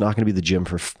no, it's not going to be the gym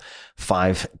for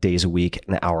 5 days a week,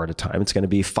 an hour at a time. It's going to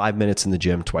be 5 minutes in the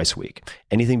gym twice a week.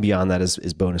 Anything beyond that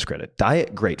is bonus credit.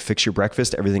 Diet, great. Fix your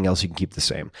breakfast. Everything else you can keep the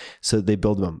same. So they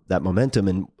build that momentum.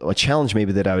 And a challenge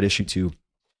maybe that I would issue to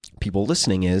people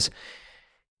listening is,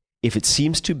 if it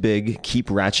seems too big, keep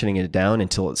ratcheting it down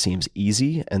until it seems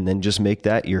easy, and then just make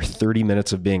that your 30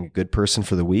 minutes of being a good person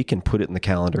for the week and put it in the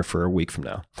calendar for a week from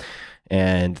now.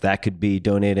 And that could be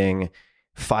donating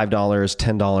 $5,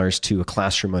 $10 to a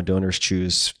classroom on Donors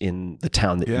Choose in the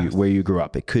town where you grew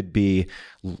up. It could be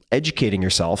educating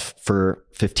yourself for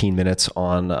 15 minutes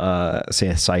on, say,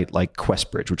 a site like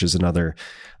QuestBridge, which is another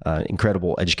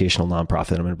incredible educational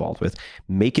nonprofit I'm involved with.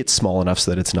 Make it small enough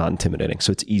so that it's not intimidating,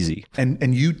 so it's easy. And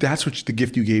that's the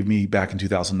gift you gave me back in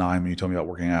 2009 when you told me about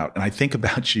working out. And I think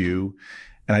about you,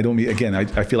 and I don't mean, again,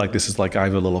 I feel like this is like I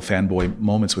have a little fanboy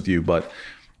moments with you, but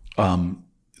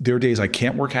there are days I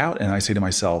can't work out, and I say to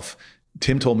myself,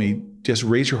 Tim told me, just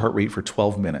raise your heart rate for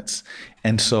 12 minutes.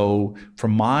 And so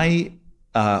from my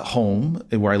home,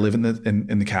 where I live in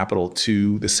the Capitol,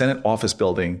 to the Senate office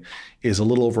building is a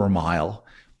little over a mile.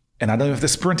 And I don't have to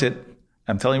sprint it.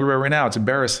 I'm telling you right now, it's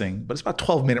embarrassing, but it's about a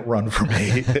 12-minute run for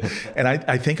me. And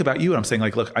I think about you and I'm saying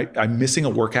like, look, I'm missing a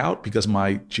workout because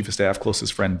my chief of staff,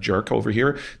 closest friend, jerk over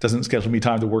here, doesn't schedule me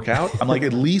time to work out. I'm like,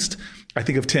 at least, I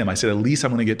think of Tim. I said, at least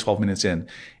I'm going to get 12 minutes in.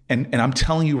 And I'm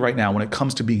telling you right now, when it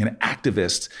comes to being an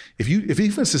activist, if even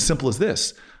it's as simple as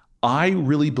this, I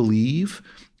really believe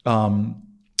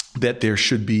that there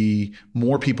should be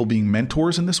more people being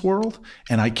mentors in this world.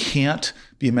 And I can't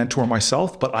be a mentor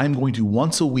myself, but I'm going to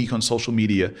once a week on social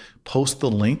media post the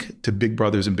link to Big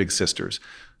Brothers and Big Sisters.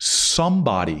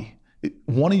 Somebody,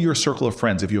 one of your circle of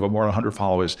friends, if you have more than 100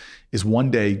 followers, is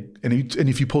one day, and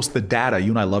if you post the data, you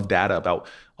and I love data about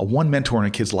one mentor in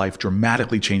a kid's life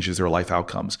dramatically changes their life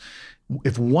outcomes.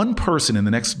 If one person in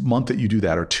the next month that you do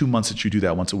that, or 2 months that you do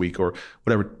that once a week or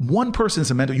whatever, one person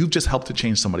is a mentor, you've just helped to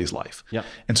change somebody's life. Yeah.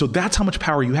 And so that's how much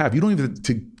power you have. You don't even have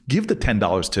to give the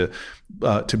 $10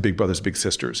 to Big Brothers, Big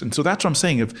Sisters. And so that's what I'm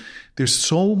saying. If there's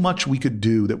so much we could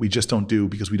do that we just don't do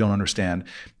because we don't understand.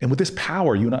 And with this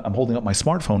power, I'm holding up my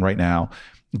smartphone right now,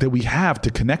 that we have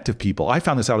to connect to people. I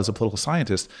found this out as a political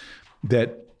scientist,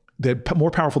 that more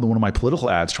powerful than one of my political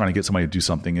ads trying to get somebody to do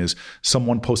something is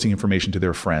someone posting information to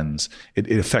their friends.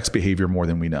 It affects behavior more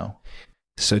than we know.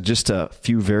 So just a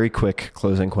few very quick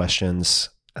closing questions,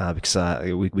 because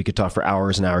we could talk for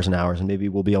hours and hours and hours, and maybe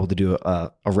we'll be able to do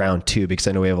a round two, because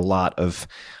I know we have a lot of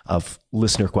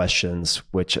listener questions,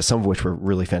 some of which were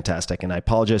really fantastic. And I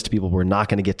apologize to people we're not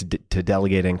going to get to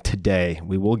delegating today.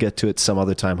 We will get to it some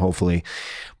other time, hopefully.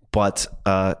 But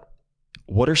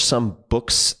what are some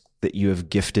books that you have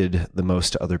gifted the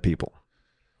most to other people?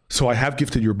 So I have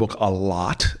gifted your book a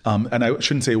lot. And I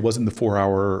shouldn't say it wasn't the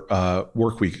 4-hour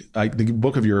work week. The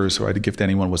book of yours, or I had to gift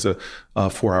anyone, was a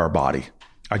 4-hour body.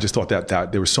 I just thought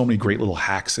that there were so many great little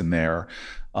hacks in there.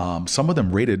 Some of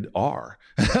them rated R.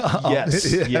 Yes.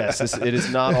 It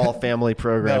is not all family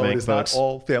programming. No, it is folks. not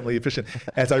all family efficient.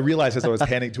 As I realized as I was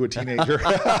handing to a teenager.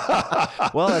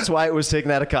 Well, that's why it was taken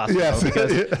out of Costco. Yes.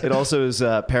 Because it also is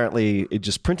apparently it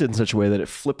just printed in such a way that it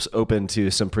flips open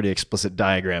to some pretty explicit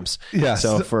diagrams. Yes.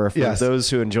 So for those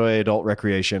who enjoy adult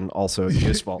recreation, also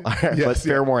useful. Yes, but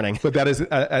fair warning. But that is,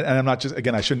 and I'm not just,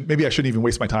 again, I shouldn't even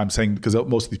waste my time saying, because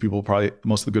most of these people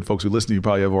most of the good folks who listen to you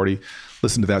probably have already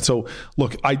listened to that. So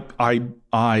look,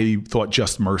 I thought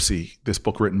Just Mercy, this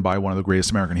book written by one of the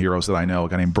greatest American heroes that I know, a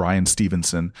guy named Brian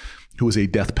Stevenson, who is a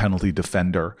death penalty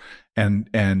defender.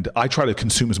 And I try to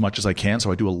consume as much as I can.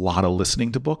 So I do a lot of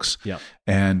listening to books. Yeah.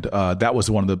 And that was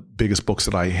one of the biggest books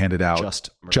that I handed out.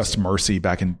 Just Mercy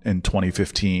back in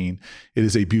 2015. It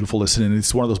is a beautiful listen. And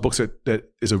it's one of those books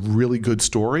that is a really good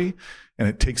story. And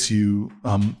it takes you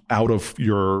out of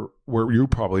where you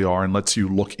probably are and lets you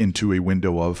look into a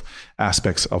window of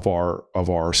aspects of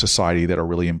our society that are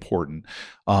really important.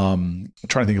 I'm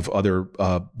trying to think of other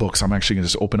books. I'm actually going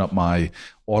to just open up my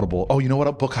Audible. Oh, you know what?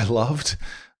 A book I loved?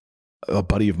 A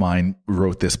buddy of mine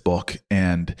wrote this book,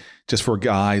 and just for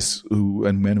guys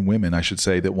and men and women, I should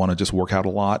say, that want to just work out a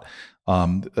lot.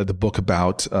 The book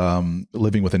about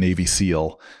living with a Navy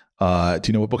SEAL. Do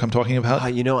you know what book I'm talking about?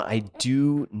 I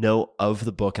do know of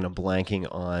the book, and I'm blanking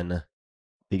on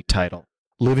the title.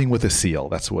 Living with a SEAL.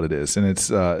 That's what it is. And it's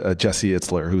Jesse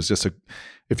Itzler, who's just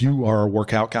if you are a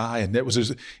workout guy, and it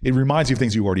reminds you of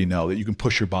things you already know, that you can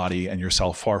push your body and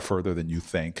yourself far further than you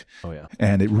think. Oh yeah.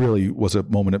 And it really was a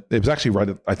moment. It was actually right.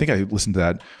 I think I listened to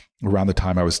that around the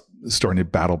time I was starting to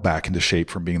battle back into shape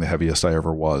from being the heaviest I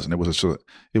ever was. And it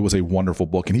was a wonderful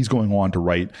book. And he's going on to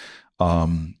write,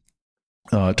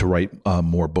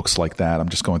 more books like that. I'm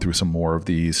just going through some more of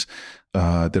these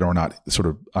that are not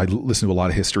I listen to a lot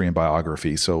of history and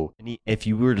biography. So if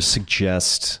you were to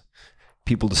suggest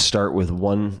people to start with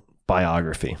one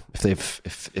biography,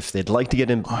 if they'd like to get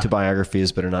into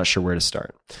biographies but are not sure where to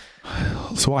start.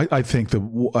 So I think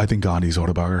Gandhi's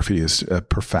autobiography is a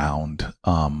profound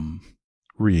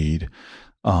read.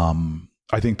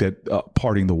 I think that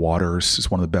Parting the Waters is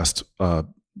one of the best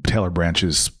Taylor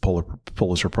Branch's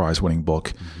Pulitzer Prize winning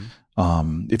book.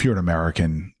 Mm-hmm. If you're an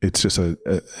American, it's just a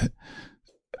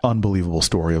unbelievable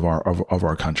story of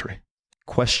our country.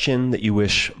 Question that you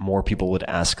wish more people would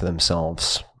ask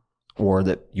themselves, or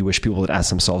that you wish people would ask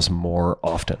themselves more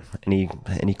often?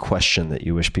 Any question that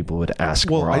you wish people would ask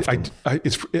more often?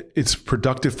 It's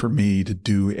productive for me to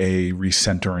do a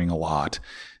recentering a lot.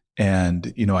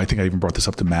 And, I think I even brought this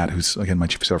up to Matt, who's, again, my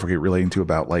chief of staff, relating to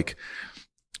about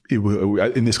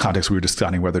in this context, we were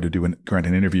deciding whether to grant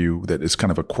an interview that is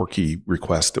kind of a quirky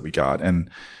request that we got. And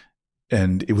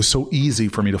it was so easy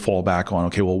for me to fall back on,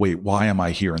 okay, well, wait, why am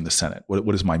I here in the Senate?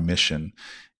 What is my mission?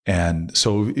 And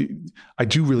so I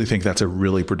do really think that's a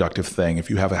really productive thing. If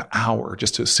you have an hour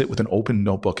just to sit with an open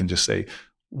notebook and just say,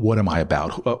 what am I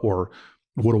about? Or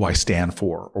what do I stand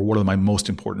for, or what are my most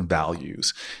important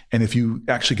values? And if you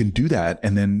actually can do that,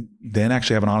 and then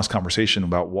actually have an honest conversation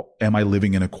about am I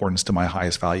living in accordance to my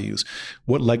highest values?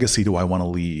 What legacy do I want to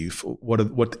leave?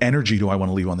 What energy do I want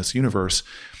to leave on this universe?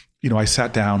 I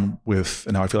sat down with,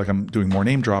 and now I feel like I'm doing more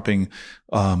name dropping,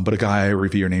 but a guy I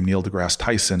revere named Neil deGrasse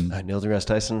Tyson. Neil deGrasse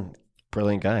Tyson,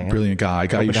 brilliant guy. Brilliant guy. You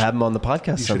should have him on the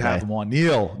podcast. You should have him on.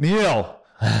 Neil.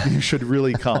 You should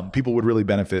really come. People would really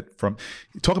benefit from.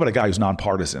 Talk about a guy who's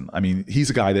nonpartisan. I mean, he's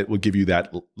a guy that would give you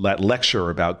that lecture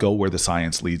about go where the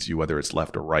science leads you, whether it's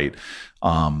left or right.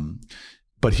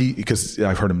 But because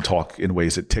I've heard him talk in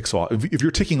ways that ticks off. If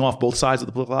you're ticking off both sides of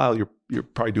the political aisle, you're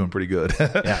probably doing pretty good.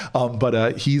 Yeah.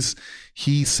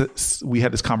 We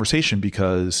had this conversation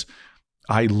because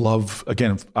I love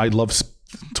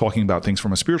talking about things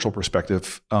from a spiritual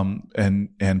perspective. But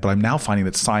I'm now finding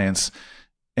that science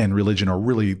and religion are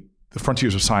really, the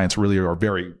frontiers of science really are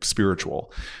very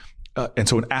spiritual. And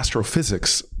so in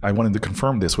astrophysics, I wanted to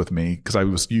confirm this with me because I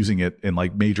was using it in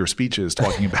like major speeches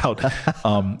talking about,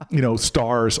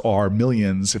 stars are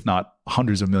millions, if not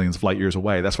hundreds of millions of light years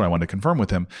away. That's what I wanted to confirm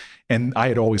with him. And I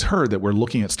had always heard that we're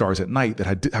looking at stars at night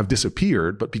that have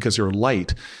disappeared, but because their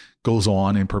light goes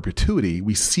on in perpetuity,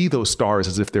 we see those stars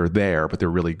as if they're there, but they're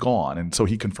really gone. And so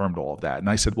he confirmed all of that. And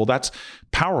I said, well, that's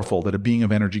powerful that a being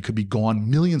of energy could be gone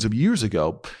millions of years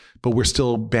ago, but we're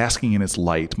still basking in its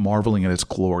light, marveling at its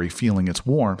glory, feeling its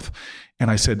warmth. And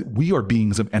I said, we are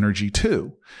beings of energy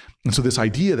too. And so this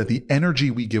idea that the energy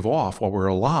we give off while we're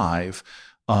alive,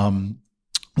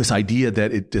 this idea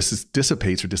that it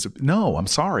dissipates no, I'm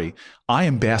sorry. I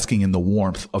am basking in the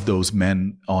warmth of those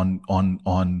men on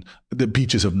the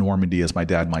beaches of Normandy, as my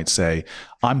dad might say.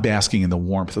 I'm basking in the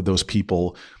warmth of those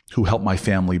people who helped my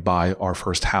family buy our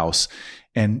first house.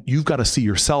 And you've got to see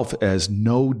yourself as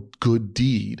no good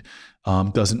deed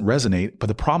doesn't resonate. But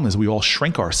the problem is we all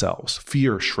shrink ourselves.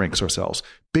 Fear shrinks ourselves.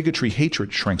 Bigotry,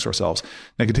 hatred shrinks ourselves.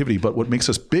 Negativity. But what makes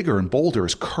us bigger and bolder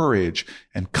is courage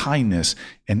and kindness.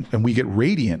 And we get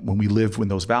radiant when we live with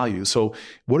those values. So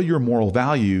what are your moral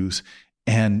values?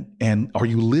 And are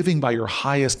you living by your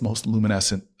highest, most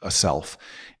luminescent self?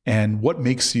 And what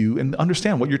makes you, and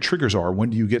understand what your triggers are.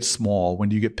 When do you get small? When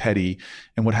do you get petty?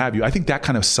 And what have you? I think that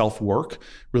kind of self-work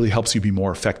really helps you be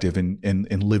more effective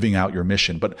in living out your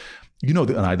mission. But if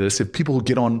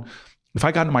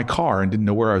I got in my car and didn't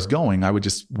know where I was going, I would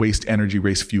just waste energy,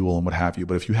 waste fuel, and what have you.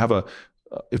 But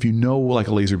if you know like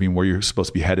a laser beam where you're supposed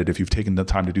to be headed, if you've taken the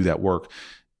time to do that work,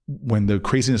 when the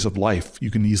craziness of life, you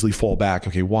can easily fall back.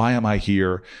 Okay, why am I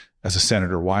here as a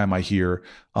senator? Why am I here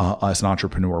as an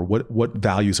entrepreneur? What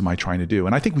values am I trying to do?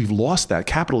 And I think we've lost that.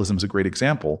 Capitalism is a great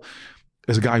example.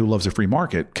 As a guy who loves a free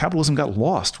market, capitalism got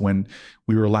lost when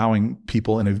we were allowing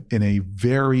people in a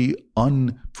very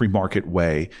unfree market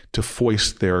way to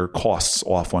foist their costs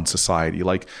off on society.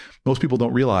 Like most people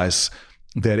don't realize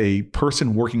that a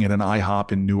person working at an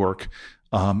IHOP in Newark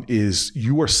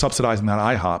you are subsidizing that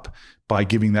IHOP by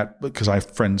giving that, because I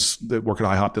have friends that work at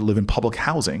IHOP that live in public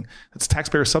housing. It's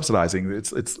taxpayer subsidizing.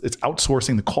 It's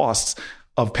outsourcing the costs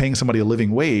of paying somebody a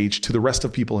living wage to the rest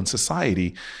of people in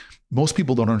society. Most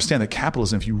people don't understand that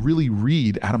capitalism, if you really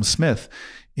read Adam Smith,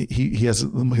 he has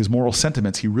his moral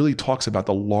sentiments. He really talks about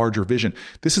the larger vision.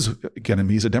 This is, again,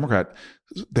 he's a Democrat.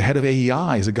 The head of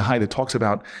AEI is a guy that talks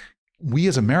about, we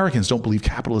as Americans don't believe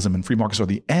capitalism and free markets are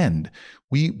the end.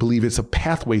 We believe it's a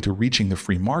pathway to reaching the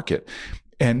free market.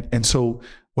 And so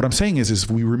what I'm saying is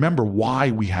if we remember why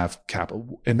we have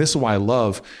capital, and this is why I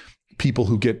love people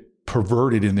who get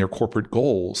perverted in their corporate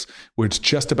goals, where it's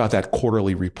just about that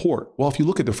quarterly report. Well, if you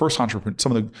look at the first some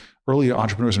of the early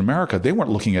entrepreneurs in America, they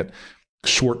weren't looking at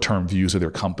short-term views of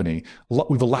their company.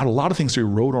 We've allowed a lot of things to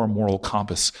erode our moral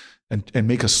compass and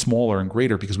make us smaller and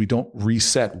greater because we don't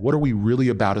reset. What are we really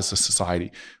about as a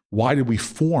society? Why did we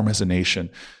form as a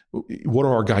nation? What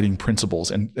are our guiding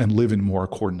principles, and live in more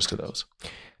accordance to those?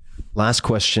 Last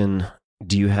question.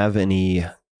 Do you have any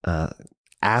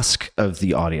ask of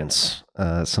the audience,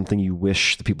 something you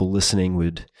wish the people listening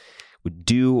would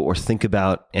do or think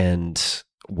about, and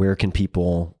where can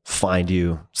people find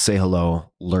you, say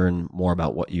hello, learn more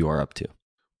about what you are up to?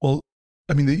 Well,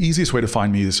 I mean, the easiest way to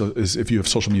find me is if you have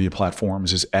social media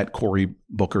platforms, is at Cory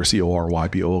Booker,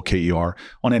 CoryBooker,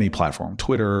 on any platform,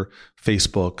 Twitter,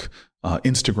 Facebook,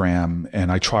 Instagram.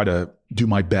 And I try to do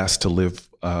my best to live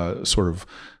sort of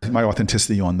my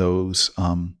authenticity on those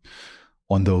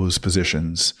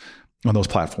positions, on those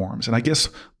platforms. And I guess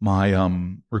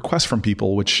my request from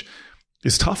people, which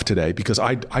is tough today, because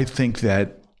I think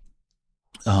that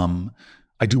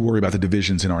I do worry about the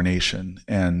divisions in our nation,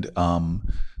 and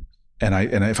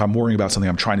if I'm worrying about something,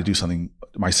 I'm trying to do something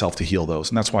myself to heal those.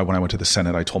 And that's why when I went to the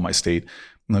Senate, I told my state,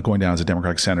 I'm not going down as a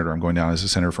Democratic senator. I'm going down as a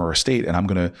senator for our state. And I'm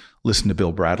going to listen to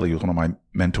Bill Bradley, who's one of my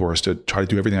mentors, to try to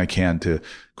do everything I can to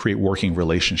create working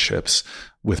relationships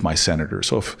with my senators.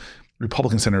 So if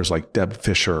Republican senators like Deb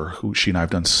Fischer, who she and I have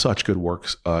done such good work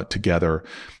together,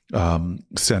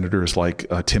 senators like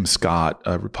Tim Scott,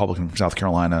 a Republican from South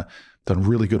Carolina, done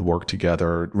really good work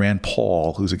together. Rand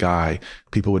Paul, who's a guy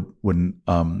people wouldn't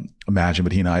imagine,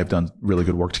 but he and I have done really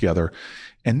good work together.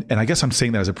 And I guess I'm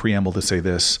saying that as a preamble to say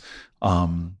this.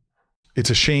 It's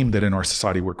a shame that in our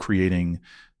society we're creating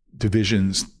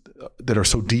divisions that are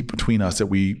so deep between us that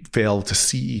we fail to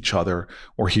see each other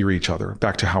or hear each other.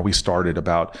 Back to how we started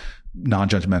about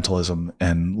non-judgmentalism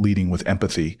and leading with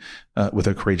empathy, with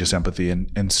a courageous empathy.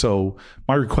 And so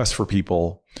my request for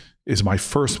people is one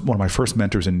of my first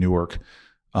mentors in Newark,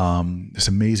 this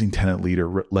amazing tenant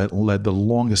leader, led the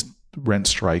longest rent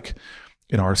strike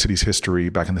in our city's history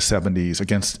back in the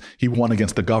 70s. He won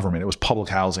against the government. It was public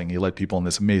housing. He led people in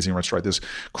this amazing rent strike, this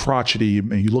crotchety,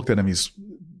 and you looked at him, he's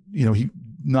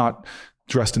not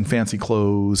dressed in fancy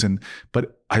clothes.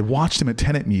 But I watched him at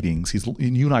tenant meetings.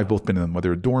 You and I have both been in them,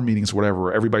 whether dorm meetings or whatever,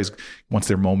 where everybody wants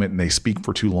their moment and they speak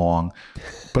for too long.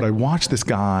 But I watched this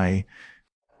guy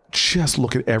just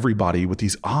look at everybody with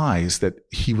these eyes that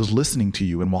he was listening to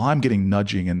you. And while I'm getting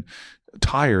nudging and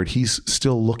tired, he's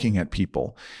still looking at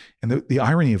people. And the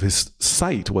irony of his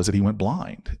sight was that he went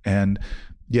blind. And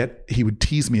yet he would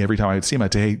tease me every time I would see him.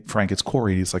 I'd say, "Hey, Frank, it's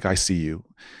Cory." He's like, "I see you."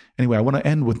 Anyway, I want to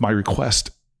end with my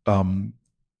request to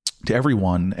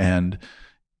everyone and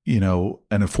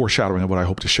a foreshadowing of what I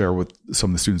hope to share with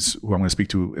some of the students who I'm going to speak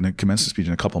to in a commencement speech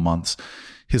in a couple of months.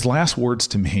 His last words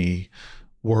to me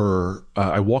were,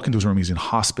 I walk into his room, he's in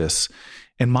hospice,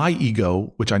 and my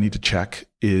ego, which I need to check,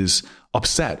 is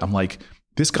upset. I'm like,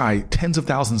 this guy, tens of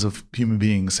thousands of human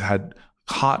beings had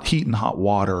hot heat and hot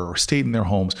water or stayed in their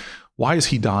homes. Why is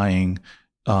he dying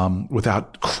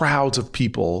without crowds of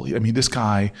people? I mean, this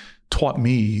guy taught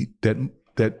me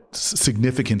that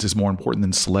significance is more important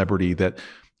than celebrity, that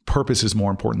purpose is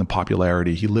more important than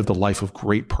popularity. He lived a life of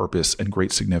great purpose and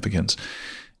great significance.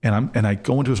 And I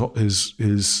go into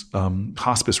his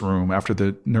hospice room after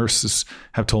the nurses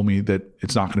have told me that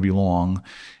it's not going to be long,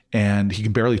 and he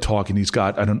can barely talk. And he's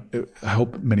got, I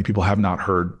hope many people have not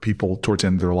heard people towards the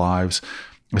end of their lives.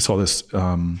 I saw this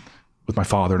with my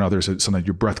father and others. Sometimes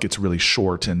your breath gets really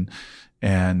short,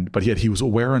 but yet he was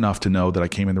aware enough to know that I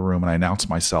came in the room and I announced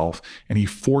myself, and he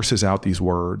forces out these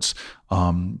words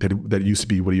that used to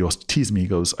be what he used to tease me. He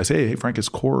goes, I say, "Hey, Frank, it's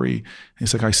Cory." And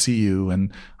he's like, "I see you."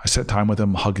 And I spent time with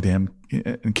him, hugged him,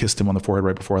 and kissed him on the forehead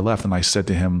right before I left. And I said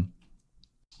to him,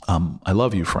 "I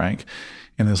love you, Frank."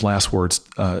 And his last words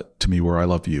to me were, "I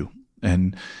love you."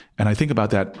 And I think about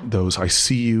those, I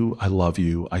see you, I love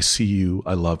you, I see you,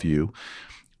 I love you.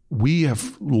 We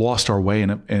have lost our way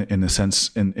in a sense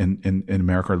in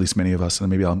America, or at least many of us, and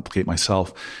maybe I'll implicate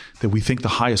myself, that we think the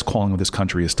highest calling of this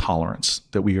country is tolerance,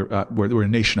 that we're a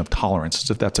nation of tolerance, as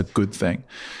if that's a good thing.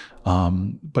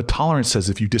 But tolerance says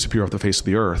if you disappear off the face of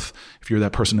the earth, if you're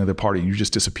that person in the party and you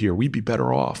just disappear, we'd be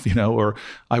better off, or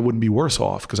I wouldn't be worse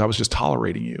off because I was just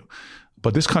tolerating you.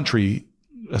 But this country,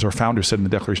 as our founder said in the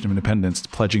Declaration of Independence,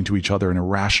 pledging to each other an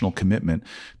irrational commitment,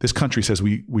 this country says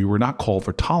we were not called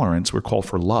for tolerance, we're called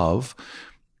for love,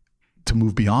 to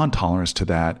move beyond tolerance to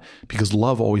that, because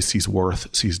love always sees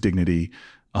worth, sees dignity,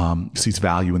 sees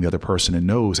value in the other person, and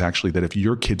knows actually that if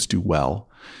your kids do well,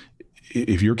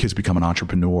 if your kids become an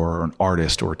entrepreneur or an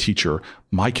artist or a teacher,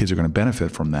 my kids are going to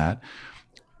benefit from that.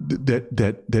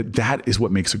 That is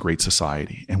what makes a great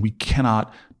society. And we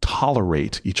cannot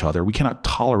tolerate each other. We cannot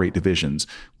tolerate divisions.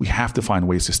 We have to find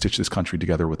ways to stitch this country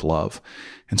together with love.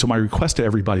 And so my request to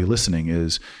everybody listening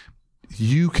is,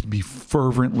 you could be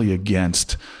fervently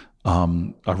against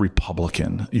a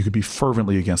Republican. You could be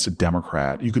fervently against a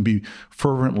Democrat. You could be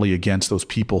fervently against those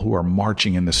people who are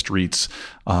marching in the streets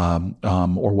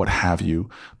or what have you.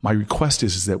 My request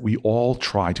is that we all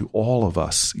try to, all of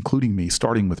us, including me,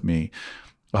 starting with me,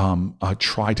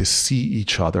 try to see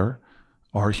each other,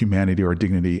 our humanity, our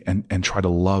dignity, and try to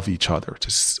love each other.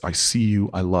 I see you,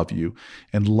 I love you.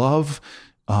 And love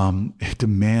it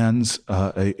demands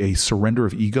a surrender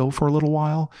of ego for a little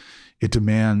while. It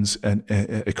demands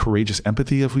a courageous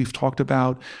empathy, as we've talked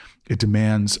about. It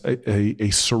demands a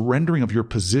surrendering of your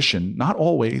position, not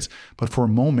always, but for a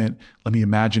moment, let me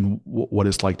imagine what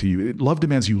it's like to you. Love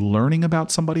demands you learning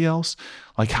about somebody else.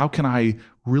 Like, how can I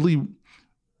really...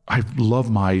 I love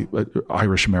my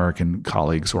Irish American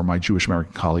colleagues or my Jewish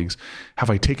American colleagues. Have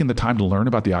I taken the time to learn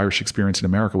about the Irish experience in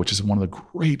America, which is one of the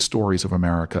great stories of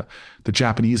America? The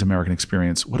Japanese American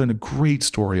experience, what a great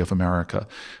story of America.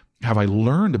 Have I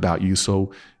learned about you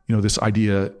so this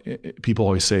idea, people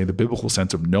always say the biblical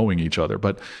sense of knowing each other,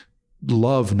 but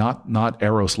love, not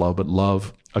eros love, but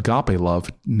love, agape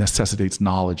love, necessitates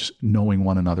knowledge, knowing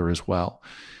one another as well.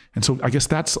 And so I guess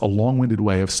that's a long-winded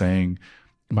way of saying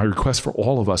my request for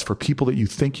all of us, for people that you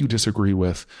think you disagree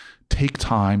with, take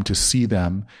time to see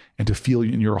them and to feel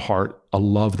in your heart a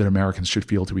love that Americans should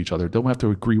feel to each other. Don't have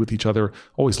to agree with each other,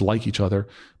 always like each other,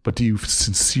 but do you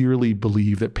sincerely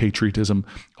believe that patriotism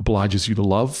obliges you to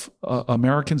love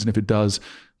Americans? And if it does,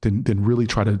 then really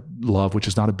try to love, which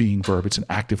is not a being verb, it's an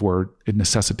active word. It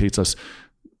necessitates us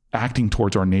acting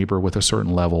towards our neighbor with a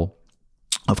certain level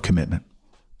of commitment.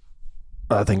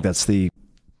 I think that's the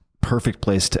perfect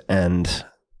place to end.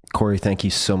 Cory, thank you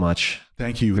so much.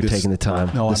 Thank you for taking the time.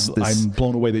 No, I'm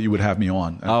blown away that you would have me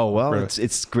on. Oh, well,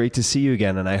 it's great to see you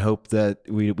again. And I hope that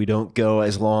we don't go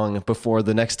as long before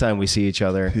the next time we see each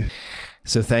other.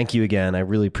 So thank you again. I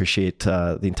really appreciate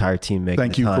the entire team making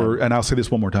Thank the you time. and I'll say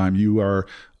this one more time. You are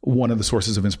one of the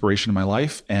sources of inspiration in my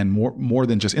life, and more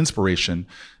than just inspiration,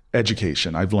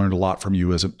 education. I've learned a lot from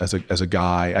you as a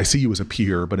guy. I see you as a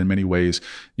peer, but in many ways,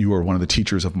 you are one of the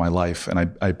teachers of my life, and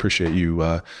I appreciate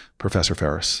you, Professor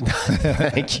Ferris.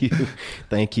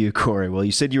 Thank you, Cory. Well,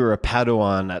 you said you were a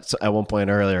Padawan at one point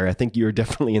earlier. I think you're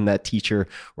definitely in that teacher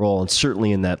role, and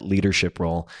certainly in that leadership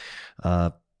role.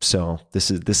 So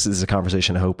this is a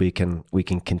conversation I hope we can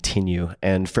continue.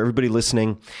 And for everybody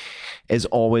listening, as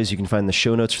always, you can find the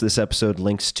show notes for this episode,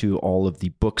 links to all of the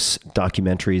books,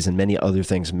 documentaries, and many other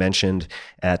things mentioned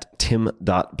at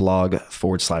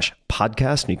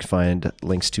tim.blog/podcast. And you can find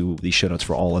links to the show notes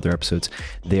for all other episodes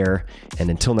there. And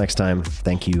until next time,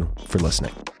 thank you for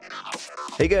listening.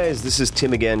 Hey guys, this is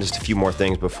Tim again. Just a few more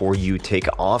things before you take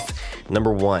off.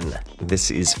 Number one, this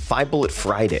is 5 Bullet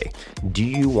Friday. Do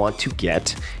you want to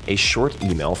get a short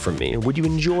email from me? Would you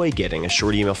enjoy getting a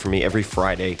short email from me every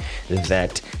Friday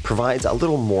that provides a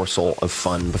little morsel of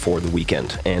fun before the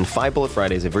weekend? And 5 Bullet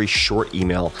Friday is a very short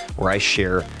email where I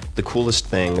share the coolest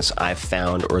things I've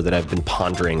found or that I've been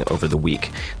pondering over the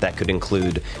week. That could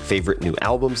include favorite new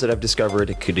albums that I've discovered.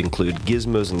 It could include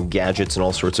gizmos and gadgets and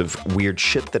all sorts of weird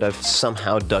shit that I've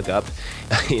somehow dug up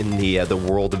in the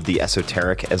world of the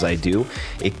esoteric as I do.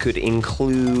 It could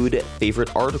include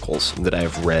favorite articles that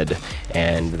I've read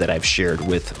and that I've shared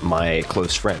with my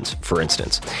close friends, for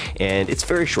instance. And it's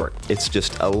very short. It's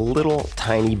just a little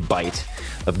tiny bite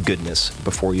of goodness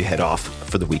before you head off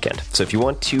for the weekend. So if you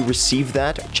want to receive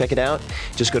that, check it out.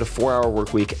 Just go to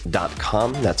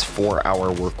 4hourworkweek.com. That's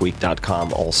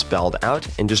 4hourworkweek.com, all spelled out,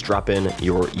 and just drop in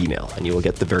your email and you will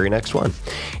get the very next one.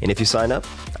 And if you sign up,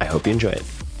 I hope you enjoy it.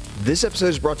 This episode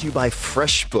is brought to you by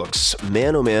FreshBooks.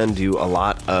 Man, oh man, do a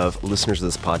lot of listeners of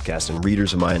this podcast and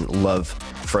readers of mine love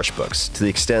FreshBooks, to the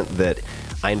extent that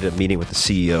I ended up meeting with the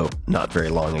CEO not very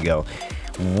long ago.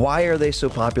 Why are they so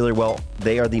popular? Well,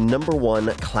 they are the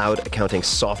 #1 cloud accounting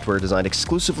software designed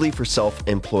exclusively for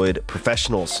self-employed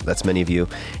professionals. That's many of you,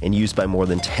 and used by more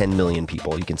than 10 million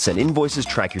people. You can send invoices,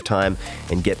 track your time,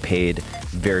 and get paid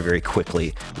very, very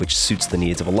quickly, which suits the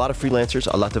needs of a lot of freelancers,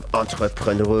 a lot of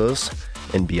entrepreneurs,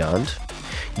 and beyond.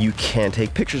 You can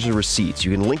take pictures of receipts.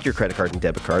 You can link your credit card and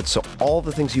debit card, so all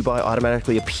the things you buy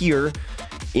automatically appear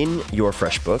in your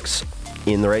FreshBooks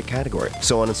in the right category.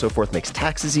 So on and so forth. Makes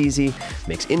taxes easy,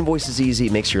 makes invoices easy,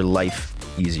 makes your life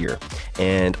easier.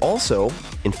 And also,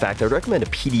 in fact, I would recommend a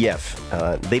PDF.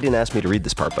 They didn't ask me to read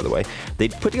this part, by the way. They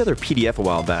put together a PDF a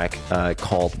while back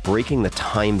called Breaking the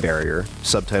Time Barrier,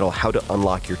 subtitle, How to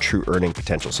Unlock Your True Earning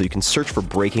Potential. So you can search for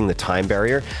Breaking the Time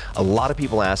Barrier. A lot of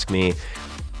people ask me,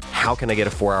 how can I get a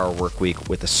 4-hour work week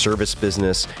with a service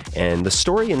business? And the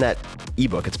story in that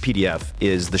ebook, it's PDF,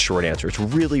 is the short answer. It's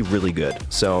really, really good.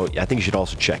 So I think you should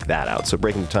also check that out. So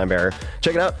Breaking the Time Barrier,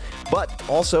 check it out. But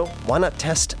also, why not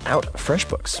test out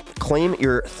FreshBooks? Claim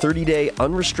your 30-day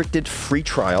unrestricted free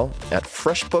trial at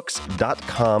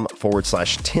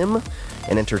freshbooks.com/Tim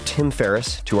and enter Tim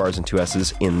Ferris, 2 R's and 2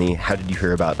 S's, in the How Did You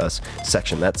Hear About Us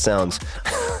section. That sounds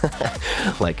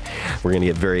like we're going to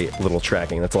get very little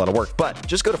tracking. That's a lot of work. But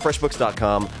just go to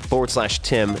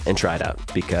freshbooks.com/Tim and try it out,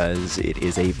 because it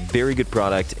is a very good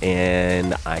product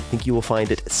and I think you will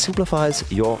find it simplifies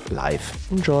your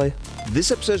life. Enjoy.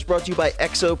 This episode is brought to you by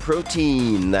Exo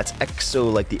Protein. That's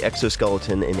Exo like the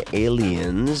exoskeleton in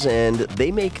Aliens, and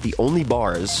they make the only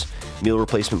bars, meal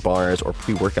replacement bars or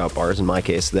pre-workout bars in my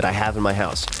case, that I have in my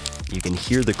house. You can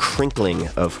hear the crinkling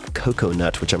of cocoa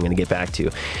nut, which I'm going to get back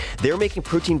to. They're making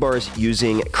protein bars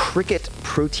using cricket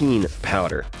protein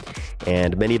powder.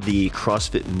 And many of the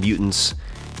CrossFit mutants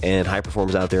and high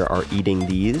performers out there are eating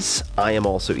these. I am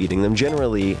also eating them,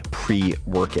 generally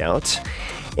pre-workout.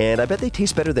 And I bet they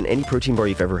taste better than any protein bar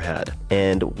you've ever had.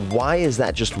 And why is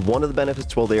that just one of the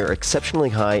benefits? Well, they are exceptionally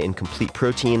high in complete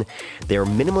protein. They are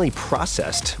minimally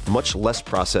processed, much less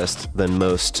processed than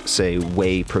most, say,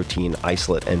 whey protein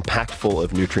isolate, and packed full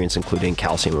of nutrients, including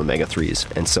calcium,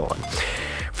 omega-3s, and so on.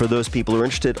 For those people who are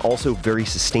interested, also very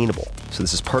sustainable. So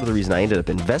this is part of the reason I ended up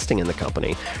investing in the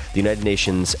company. The United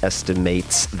Nations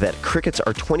estimates that crickets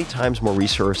are 20 times more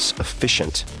resource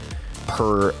efficient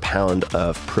per pound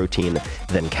of protein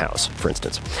than cows, for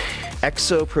instance.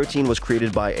 Exo Protein was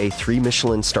created by a 3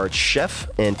 Michelin-starred chef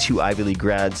and 2 Ivy League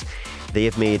grads. They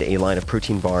have made a line of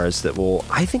protein bars that will,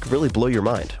 I think, really blow your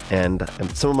mind. And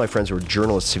some of my friends who are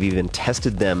journalists have even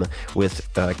tested them with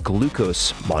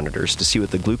glucose monitors to see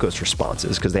what the glucose response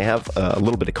is, because they have a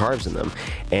little bit of carbs in them.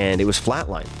 And it was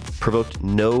flatline, provoked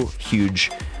no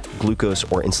huge glucose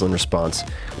or insulin response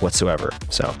whatsoever.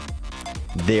 So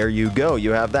there you go.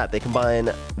 You have that. They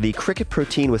combine the cricket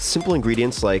protein with simple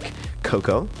ingredients like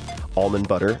cocoa, almond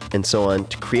butter, and so on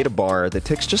to create a bar that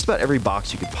ticks just about every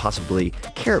box you could possibly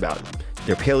care about.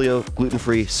 They're paleo,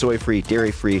 gluten-free, soy-free,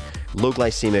 dairy-free, low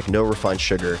glycemic, no refined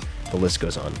sugar. The list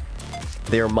goes on.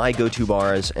 They are my go-to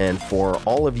bars, and for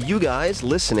all of you guys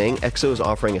listening, Exo is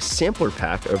offering a sampler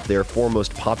pack of their 4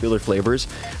 most popular flavors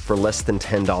for less than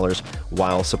 $10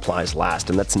 while supplies last.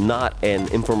 And that's not an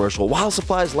infomercial. While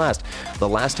supplies last. The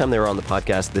last time they were on the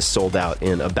podcast, this sold out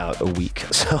in about a week.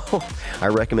 So I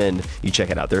recommend you check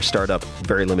it out. They're startup,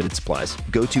 very limited supplies.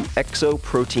 Go to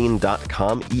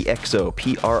exoprotein.com,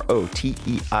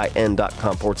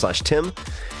 exoprotein.com/Tim.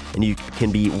 And you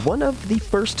can be one of the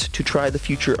first to try the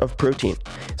future of protein.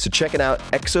 So check it out,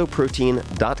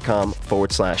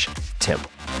 exoprotein.com/Tim.